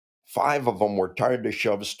 five of them were tired to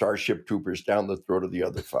shove Starship Troopers down the throat of the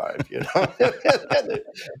other five.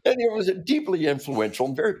 And it was a deeply influential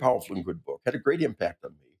and very powerful and good book. Had a great impact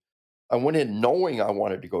on me. I went in knowing I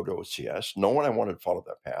wanted to go to OCS, knowing I wanted to follow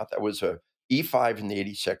that path. I was a E5 in the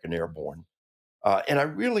 82nd Airborne, and I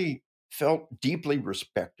really felt deeply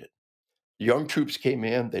respected. The young troops came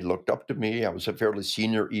in; they looked up to me. I was a fairly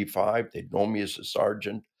senior E5. They'd known me as a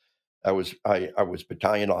sergeant. I was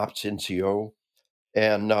battalion ops NCO,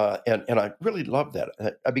 and I really loved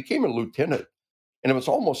that. I became a lieutenant, and it was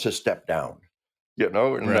almost a step down,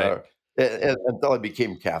 and Right. until I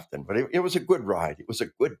became captain. But it was a good ride. It was a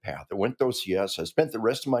good path. I went to OCS. I spent the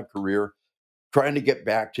rest of my career trying to get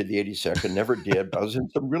back to the 82nd, never did. I was in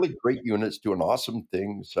some really great units doing awesome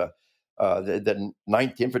things. The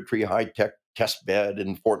 9th Infantry High Tech Test Bed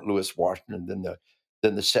in Fort Lewis, Washington,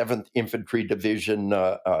 then the 7th Infantry Division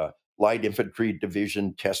Light Infantry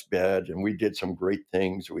Division Test Bed, and we did some great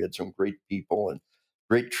things. We had some great people and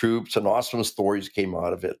great troops, and awesome stories came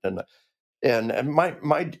out of it. And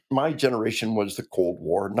my generation was the Cold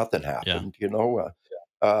War. Nothing Yeah. happened.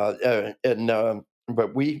 And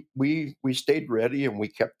but we stayed ready and we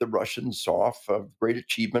kept the Russians off. Great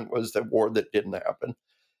achievement was the war that didn't happen,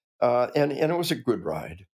 and it was a good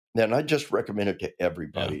ride. And I just recommend it to Yeah.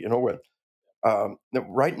 everybody. You know what?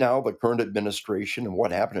 Right now, the current administration and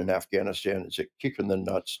what happened in Afghanistan is a kick in the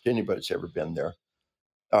nuts to anybody that's ever been there.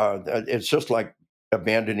 It's just like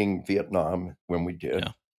abandoning Vietnam when we did.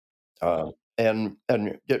 Yeah.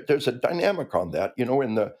 There's a dynamic on that.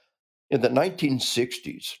 In the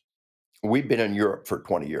 1960s, we've been in Europe for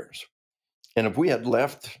 20 years. And if we had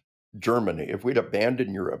left Germany, if we'd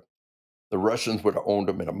abandoned Europe, the Russians would have owned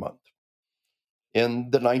them in a month.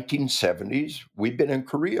 In the 1970s, we've been in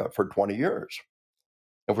Korea for 20 years.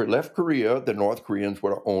 If we left Korea, the North Koreans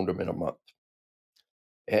would have owned them in a month.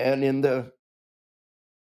 And in the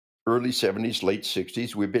early 70s, late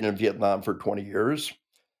 60s, we've been in Vietnam for 20 years.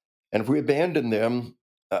 And if we abandoned them,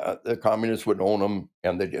 the communists would own them,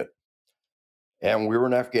 and they did. And we were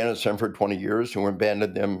in Afghanistan for 20 years, and we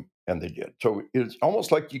abandoned them, and they did. So it's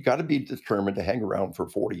almost like you got to be determined to hang around for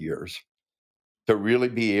 40 years to really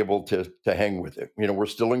be able to hang with it. We're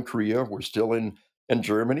still in Korea, we're still in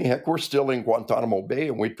Germany, heck, we're still in Guantanamo Bay,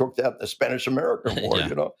 and we took that in the Spanish American War.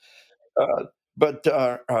 Yeah. Uh,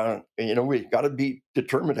 we got to be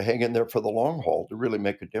determined to hang in there for the long haul to really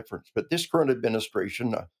make a difference. But this current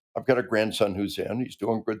administration, I've got a grandson who's in, he's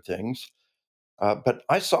doing good things. But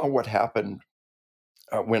I saw what happened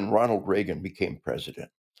when Ronald Reagan became president.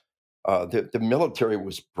 The military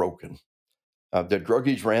was broken. The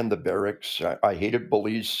druggies ran the barracks. I hated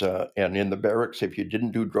bullies. And in the barracks, if you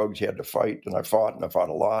didn't do drugs, you had to fight. And I fought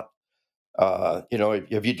a lot.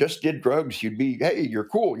 If you just did drugs, you'd be, hey, you're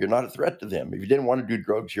cool. You're not a threat to them. If you didn't want to do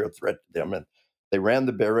drugs, you're a threat to them. And they ran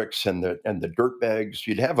the barracks and the dirt bags.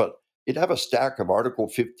 You'd have a stack of Article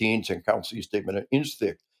 15s and Council Statement inch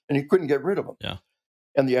thick, and you couldn't get rid of them. Yeah.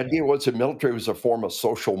 And the idea was the military was a form of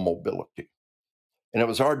social mobility. And it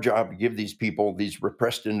was our job to give these people, these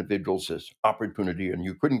repressed individuals, this opportunity, and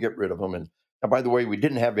you couldn't get rid of them. And by the way, we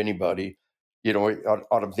didn't have anybody, out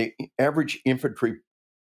of the average infantry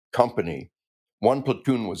company, one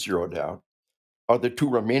platoon was zeroed out. The two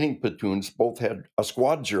remaining platoons both had a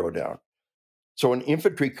squad zeroed out. So an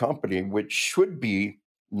infantry company, which should be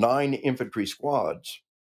 9 infantry squads,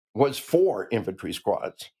 was 4 infantry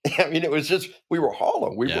squads. I mean, it was just, we were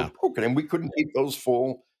hollow, we were Yeah. broken, and we couldn't keep those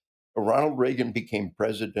full. Ronald Reagan became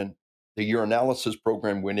president. The urinalysis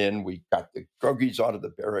program went in. We got the druggies out of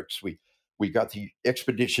the barracks. We got the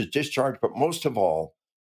expeditious discharge. But most of all,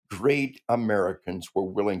 great Americans were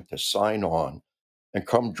willing to sign on and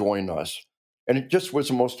come join us. And it just was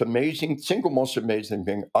the most amazing, single most amazing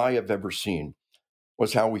thing I have ever seen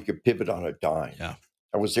was how we could pivot on a dime. Yeah.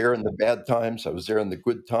 I was there in the bad times. I was there in the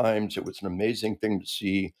good times. It was an amazing thing to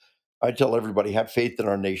see. I tell everybody, have faith in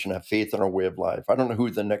our nation, have faith in our way of life. I don't know who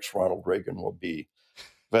the next Ronald Reagan will be,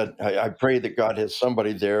 but I pray that God has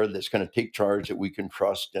somebody there that's going to take charge that we can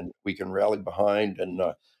trust and we can rally behind and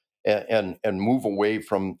move away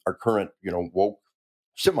from our current, woke,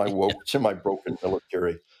 semi Yeah. woke, semi broken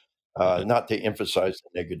military. Right. Not to emphasize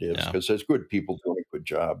the negatives Yeah. because there's good people doing a good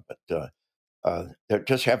job, but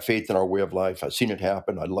just have faith in our way of life. I've seen it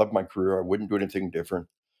happen. I love my career. I wouldn't do anything different.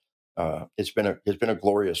 It's been a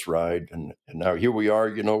glorious ride, and now here we are.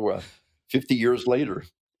 50 years later,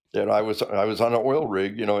 and I was on an oil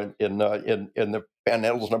rig, in the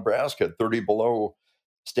Panhandles, Nebraska, 30 below,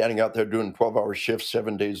 standing out there doing 12-hour shifts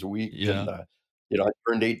 7 days a week, Yeah. and I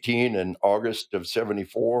turned 18 in August of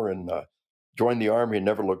 '74 and joined the army and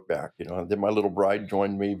never looked back. Then my little bride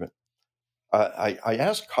joined me, but I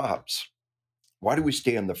asked cops, why do we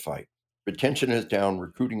stay in the fight? Retention is down,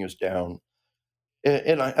 recruiting is down.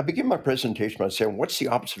 And I begin my presentation by saying, what's the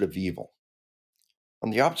opposite of evil?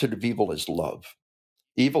 And the opposite of evil is love.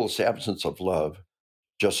 Evil is the absence of love,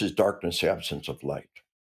 just as darkness the absence of light.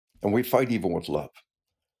 And we fight evil with love.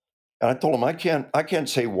 And I told him, I can't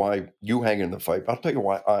say why you hang in the fight, but I'll tell you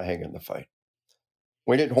why I hang in the fight.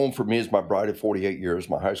 Waiting at home for me is my bride of 48 years,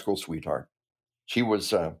 my high school sweetheart. She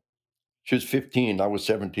was uh, she was 15, I was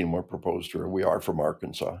 17 when I proposed to her. We are from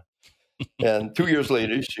Arkansas. And 2 years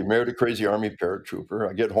later, she married a crazy Army paratrooper.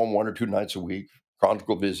 I get home 1 or 2 nights a week,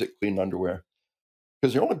 conjugal visit, clean underwear.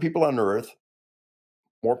 Because the only people on earth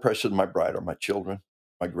more precious than my bride are my children,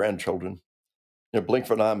 my grandchildren, in a blink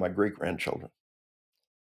of an eye, my great grandchildren.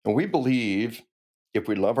 And we believe if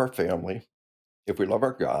we love our family, if we love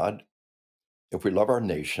our God, if we love our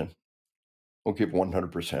nation, we'll give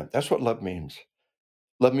 100%. That's what love means.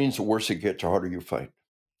 Love means the worse it gets, the harder you fight.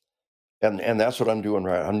 And that's what I'm doing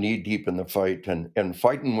right. I'm knee deep in the fight, and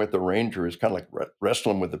fighting with the ranger is kind of like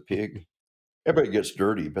wrestling with a pig. Everybody gets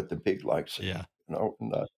dirty, but the pig likes it. Yeah.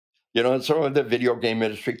 And so the video game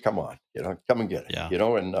industry, come on, come and get it. Yeah.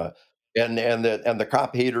 And the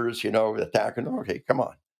cop haters, attacking. Okay, come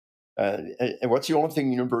on. And what's the only thing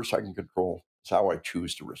in the universe I can control? It's how I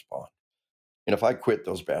choose to respond. And if I quit,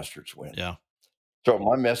 those bastards win. Yeah. So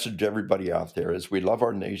my message to everybody out there is: we love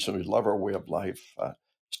our nation, we love our way of life.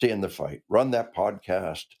 Stay in the fight. Run that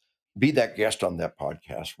podcast. Be that guest on that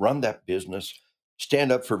podcast. Run that business. Stand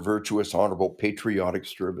up for virtuous, honorable, patriotic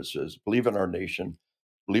services. Believe in our nation.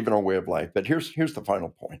 Believe in our way of life. But here's the final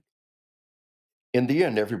point. In the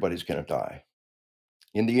end, everybody's going to die.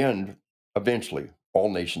 In the end, eventually, all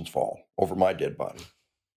nations fall over my dead body.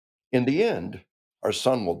 In the end, our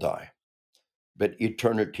sun will die, but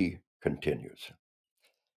eternity continues.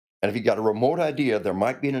 And if you got a remote idea there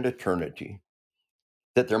might be an eternity,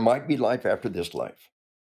 that there might be life after this life,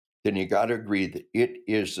 then you got to agree that it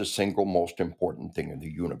is the single most important thing in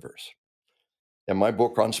the universe. And my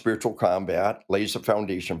book on spiritual combat lays the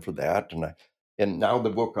foundation for that. and now the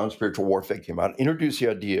book on spiritual warfare came out, introduced the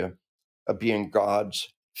idea of being God's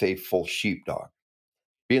faithful sheepdog,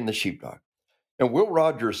 being the sheepdog. And Will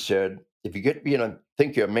Rogers said, if you get being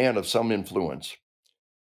think you're a man of some influence,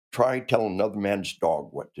 try telling another man's dog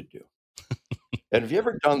what to do. And have you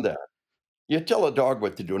ever done that? You tell a dog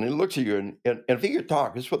what to do, and he looks at you, and if he could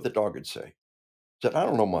talk, this is what the dog would say. He said, I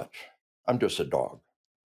don't know much. I'm just a dog.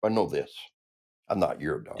 I know this. I'm not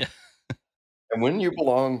your Yeah. dog. And when you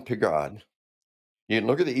belong to God, you can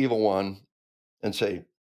look at the evil one and say,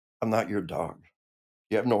 I'm not your dog.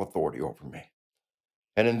 You have no authority over me.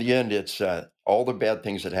 And in the end, it's all the bad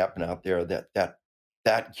things that happen out there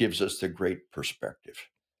that gives us the great perspective,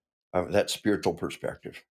 that spiritual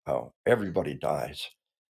perspective. Everybody dies.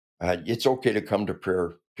 It's okay to come to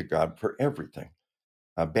prayer to God for everything.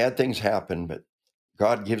 Bad things happen, but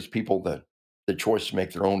God gives people the choice to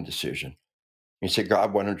make their own decision. He said,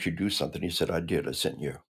 God, why don't you do something? He said, I did. I sent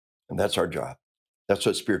you. And that's our job. That's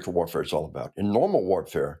what spiritual warfare is all about. In normal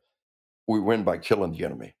warfare, we win by killing the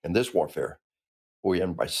enemy. In this warfare, we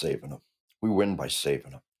win by saving them. We win by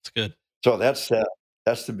saving them. It's good. So that's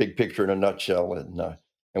the big picture in a nutshell,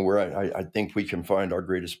 and where I think we can find our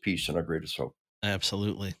greatest peace and our greatest hope.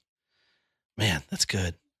 Absolutely. Man, that's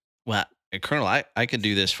good. Well, Colonel, I could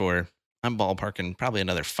do this for, I'm ballparking probably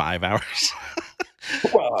another 5 hours.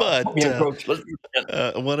 Well, put me But in, coach. Let's do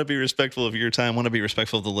it. want to be respectful of your time. Want to be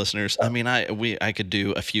respectful of the listeners. I Uh, mean, I could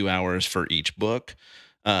do a few hours for each book.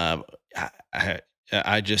 Um, I, I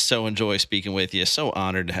I just so enjoy speaking with you. So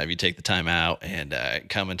honored to have you take the time out and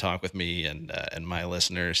come and talk with me and my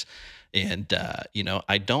listeners. And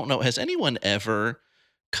I don't know. Has anyone ever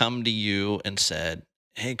come to you and said,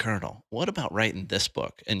 "Hey, Colonel, what about writing this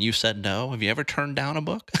book?" And you said no. Have you ever turned down a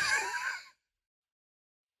book?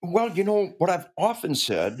 well, what I've often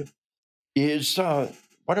said is,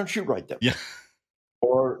 why don't you write that Yeah. book?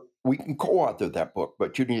 Or we can co-author that book,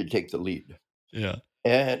 but you need to take the lead. Yeah.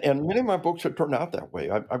 And many of my books have turned out that way.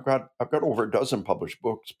 I've got over a dozen published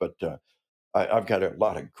books, but I've got a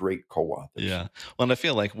lot of great co-authors. Yeah. Well, and I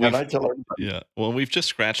feel like And we've I tell everybody, yeah. Well, we've just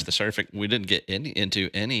scratched the surface. We didn't get into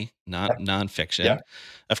any yeah, nonfiction. yeah,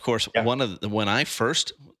 Of course, yeah, one of the, when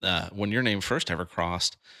your name first ever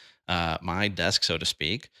crossed my desk, so to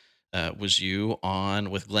speak, was you on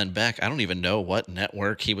with Glenn Beck. I don't even know what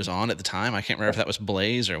network he was on at the time. I can't remember if that was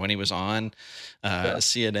Blaze or when he was on yeah,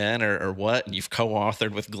 CNN or what. And you've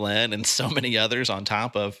co-authored with Glenn and so many others on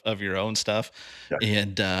top of your own stuff. yeah,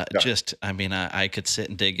 And yeah. I mean, I could sit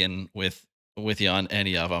and dig in with you on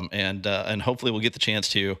any of them, and hopefully we'll get the chance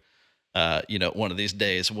to, one of these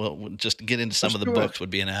days we'll just get into some Let's of the do it. books. Would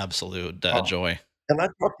be an absolute Oh, joy. and I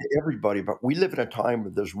talk to everybody, but we live in a time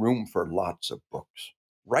where there's room for lots of books.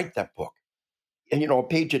 Write that book. And a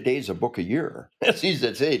page a day is a book a year. It's easy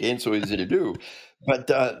to say, it ain't so easy to do.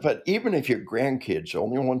 But even if your grandkids are the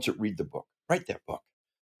only ones that read the book, write that book.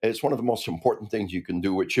 It's one of the most important things you can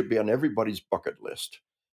do. It should be on everybody's bucket list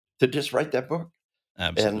to just write that book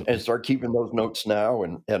and Absolutely. start keeping those notes now.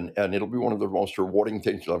 And it'll be one of the most rewarding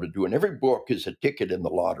things you'll ever do. And every book is a ticket in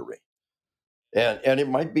the lottery. And it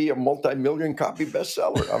might be a multi-million copy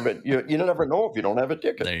bestseller. I mean, you never know if you don't have a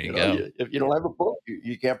ticket. There you go. If you don't have a book,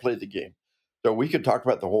 you can't play the game. So we could talk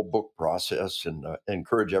about the whole book process and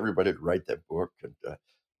encourage everybody to write that book. And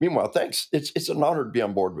meanwhile, thanks. It's an honor to be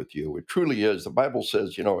on board with you. It truly is. The Bible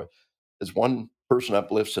says, as one person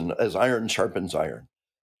uplifts and as iron sharpens iron,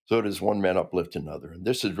 so does one man uplift another. And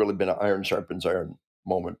this has really been an iron sharpens iron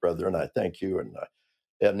moment, brother. And I thank you. And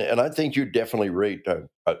I think you definitely rate an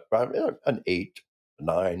 8, a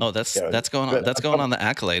 9, Oh, that's yeah, that's going on. but That's going on the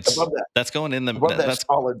accolades. above that That's going in the. above that That's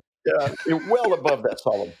solid, yeah, well above that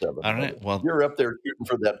solid 7, all right. brother. Well, You're up there shooting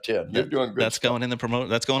for that 10. You're doing good that's stuff. going in the promote.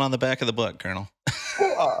 That's going on the back of the book, Colonel.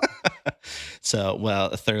 Hoo-ah. So, well,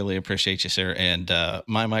 I thoroughly appreciate you, sir. And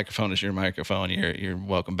my microphone is your microphone. You're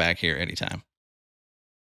welcome back here anytime.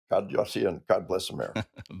 God bless you and God bless America.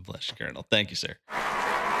 Bless you, Colonel. Thank you, sir.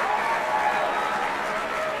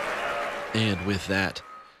 And with that,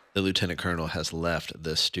 the Lieutenant Colonel has left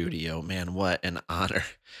the studio. Man, what an honor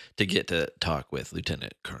to get to talk with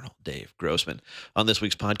Lieutenant Colonel Dave Grossman on this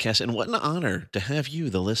week's podcast. And what an honor to have you,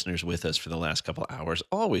 the listeners, with us for the last couple hours.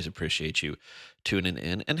 Always appreciate you tuning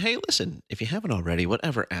in. And hey, listen, if you haven't already,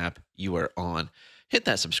 whatever app you are on, hit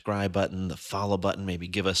that subscribe button, the follow button, maybe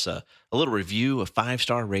give us a little review, a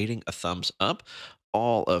 5-star rating, a thumbs up.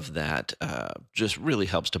 All of that just really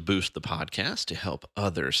helps to boost the podcast to help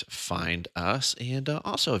others find us. And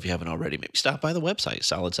also, if you haven't already, maybe stop by the website,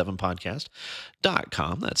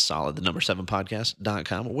 solid7podcast.com. That's solid, the number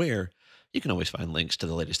 7podcast.com, where You can always find links to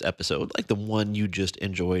the latest episode, like the one you just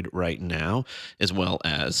enjoyed right now, as well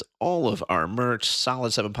as all of our merch,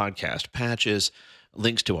 Solid 7 Podcast patches,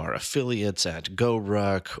 links to our affiliates at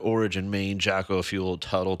GoRuck, Origin Main, Jocko Fuel,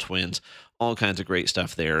 Tuttle Twins, all kinds of great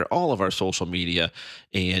stuff there, all of our social media.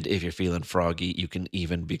 And if you're feeling froggy, you can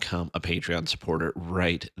even become a Patreon supporter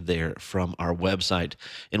right there from our website.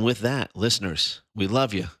 And with that, listeners, we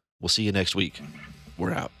love you. We'll see you next week.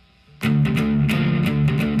 We're out.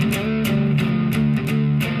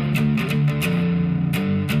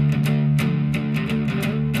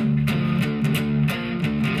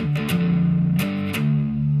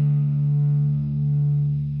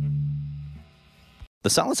 The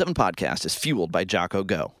Solid 7 podcast is fueled by Jocko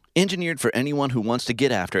Go. Engineered for anyone who wants to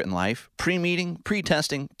get after it in life, pre-meeting,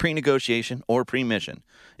 pre-testing, pre-negotiation, or pre-mission.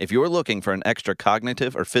 If you're looking for an extra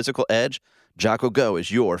cognitive or physical edge, Jocko Go is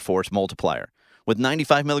your force multiplier. With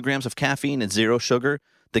 95 milligrams of caffeine and zero sugar,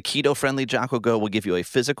 the keto-friendly Jocko Go will give you a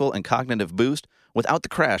physical and cognitive boost without the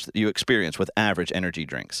crash that you experience with average energy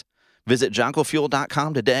drinks. Visit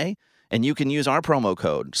JockoFuel.com today, and you can use our promo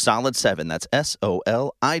code SOLID7, that's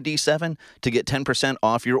SOLID7, to get 10%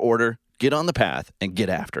 off your order. Get on the path and get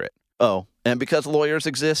after it. Oh, and because lawyers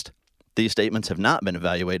exist, these statements have not been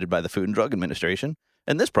evaluated by the Food and Drug Administration,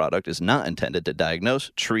 and this product is not intended to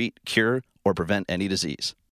diagnose, treat, cure, or prevent any disease.